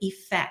 vaccine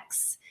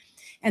effects.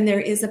 And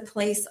there is a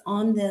place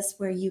on this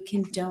where you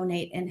can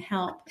donate and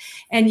help.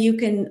 And you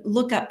can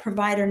look up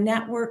provider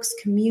networks,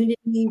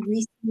 community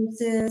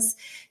resources,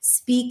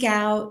 speak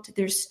out.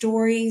 There's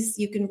stories.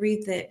 You can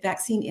read the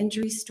vaccine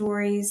injury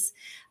stories,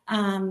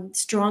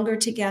 Stronger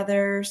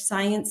Together,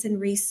 Science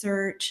and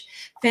Research.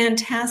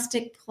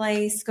 Fantastic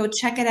place. Go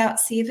check it out.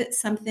 See if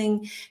it's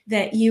something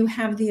that you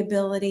have the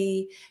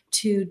ability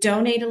to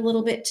donate a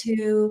little bit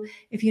to.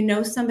 If you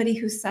know somebody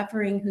who's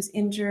suffering, who's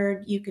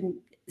injured, you can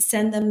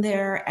send them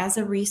there as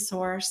a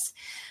resource.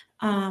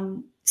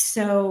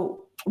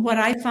 So what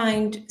I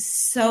find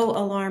so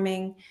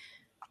alarming,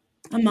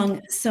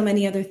 among so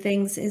many other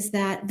things, is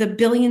that the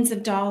billions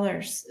of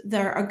dollars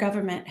that our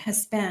government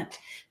has spent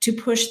to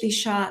push these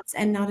shots,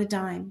 and not a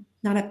dime,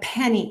 not a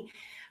penny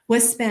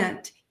was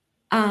spent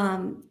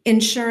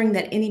ensuring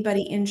that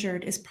anybody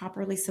injured is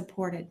properly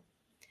supported.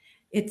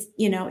 It's,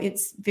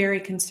 it's very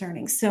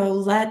concerning. So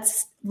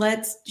let's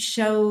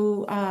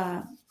show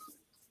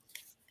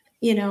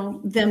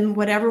them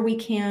whatever we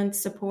can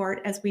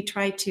support as we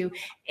try to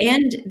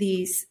end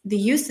the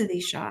use of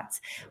these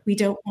shots. We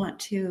don't want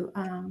to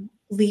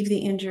leave the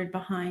injured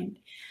behind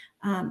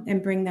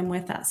and bring them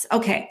with us.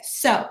 Okay,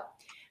 so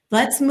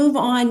let's move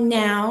on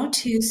now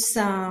to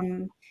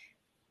some.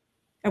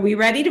 Are we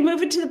ready to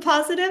move into the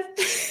positive?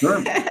 Sure.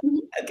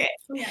 Okay.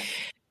 Yeah.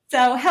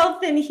 So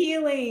health and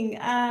healing.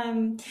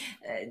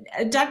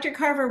 Dr.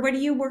 Carver, what are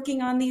you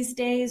working on these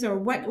days, or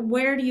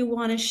where do you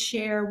want to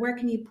share? Where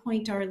can you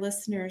point our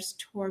listeners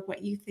toward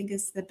what you think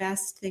is the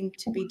best thing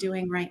to be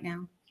doing right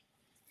now?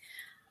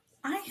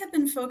 I have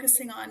been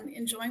focusing on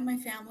enjoying my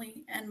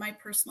family and my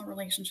personal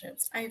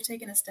relationships. I have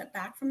taken a step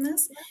back from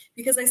this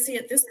because I see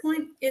at this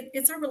point,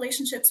 it's our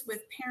relationships with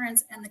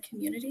parents and the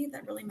community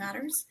that really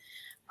matters.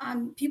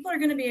 People are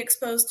going to be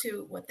exposed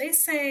to what they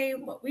say,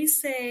 what we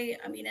say,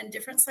 and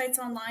different sites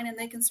online, and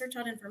they can search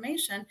out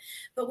information.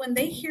 But when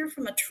they hear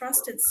from a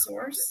trusted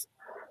source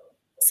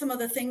some of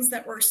the things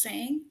that we're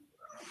saying,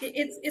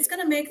 it's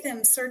going to make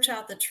them search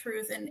out the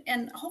truth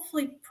and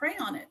hopefully pray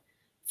on it,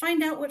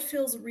 find out what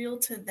feels real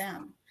to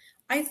them.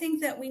 I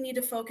think that we need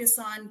to focus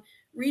on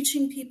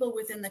reaching people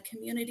within the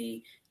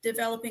community,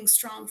 developing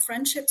strong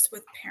friendships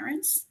with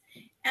parents,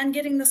 and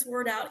getting this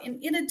word out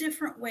in a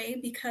different way,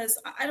 because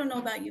I don't know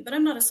about you, but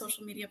I'm not a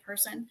social media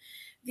person.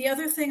 The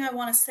other thing I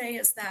want to say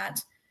is that,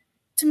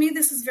 to me,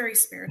 this is very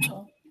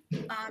spiritual.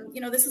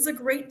 This is a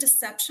great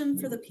deception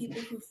for the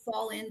people who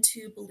fall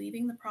into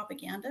believing the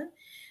propaganda.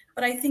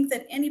 But I think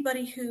that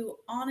anybody who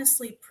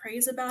honestly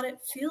prays about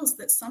it feels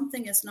that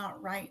something is not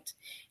right.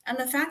 And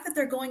the fact that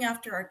they're going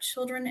after our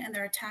children and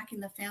they're attacking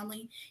the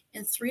family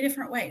in 3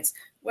 different ways,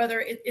 whether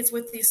it's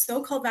with these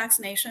so-called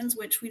vaccinations,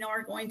 which we know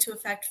are going to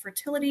affect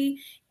fertility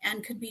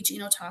and could be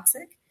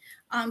genotoxic,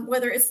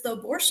 whether it's the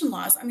abortion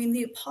laws.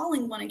 The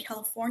appalling one in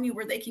California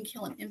where they can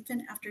kill an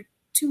infant after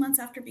 2 months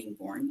after being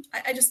born.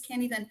 I just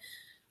can't even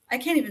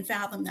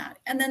fathom that.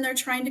 And then they're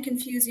trying to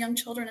confuse young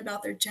children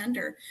about their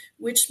gender,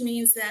 which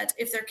means that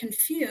if they're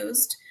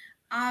confused,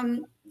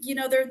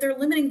 they're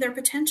limiting their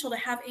potential to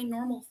have a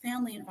normal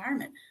family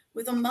environment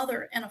with a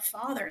mother and a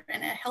father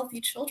and a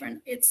healthy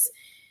children.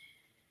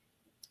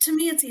 To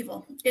me, it's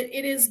evil.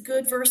 It is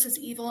good versus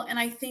evil. And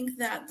I think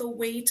that the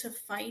way to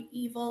fight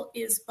evil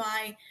is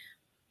by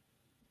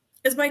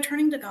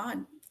turning to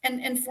God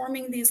and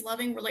forming these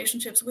loving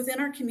relationships within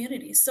our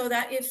community, so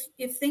that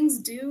if things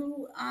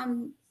do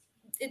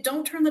it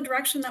don't turn the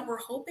direction that we're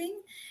hoping,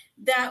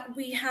 that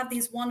we have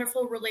these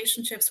wonderful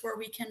relationships where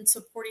we can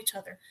support each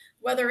other,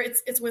 whether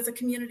it's with a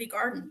community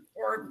garden,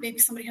 or maybe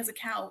somebody has a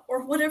cow,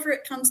 or whatever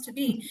it comes to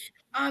be.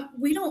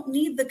 We don't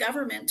need the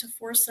government to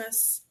force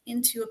us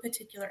into a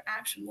particular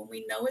action. When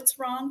we know it's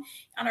wrong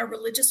and our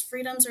religious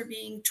freedoms are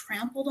being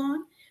trampled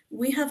on,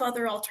 we have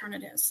other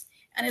alternatives.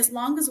 And as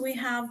long as we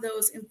have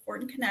those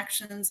important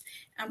connections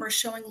and we're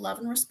showing love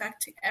and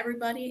respect to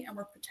everybody and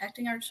we're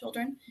protecting our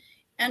children,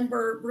 and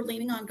we're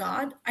leaning on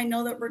God, I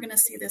know that we're going to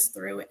see this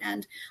through.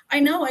 And I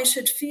know I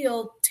should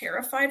feel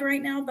terrified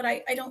right now, but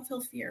I don't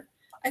feel fear.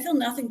 I feel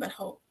nothing but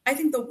hope. I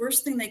think the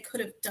worst thing they could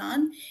have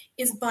done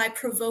is by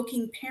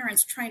provoking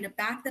parents, trying to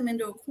back them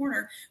into a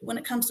corner when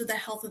it comes to the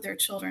health of their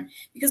children,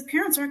 because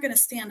parents aren't going to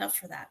stand up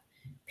for that.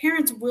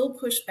 Parents will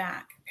push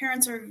back.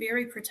 Parents are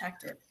very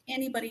protective.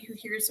 Anybody who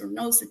hears or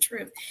knows the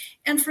truth.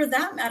 And for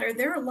that matter,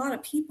 there are a lot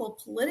of people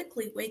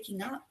politically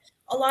waking up.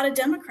 A lot of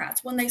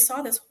Democrats, when they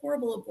saw this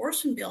horrible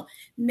abortion bill,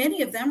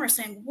 many of them are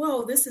saying,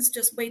 whoa, this is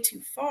just way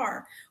too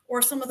far.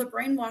 Or some of the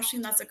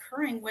brainwashing that's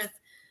occurring with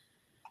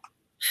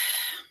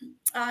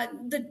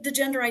the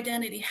gender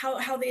identity,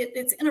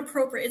 it's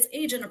inappropriate, it's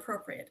age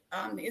inappropriate,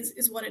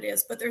 is what it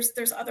is. But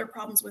there's other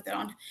problems with it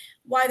on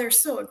why they're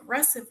so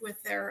aggressive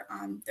with their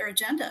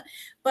agenda.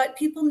 But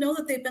people know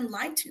that they've been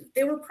lied to.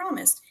 They were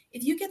promised,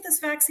 if you get this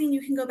vaccine,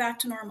 you can go back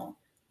to normal.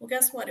 Well,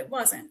 guess what? It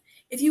wasn't.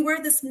 If you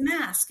wear this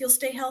mask, you'll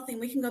stay healthy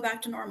and we can go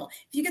back to normal.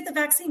 If you get the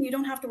vaccine, you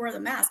don't have to wear the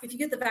mask. If you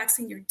get the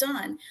vaccine, you're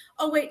done.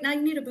 Oh, wait, now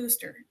you need a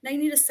booster. Now you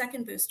need a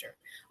second booster.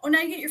 Oh,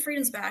 now you get your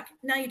freedoms back.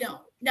 Now you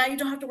don't. Now you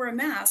don't have to wear a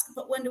mask.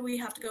 But when do we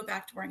have to go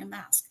back to wearing a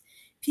mask?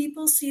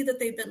 People see that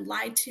they've been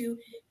lied to.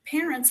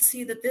 Parents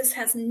see that this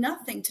has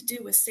nothing to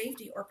do with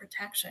safety or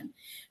protection.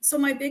 So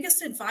my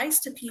biggest advice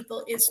to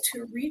people is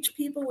to reach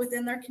people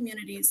within their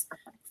communities,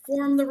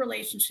 form the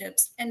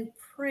relationships, and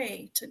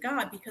pray to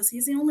God, because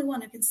he's the only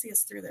one who can see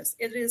us through this.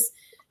 It is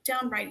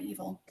downright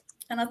evil.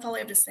 And that's all I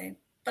have to say.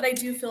 But I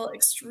do feel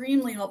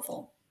extremely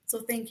hopeful.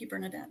 So thank you,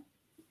 Bernadette.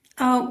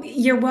 Oh,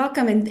 you're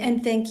welcome,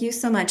 and thank you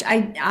so much.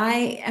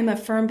 I am a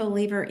firm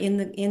believer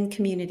in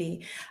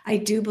community. I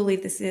do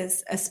believe this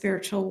is a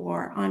spiritual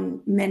war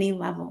on many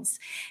levels,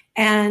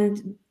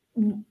 and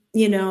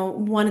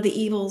one of the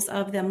evils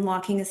of them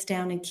locking us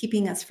down and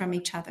keeping us from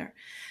each other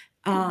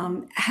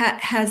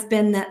has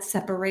been that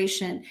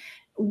separation.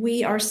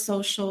 We are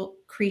social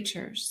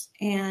creatures,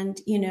 and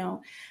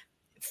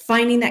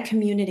finding that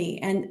community.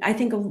 And I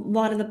think a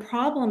lot of the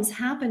problems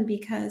happen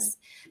because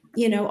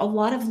a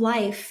lot of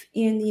life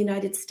in the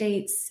United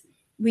States,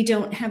 we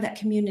don't have that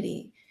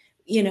community.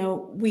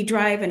 We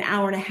drive an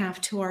hour and a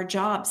half to our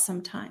jobs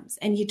sometimes,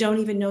 and you don't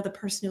even know the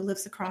person who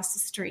lives across the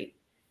street.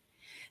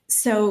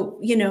 So,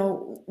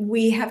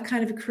 we have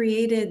kind of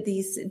created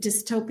these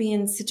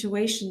dystopian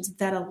situations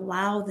that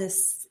allow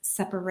this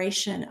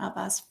separation of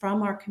us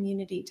from our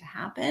community to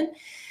happen.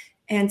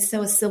 And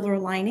so a silver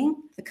lining,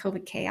 the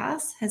COVID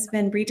chaos, has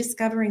been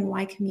rediscovering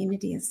why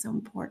community is so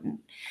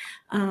important,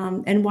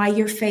 and why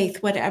your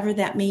faith, whatever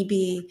that may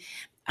be,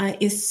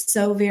 is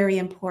so very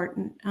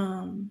important.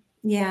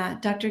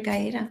 Dr.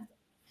 Gaeta.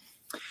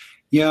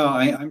 Yeah,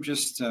 I'm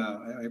just,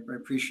 I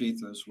appreciate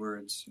those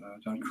words,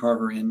 Dr.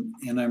 Carver, and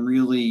I'm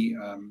really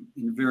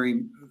in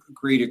very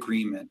great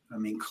agreement. I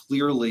mean,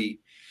 clearly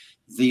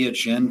the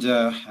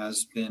agenda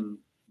has been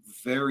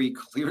very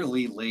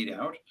clearly laid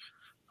out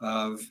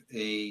of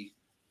a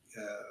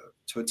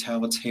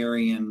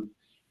totalitarian,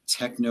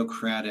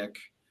 technocratic,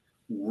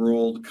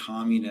 world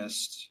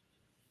communist,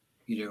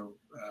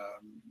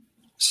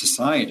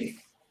 society,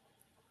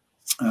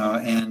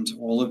 and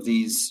all of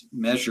these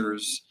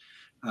measures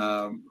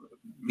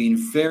being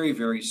very,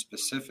 very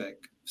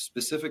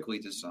specifically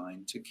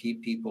designed to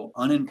keep people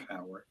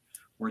unempowered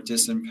or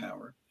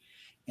disempowered.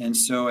 And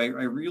so I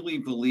really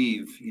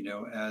believe,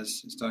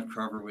 as Dr.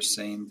 Carver was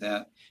saying,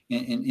 that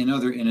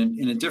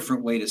in a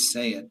different way to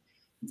say it,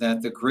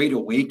 that the Great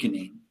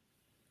Awakening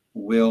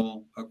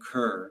will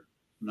occur,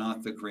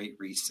 not the Great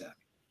Reset.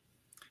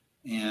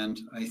 And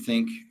I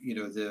think,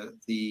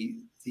 the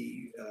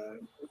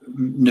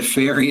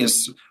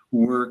nefarious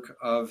work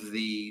of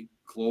the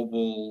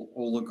global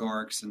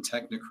oligarchs and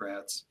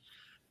technocrats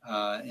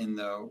in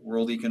the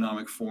World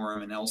Economic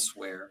Forum and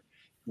elsewhere,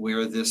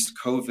 where this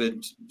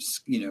COVID,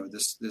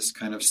 this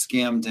kind of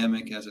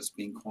scamdemic, as it's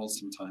being called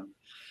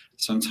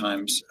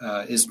sometimes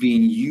is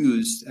being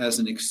used as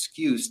an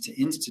excuse to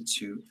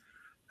institute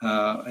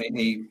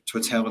a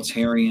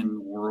totalitarian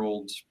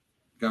world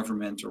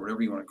government, or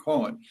whatever you want to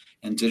call it,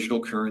 and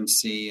digital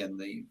currency, and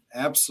the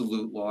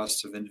absolute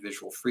loss of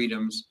individual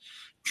freedoms,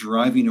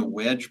 driving a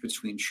wedge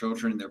between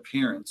children and their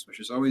parents, which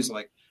is always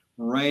like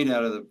right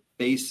out of the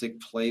basic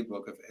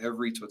playbook of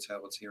every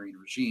totalitarian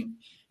regime,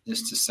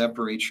 is to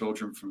separate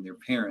children from their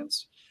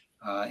parents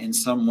in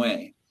some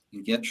way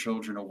and get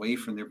children away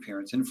from their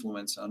parents'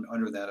 influence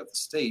under that of the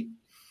state.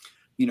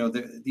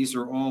 These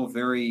are all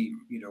very,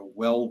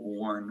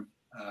 well-worn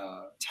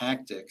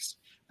tactics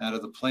out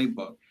of the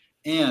playbook.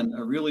 And I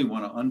really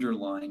want to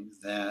underline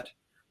that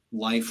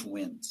life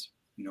wins,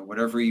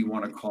 whatever you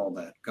want to call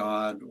that,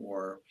 God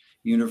or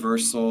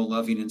universal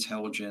loving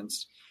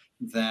intelligence,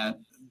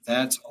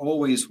 that's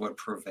always what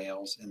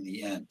prevails in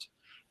the end.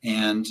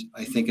 And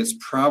I think it's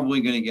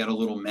probably going to get a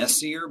little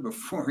messier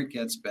before it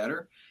gets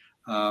better.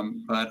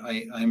 But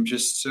I'm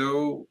just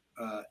so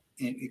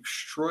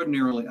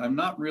extraordinarily, I'm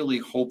not really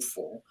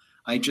hopeful.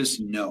 I just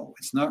know.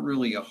 It's not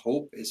really a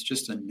hope. It's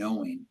just a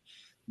knowing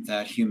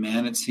that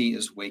humanity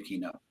is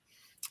waking up.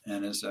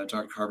 And as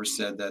Dr. Carver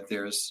said, that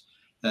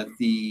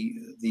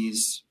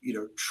these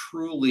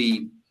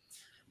truly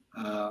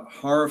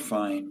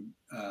horrifying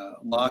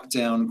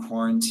lockdown,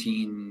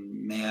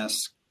 quarantine,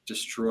 mask,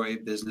 destroy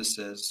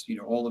businesses,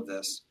 all of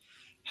this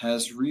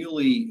has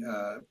really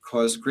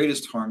caused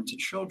greatest harm to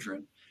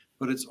children.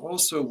 But it's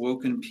also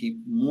woken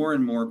more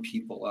and more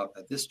people up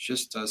that this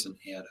just doesn't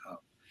add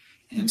up.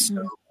 And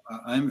so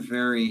I'm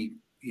very,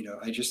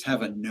 I just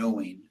have a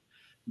knowing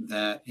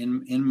that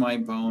in my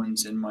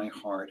bones, in my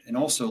heart, and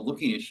also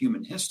looking at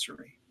human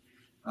history,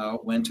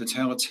 when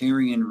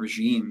totalitarian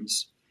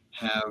regimes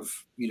have,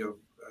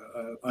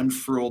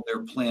 unfurled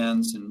their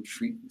plans and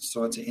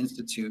sought to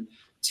institute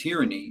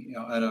tyranny,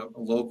 at a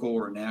local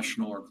or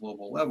national or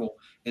global level,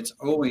 it's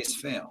always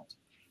failed.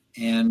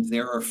 And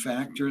there are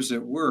factors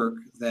at work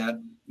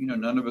that,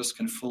 none of us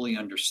can fully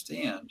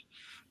understand.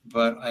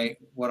 But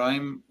what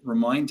I'm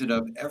reminded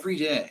of every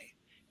day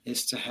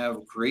is to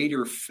have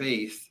greater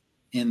faith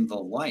in the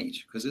light,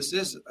 because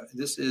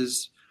this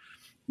is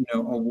a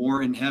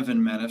war in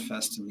heaven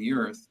manifest in the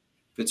earth,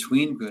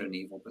 between good and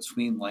evil,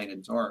 between light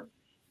and dark.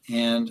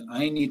 And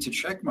I need to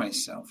check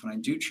myself, and I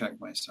do check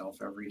myself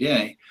every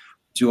day.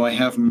 Do I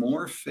have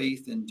more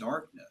faith in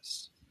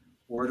darkness,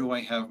 or do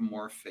I have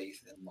more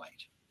faith in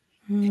light?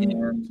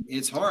 And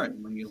it's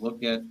hard when you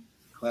look at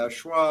Klaus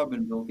Schwab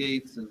and Bill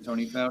Gates and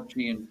Tony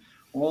Fauci and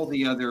all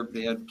the other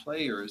bad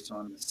players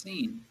on the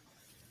scene.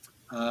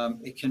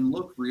 It can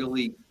look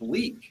really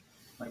bleak.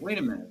 Like, wait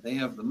a minute, they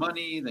have the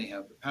money, they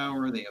have the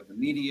power, they have the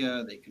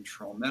media, they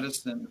control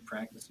medicine, the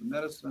practice of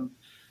medicine.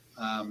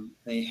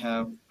 They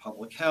have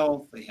public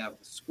health, they have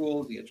the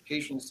schools, the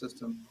educational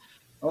system.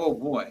 Oh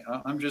boy,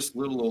 I'm just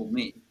little old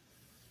me.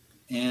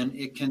 And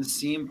it can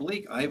seem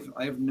bleak.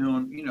 I've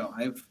known,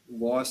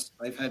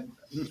 I've had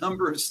a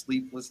number of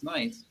sleepless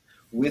nights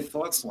with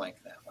thoughts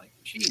like that. Like,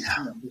 geez,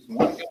 just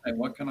one guy,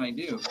 what can I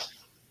do?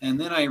 And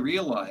then I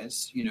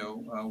realize,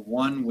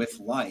 one with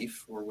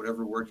life, or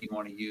whatever word you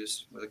want to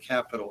use with a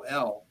capital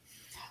L,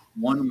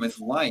 one with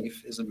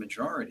life is a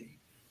majority.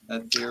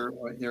 That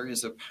there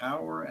is a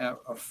power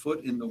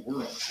afoot in the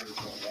world. There's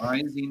a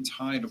rising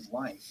tide of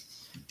life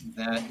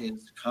that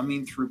is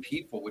coming through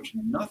people, which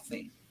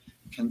nothing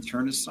can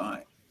turn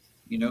aside.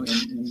 In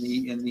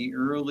the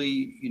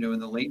early, in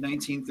the late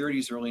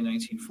 1930s, early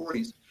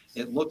 1940s,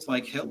 it looked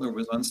like Hitler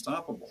was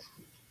unstoppable.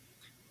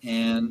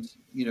 And,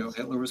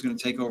 Hitler was going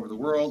to take over the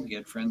world. He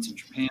had friends in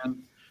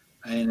Japan.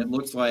 And it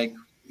looked like,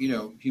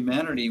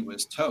 humanity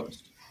was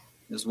toast,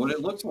 is what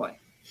it looked like.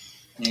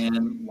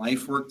 And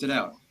life worked it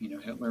out.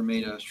 Hitler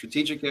made a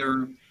strategic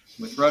error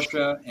with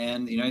Russia,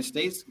 and the United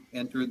States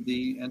entered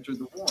the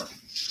war.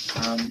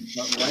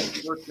 But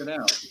life worked it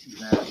out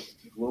that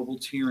global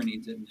tyranny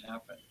didn't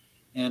happen.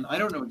 And I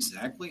don't know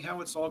exactly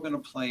how it's all going to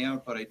play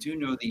out, but I do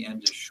know the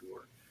end is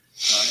sure.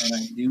 And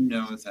I do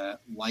know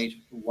that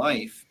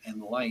life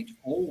and light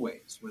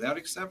always, without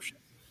exception,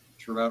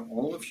 throughout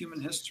all of human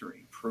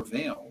history,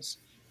 prevails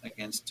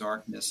against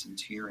darkness and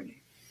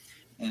tyranny.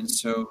 And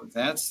so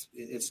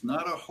it's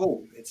not a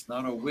hope, it's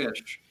not a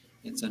wish,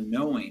 it's a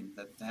knowing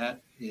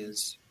that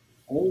is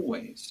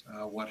always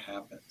what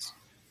happens.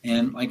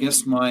 And I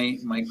guess my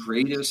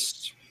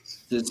greatest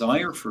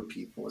desire for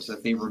people is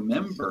that they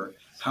remember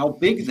how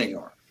big they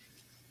are,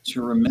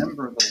 to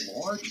remember the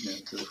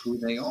largeness of who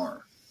they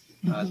are,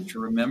 to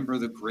remember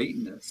the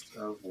greatness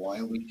of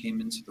why we came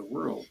into the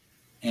world,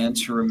 and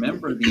to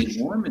remember the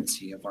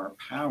enormity of our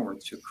power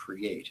to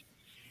create.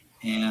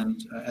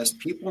 And as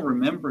people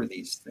remember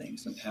these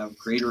things and have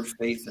greater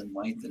faith in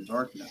light than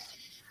darkness,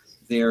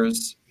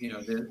 it's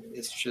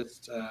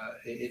just,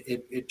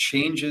 it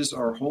changes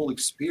our whole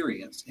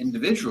experience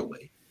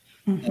individually.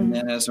 Mm-hmm. And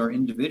then as our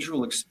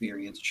individual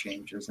experience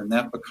changes, and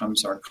that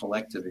becomes our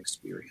collective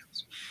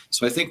experience.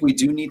 So I think we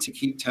do need to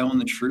keep telling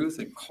the truth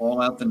and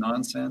call out the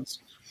nonsense,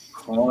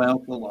 call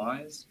out the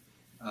lies,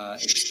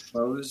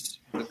 expose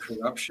the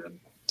corruption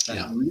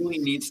that really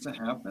needs to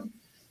happen.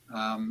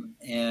 And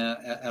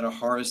at a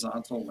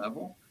horizontal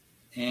level,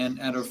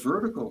 and at a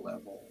vertical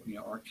level,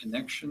 our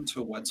connection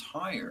to what's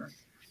higher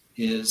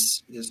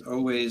is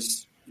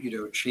always,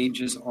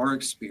 changes our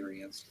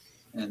experience.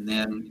 And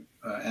then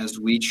as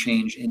we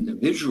change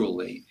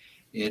individually,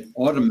 it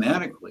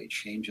automatically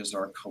changes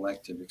our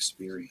collective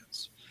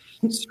experience.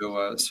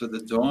 So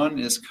the dawn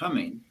is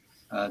coming,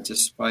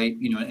 despite,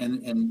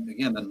 and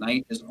again, the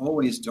night is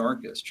always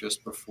darkest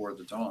just before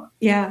the dawn.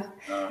 Yeah.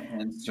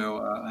 And so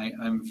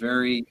I'm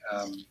very,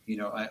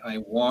 I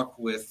walk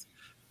with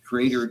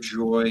greater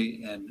joy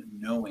and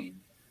knowing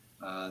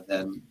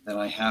than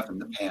I have in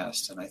the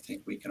past. And I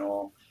think we can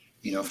all,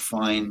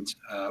 find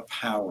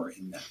power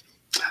in that.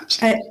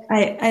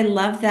 I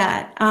love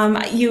that.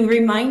 You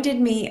reminded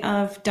me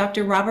of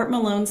Dr. Robert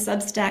Malone's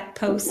Substack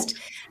post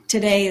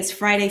today is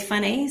Friday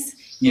Funnies.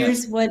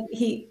 Here's what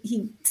he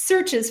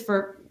searches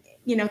for,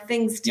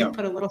 things to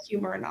put a little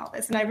humor in all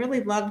this. And I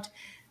really loved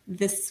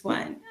this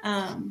one.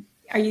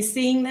 Are you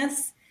seeing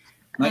this?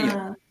 Not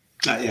yet.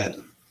 Not yet.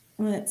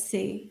 Let's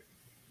see.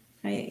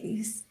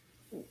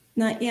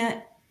 Not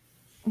yet.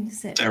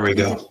 There we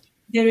go.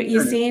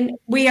 You seen?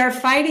 We are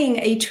fighting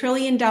a $1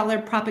 trillion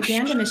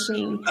propaganda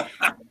machine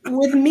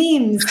with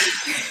memes.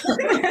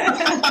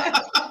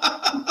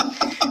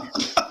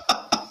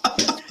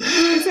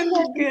 Isn't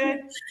that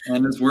good?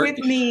 And it's working.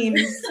 With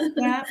memes.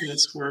 Yeah.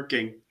 It's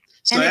working.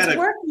 So and it's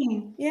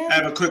working. Yeah. I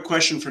have a quick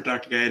question for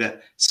Dr.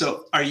 Gaeta.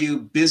 So are you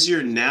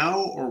busier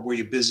now, or were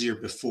you busier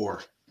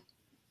before?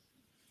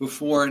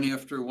 Before and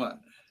after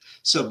what?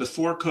 So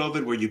before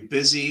COVID, were you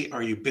busy?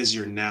 Are you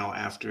busier now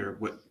after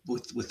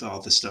with all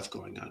this stuff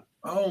going on?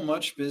 Oh,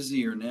 much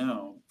busier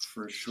now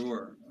for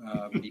sure.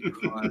 Because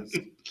I've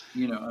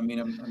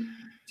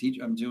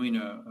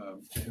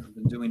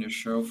been doing a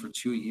show for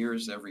 2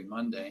 years every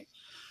Monday,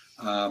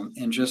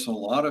 And just a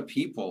lot of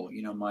people,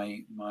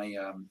 my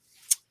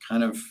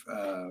kind of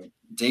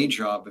day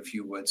job, if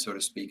you would, so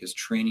to speak, is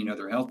training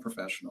other health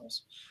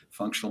professionals,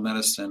 functional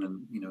medicine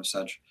and,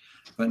 such.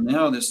 But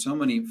now there's so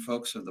many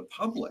folks of the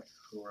public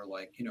who are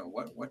like,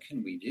 what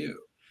can we do?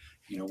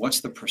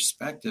 What's the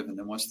perspective and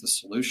then what's the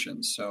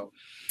solution? So,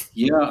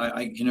 yeah,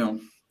 I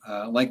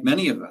like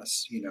many of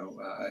us,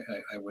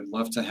 I would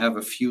love to have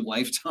a few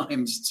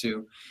lifetimes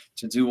to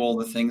do all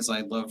the things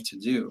I'd love to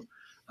do.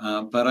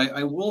 But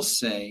I will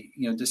say,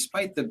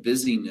 despite the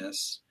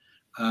busyness,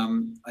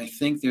 I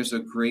think there's a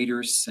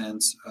greater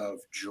sense of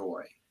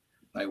joy,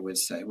 I would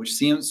say, which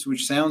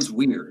sounds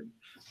weird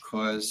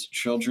because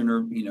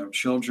children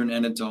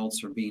and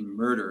adults are being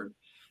murdered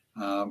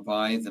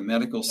by the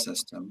medical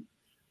system.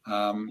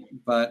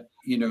 But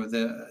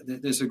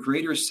there's a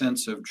greater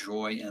sense of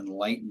joy and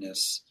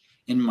lightness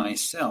in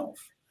myself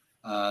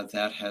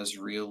that has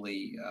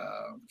really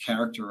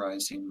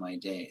characterizing my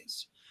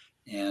days,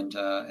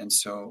 and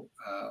so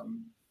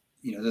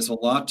there's a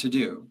lot to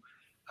do,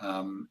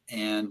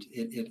 and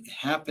it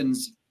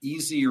happens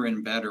easier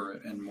and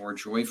better and more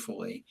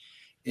joyfully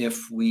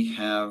if we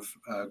have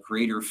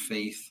greater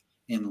faith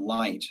in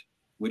light,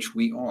 which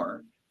we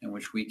are and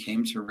which we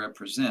came to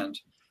represent,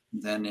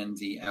 than in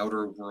the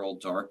outer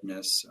world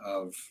darkness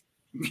of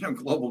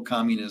global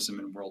communism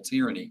and world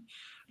tyranny.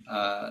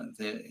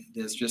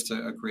 There's just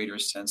a greater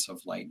sense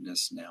of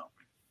lightness now.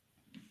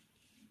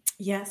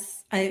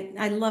 Yes,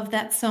 I love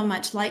that so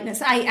much,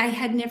 lightness. I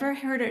had never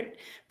heard it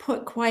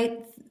put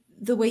quite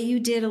the way you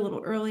did a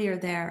little earlier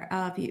there,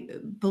 of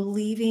you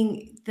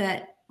believing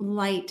that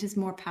light is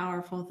more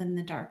powerful than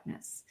the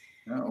darkness.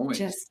 Yeah,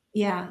 always.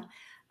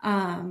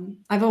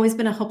 I've always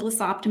been a hopeless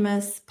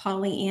optimist,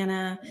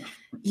 Pollyanna,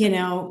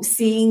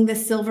 seeing the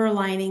silver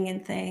lining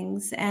in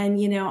things.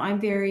 And, I'm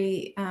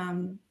very,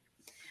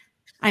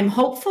 I'm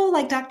hopeful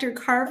like Dr.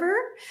 Carver.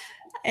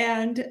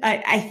 And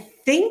I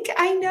think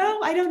I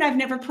know, I've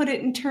never put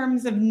it in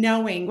terms of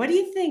knowing. What do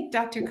you think,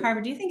 Dr.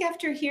 Carver? Do you think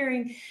after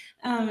hearing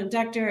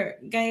Dr.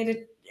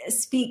 Gaeta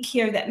speak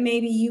here that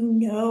maybe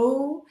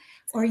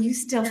or are you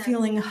still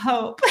feeling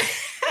hope?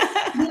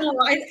 No,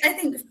 I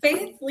think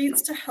faith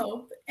leads to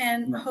hope,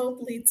 and hope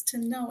leads to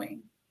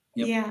knowing.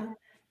 Yep. Yeah.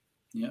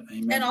 Yeah.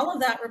 Amen. And all of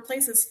that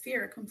replaces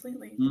fear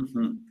completely.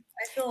 Mm-hmm.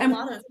 I feel a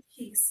lot of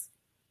peace.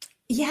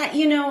 Yeah,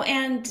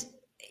 and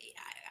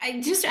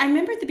I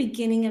remember the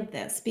beginning of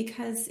this,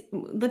 because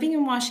living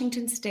in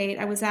Washington State,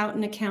 I was out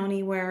in a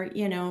county where,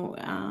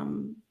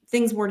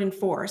 things weren't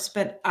enforced,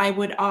 but I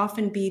would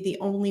often be the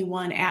only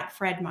one at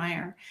Fred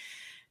Meyer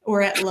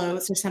or at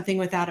Lowe's or something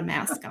without a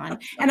mask on.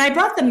 And I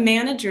brought the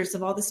managers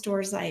of all the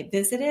stores I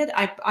visited,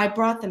 I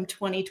brought them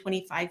 20,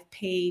 25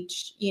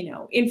 page,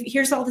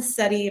 here's all the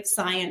study of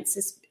science,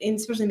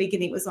 especially in the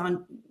beginning, it was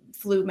on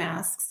flu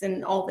masks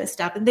and all this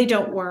stuff, and they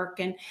don't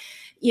work, and,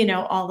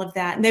 all of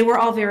that. And they were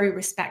all very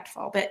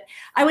respectful, but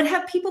I would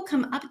have people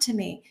come up to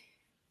me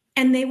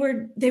and they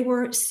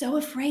were so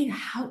afraid.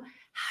 How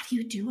do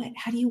you do it?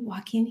 How do you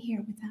walk in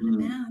here without a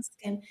mask?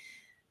 And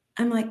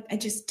I'm like, I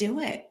just do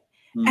it.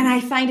 And I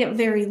find it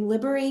very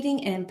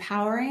liberating and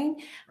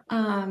empowering.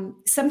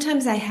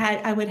 Sometimes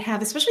I would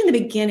have, especially in the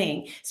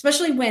beginning,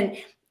 especially when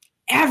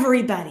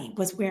everybody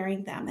was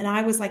wearing them and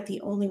I was like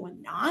the only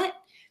one not,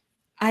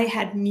 I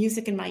had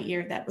music in my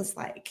ear that was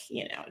like,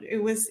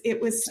 it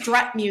was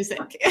strut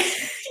music,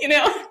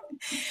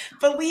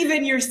 believe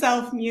in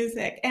yourself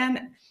music.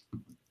 And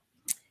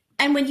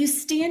when you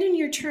stand in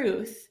your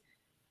truth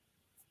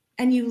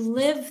and you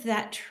live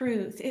that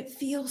truth, it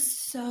feels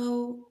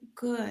so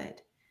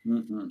good.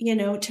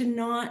 Mm-hmm. To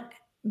not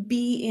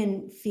be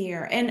in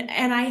fear.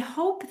 And I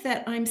hope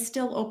that I'm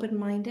still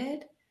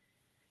open-minded,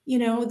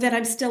 that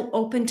I'm still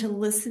open to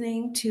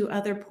listening to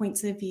other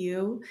points of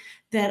view,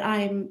 that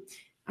I'm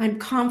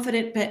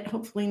confident, but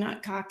hopefully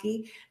not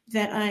cocky,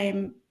 that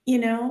I'm,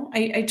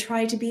 I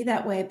try to be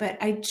that way, but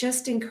I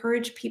just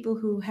encourage people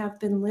who have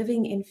been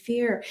living in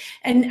fear.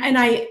 And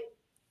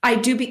I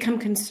do become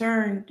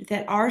concerned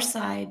that our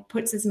side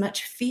puts as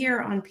much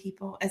fear on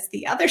people as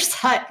the other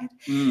side.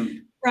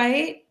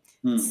 Right?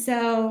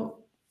 So,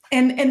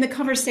 and the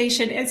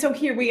conversation, and so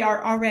here we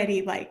are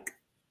already like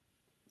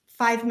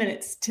 5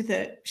 minutes to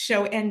the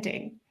show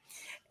ending.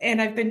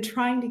 And I've been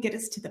trying to get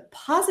us to the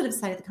positive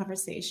side of the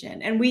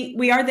conversation. And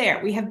we are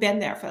there. We have been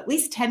there for at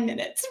least 10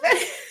 minutes.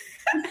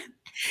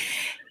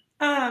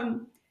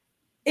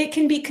 It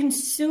can be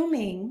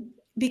consuming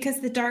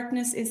because the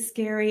darkness is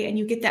scary and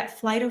you get that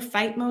flight or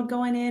fight mode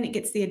going in. It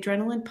gets the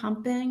adrenaline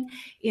pumping.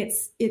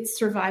 It's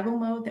survival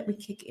mode that we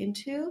kick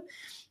into.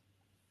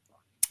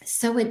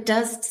 So it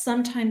does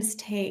sometimes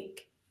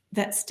take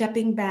that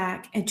stepping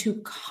back and to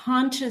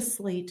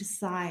consciously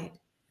decide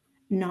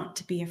not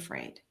to be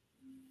afraid.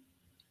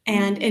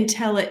 And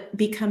until it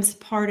becomes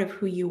part of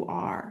who you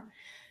are,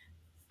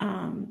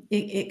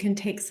 it can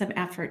take some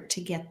effort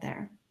to get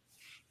there.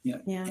 Yeah.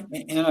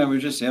 And I would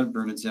just add,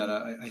 Bernadette,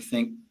 I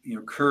think,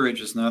 courage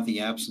is not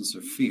the absence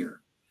of fear.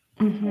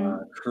 Mm-hmm.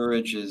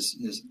 Courage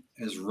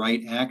is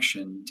right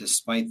action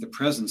despite the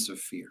presence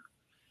of fear.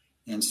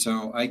 And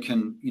so I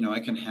can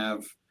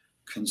have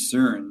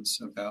concerns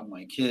about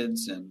my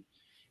kids and,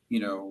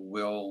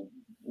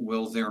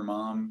 will their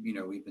mom,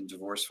 we've been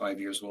divorced 5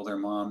 years, will their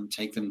mom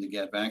take them to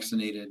get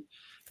vaccinated,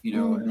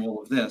 and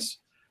all of this.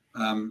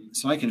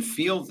 So I can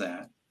feel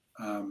that,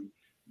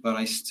 but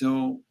I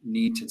still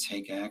need to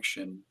take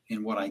action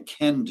in what I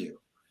can do.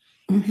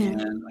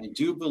 And I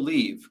do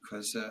believe,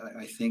 because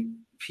I think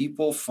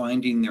people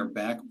finding their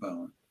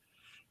backbone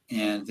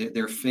and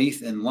their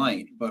faith in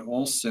light, but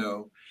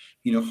also,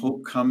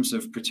 hope comes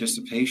of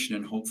participation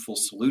and hopeful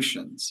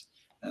solutions,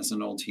 as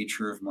an old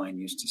teacher of mine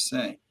used to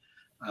say.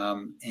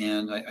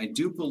 And I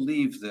do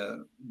believe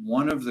that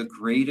one of the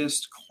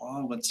greatest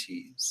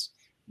qualities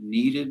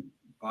needed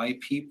by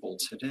people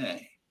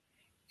today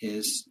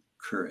is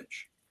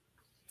courage.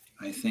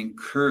 I think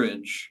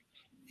courage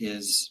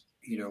is,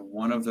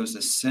 one of those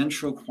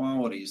essential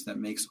qualities that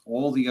makes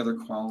all the other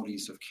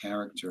qualities of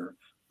character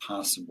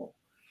possible.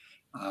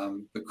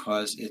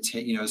 Because it's,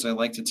 as I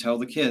like to tell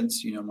the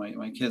kids,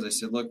 my kids, I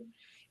said, look,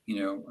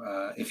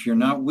 if you're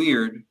not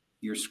weird,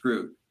 you're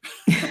screwed.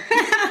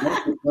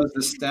 Because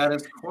the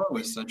status quo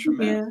is such a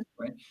mess,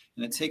 right?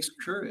 And it takes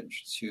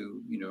courage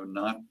to,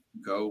 not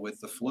go with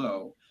the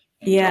flow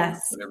and go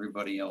with what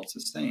everybody else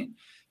is saying.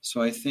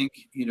 So I think,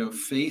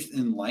 faith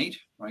in light,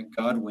 right?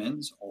 God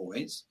wins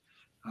always.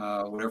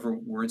 Whatever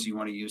words you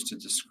want to use to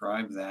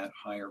describe that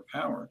higher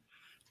power.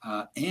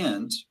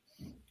 And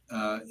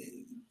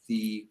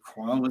the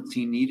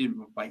quality needed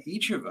by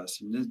each of us.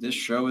 And this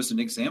show is an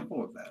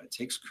example of that. It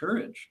takes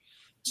courage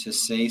to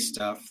say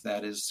stuff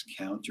that is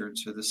counter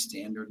to the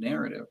standard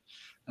narrative.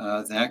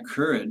 That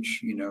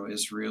courage,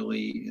 is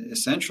really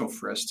essential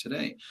for us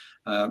today.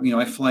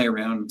 I fly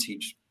around and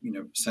teach,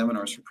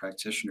 seminars for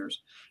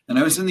practitioners. And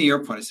I was in the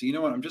airport. I said,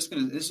 what,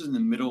 this is in the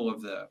middle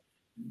of the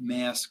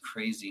mass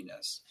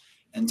craziness.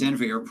 And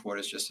Denver Airport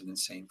is just an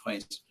insane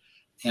place.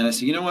 And I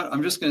said, what,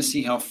 I'm just going to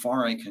see how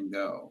far I can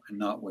go and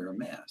not wear a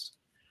mask.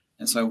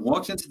 And so I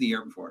walked into the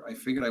airport. I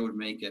figured I would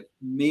make it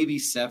maybe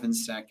 7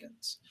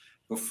 seconds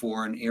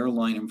before an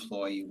airline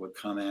employee would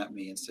come at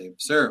me and say,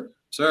 sir,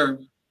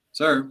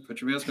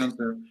 put your mask on,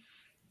 sir.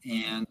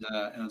 And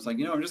I was like,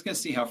 I'm just going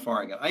to see how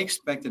far I got. I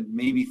expected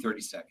maybe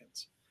 30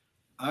 seconds.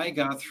 I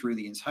got through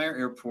the entire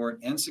airport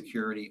and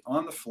security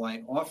on the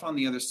flight, off on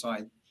the other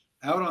side,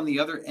 out on the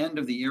other end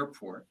of the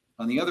airport,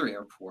 on the other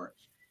airport,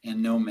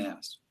 and no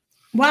mask.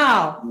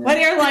 Wow. What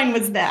airline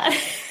was that?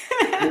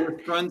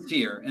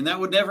 Frontier. And that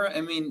would never,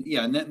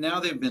 now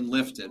they've been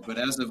lifted, but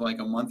as of like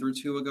a month or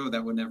two ago,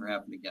 that would never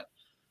happen again.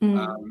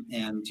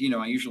 And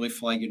I usually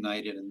fly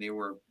United, and they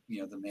were,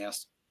 the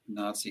mask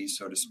Nazis,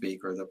 so to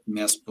speak, or the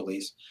mask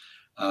police,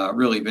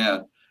 really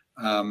bad.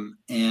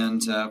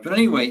 But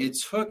anyway, it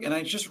took, and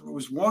I just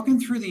was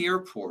walking through the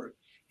airport,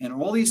 and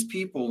all these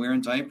people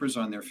wearing diapers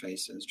on their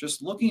faces,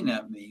 just looking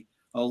at me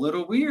a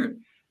little weird.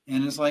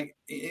 And it's like,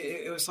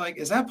 it was like,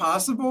 is that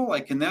possible?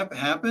 Like, can that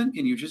happen?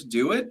 Can you just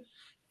do it?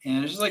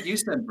 And it's just like you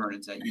said,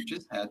 Bernadette, you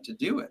just had to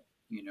do it,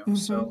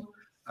 So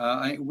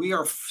we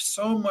are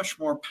so much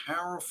more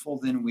powerful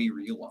than we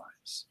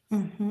realize.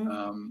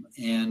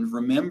 And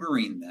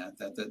remembering that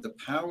the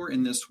power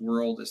in this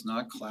world is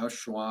not Klaus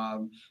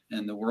Schwab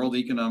and the World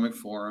Economic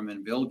Forum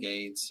and Bill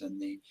Gates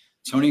and the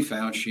Tony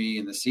Fauci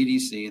and the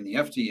CDC and the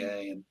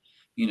FDA and,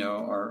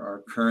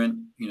 our current,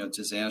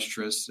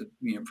 disastrous,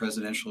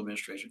 presidential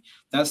administration.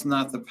 That's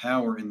not the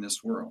power in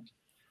this world.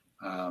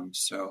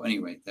 So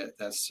anyway,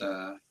 that's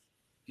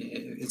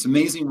it's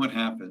amazing what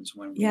happens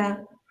when we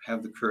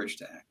have the courage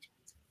to act.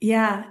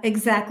 Yeah,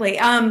 exactly.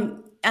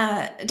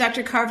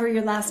 Dr. Carver,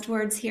 your last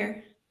words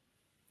here.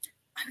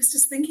 I was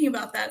just thinking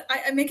about that.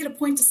 I make it a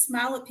point to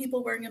smile at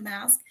people wearing a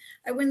mask.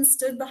 I went and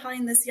stood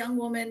behind this young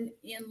woman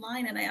in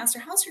line, and I asked her,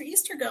 how's your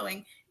Easter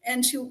going?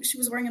 And she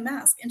was wearing a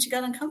mask, and she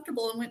got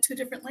uncomfortable and went to a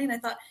different lane. I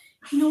thought,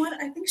 you know what?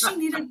 I think she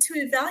needed to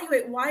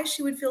evaluate why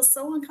she would feel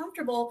so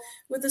uncomfortable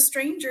with a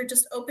stranger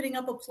just opening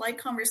up a polite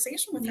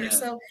conversation with her.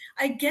 So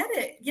I get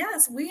it.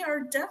 Yes, we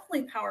are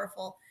definitely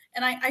powerful.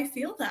 And I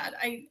feel that.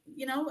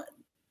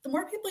 The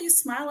more people you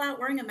smile at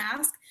wearing a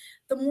mask,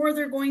 the more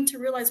they're going to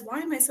realize, why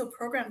am I so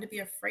programmed to be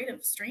afraid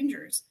of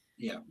strangers?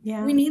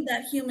 Yeah. We need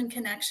that human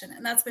connection,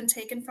 and that's been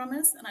taken from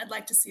us, and I'd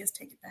like to see us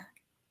take it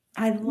back.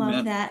 I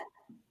love that.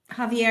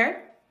 Javier?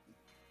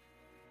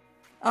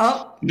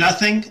 Oh.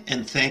 Nothing,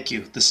 and thank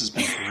you. This has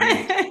been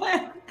great.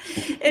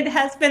 It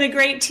has been a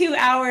great 2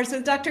 hours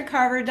with Dr.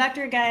 Carver,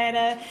 Dr.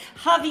 Gaeta,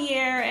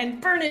 Javier, and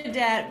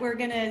Bernadette. We're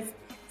going to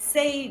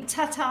say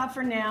ta-ta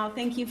for now.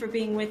 Thank you for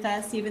being with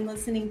us. You've been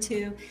listening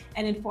to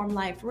an Informed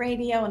Life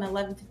Radio on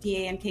 1150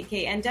 AM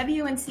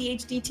KKNW and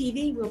CHD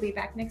TV. We'll be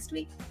back next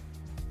week.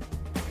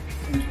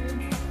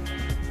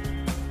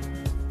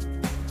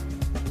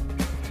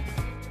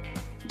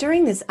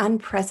 During this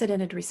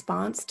unprecedented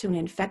response to an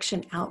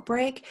infection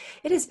outbreak,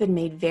 it has been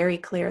made very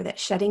clear that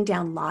shutting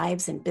down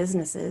lives and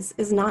businesses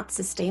is not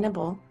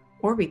sustainable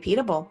or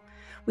repeatable.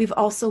 We've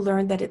also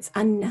learned that it's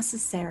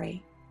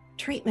unnecessary.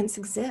 Treatments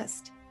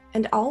exist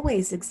and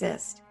always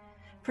exist.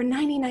 For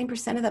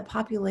 99% of the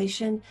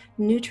population,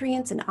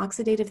 nutrients and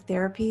oxidative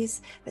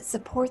therapies that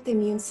support the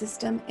immune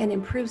system and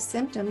improve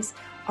symptoms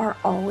are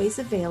always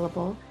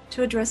available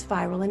to address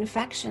viral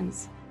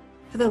infections.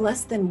 For the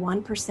less than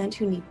 1%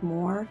 who need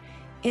more,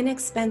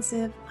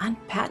 inexpensive,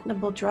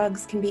 unpatentable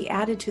drugs can be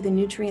added to the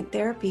nutrient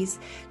therapies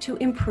to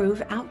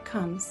improve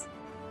outcomes.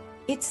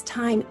 It's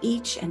time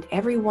each and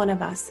every one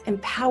of us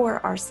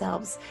empower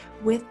ourselves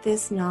with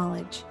this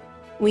knowledge.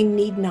 We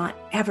need not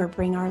ever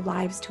bring our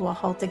lives to a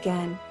halt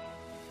again.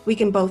 We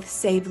can both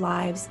save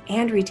lives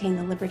and retain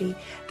the liberty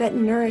that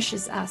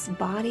nourishes us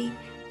body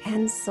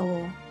and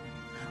soul.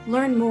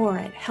 Learn more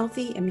at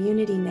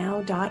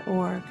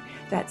healthyimmunitynow.org.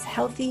 That's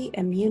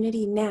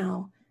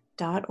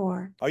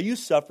healthyimmunitynow.org. Are you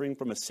suffering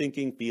from a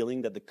sinking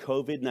feeling that the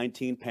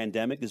COVID-19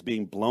 pandemic is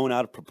being blown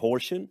out of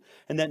proportion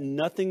and that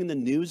nothing in the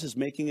news is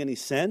making any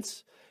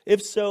sense?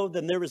 If so,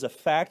 then there is a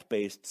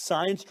fact-based,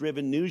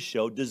 science-driven news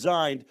show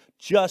designed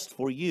just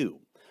for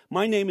you.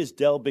 My name is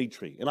Del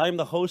Bigtree, and I am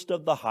the host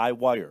of The High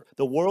Wire,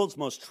 the world's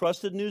most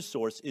trusted news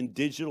source in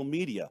digital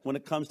media when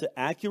it comes to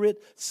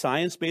accurate,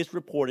 science-based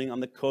reporting on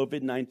the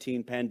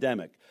COVID-19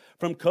 pandemic.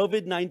 From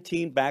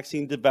COVID-19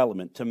 vaccine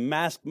development to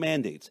mask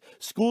mandates,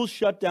 school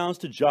shutdowns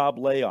to job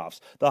layoffs,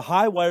 The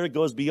High Wire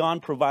goes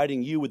beyond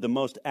providing you with the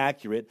most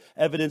accurate,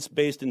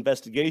 evidence-based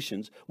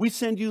investigations. We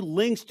send you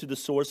links to the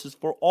sources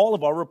for all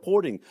of our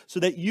reporting so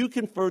that you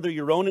can further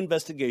your own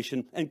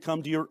investigation and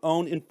come to your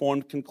own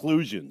informed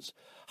conclusions.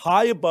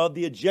 High above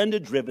the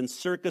agenda-driven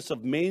circus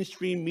of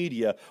mainstream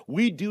media,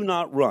 we do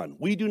not run.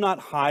 We do not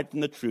hide from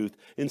the truth.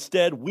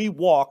 Instead, we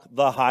walk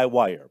the high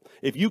wire.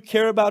 If you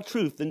care about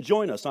truth, then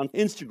join us on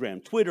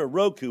Instagram, Twitter,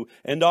 Roku,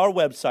 and our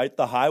website,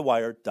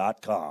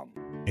 thehighwire.com.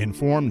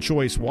 Informed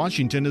Choice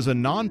Washington is a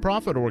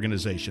nonprofit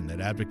organization that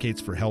advocates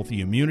for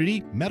healthy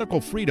immunity, medical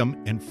freedom,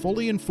 and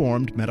fully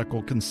informed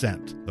medical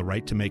consent. The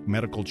right to make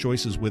medical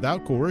choices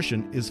without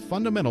coercion is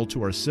fundamental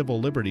to our civil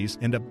liberties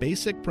and a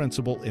basic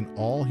principle in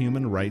all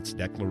human rights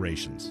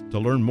declarations. To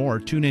learn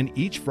more, tune in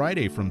each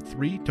Friday from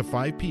 3 to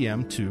 5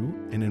 p.m. to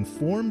an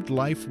Informed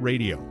Life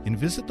Radio and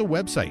visit the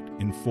website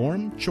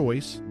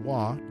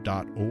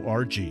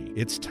informedchoicewa.org.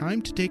 It's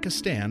time to take a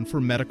stand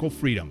for medical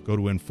freedom. Go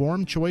to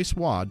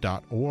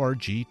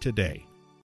informedchoicewa.org today.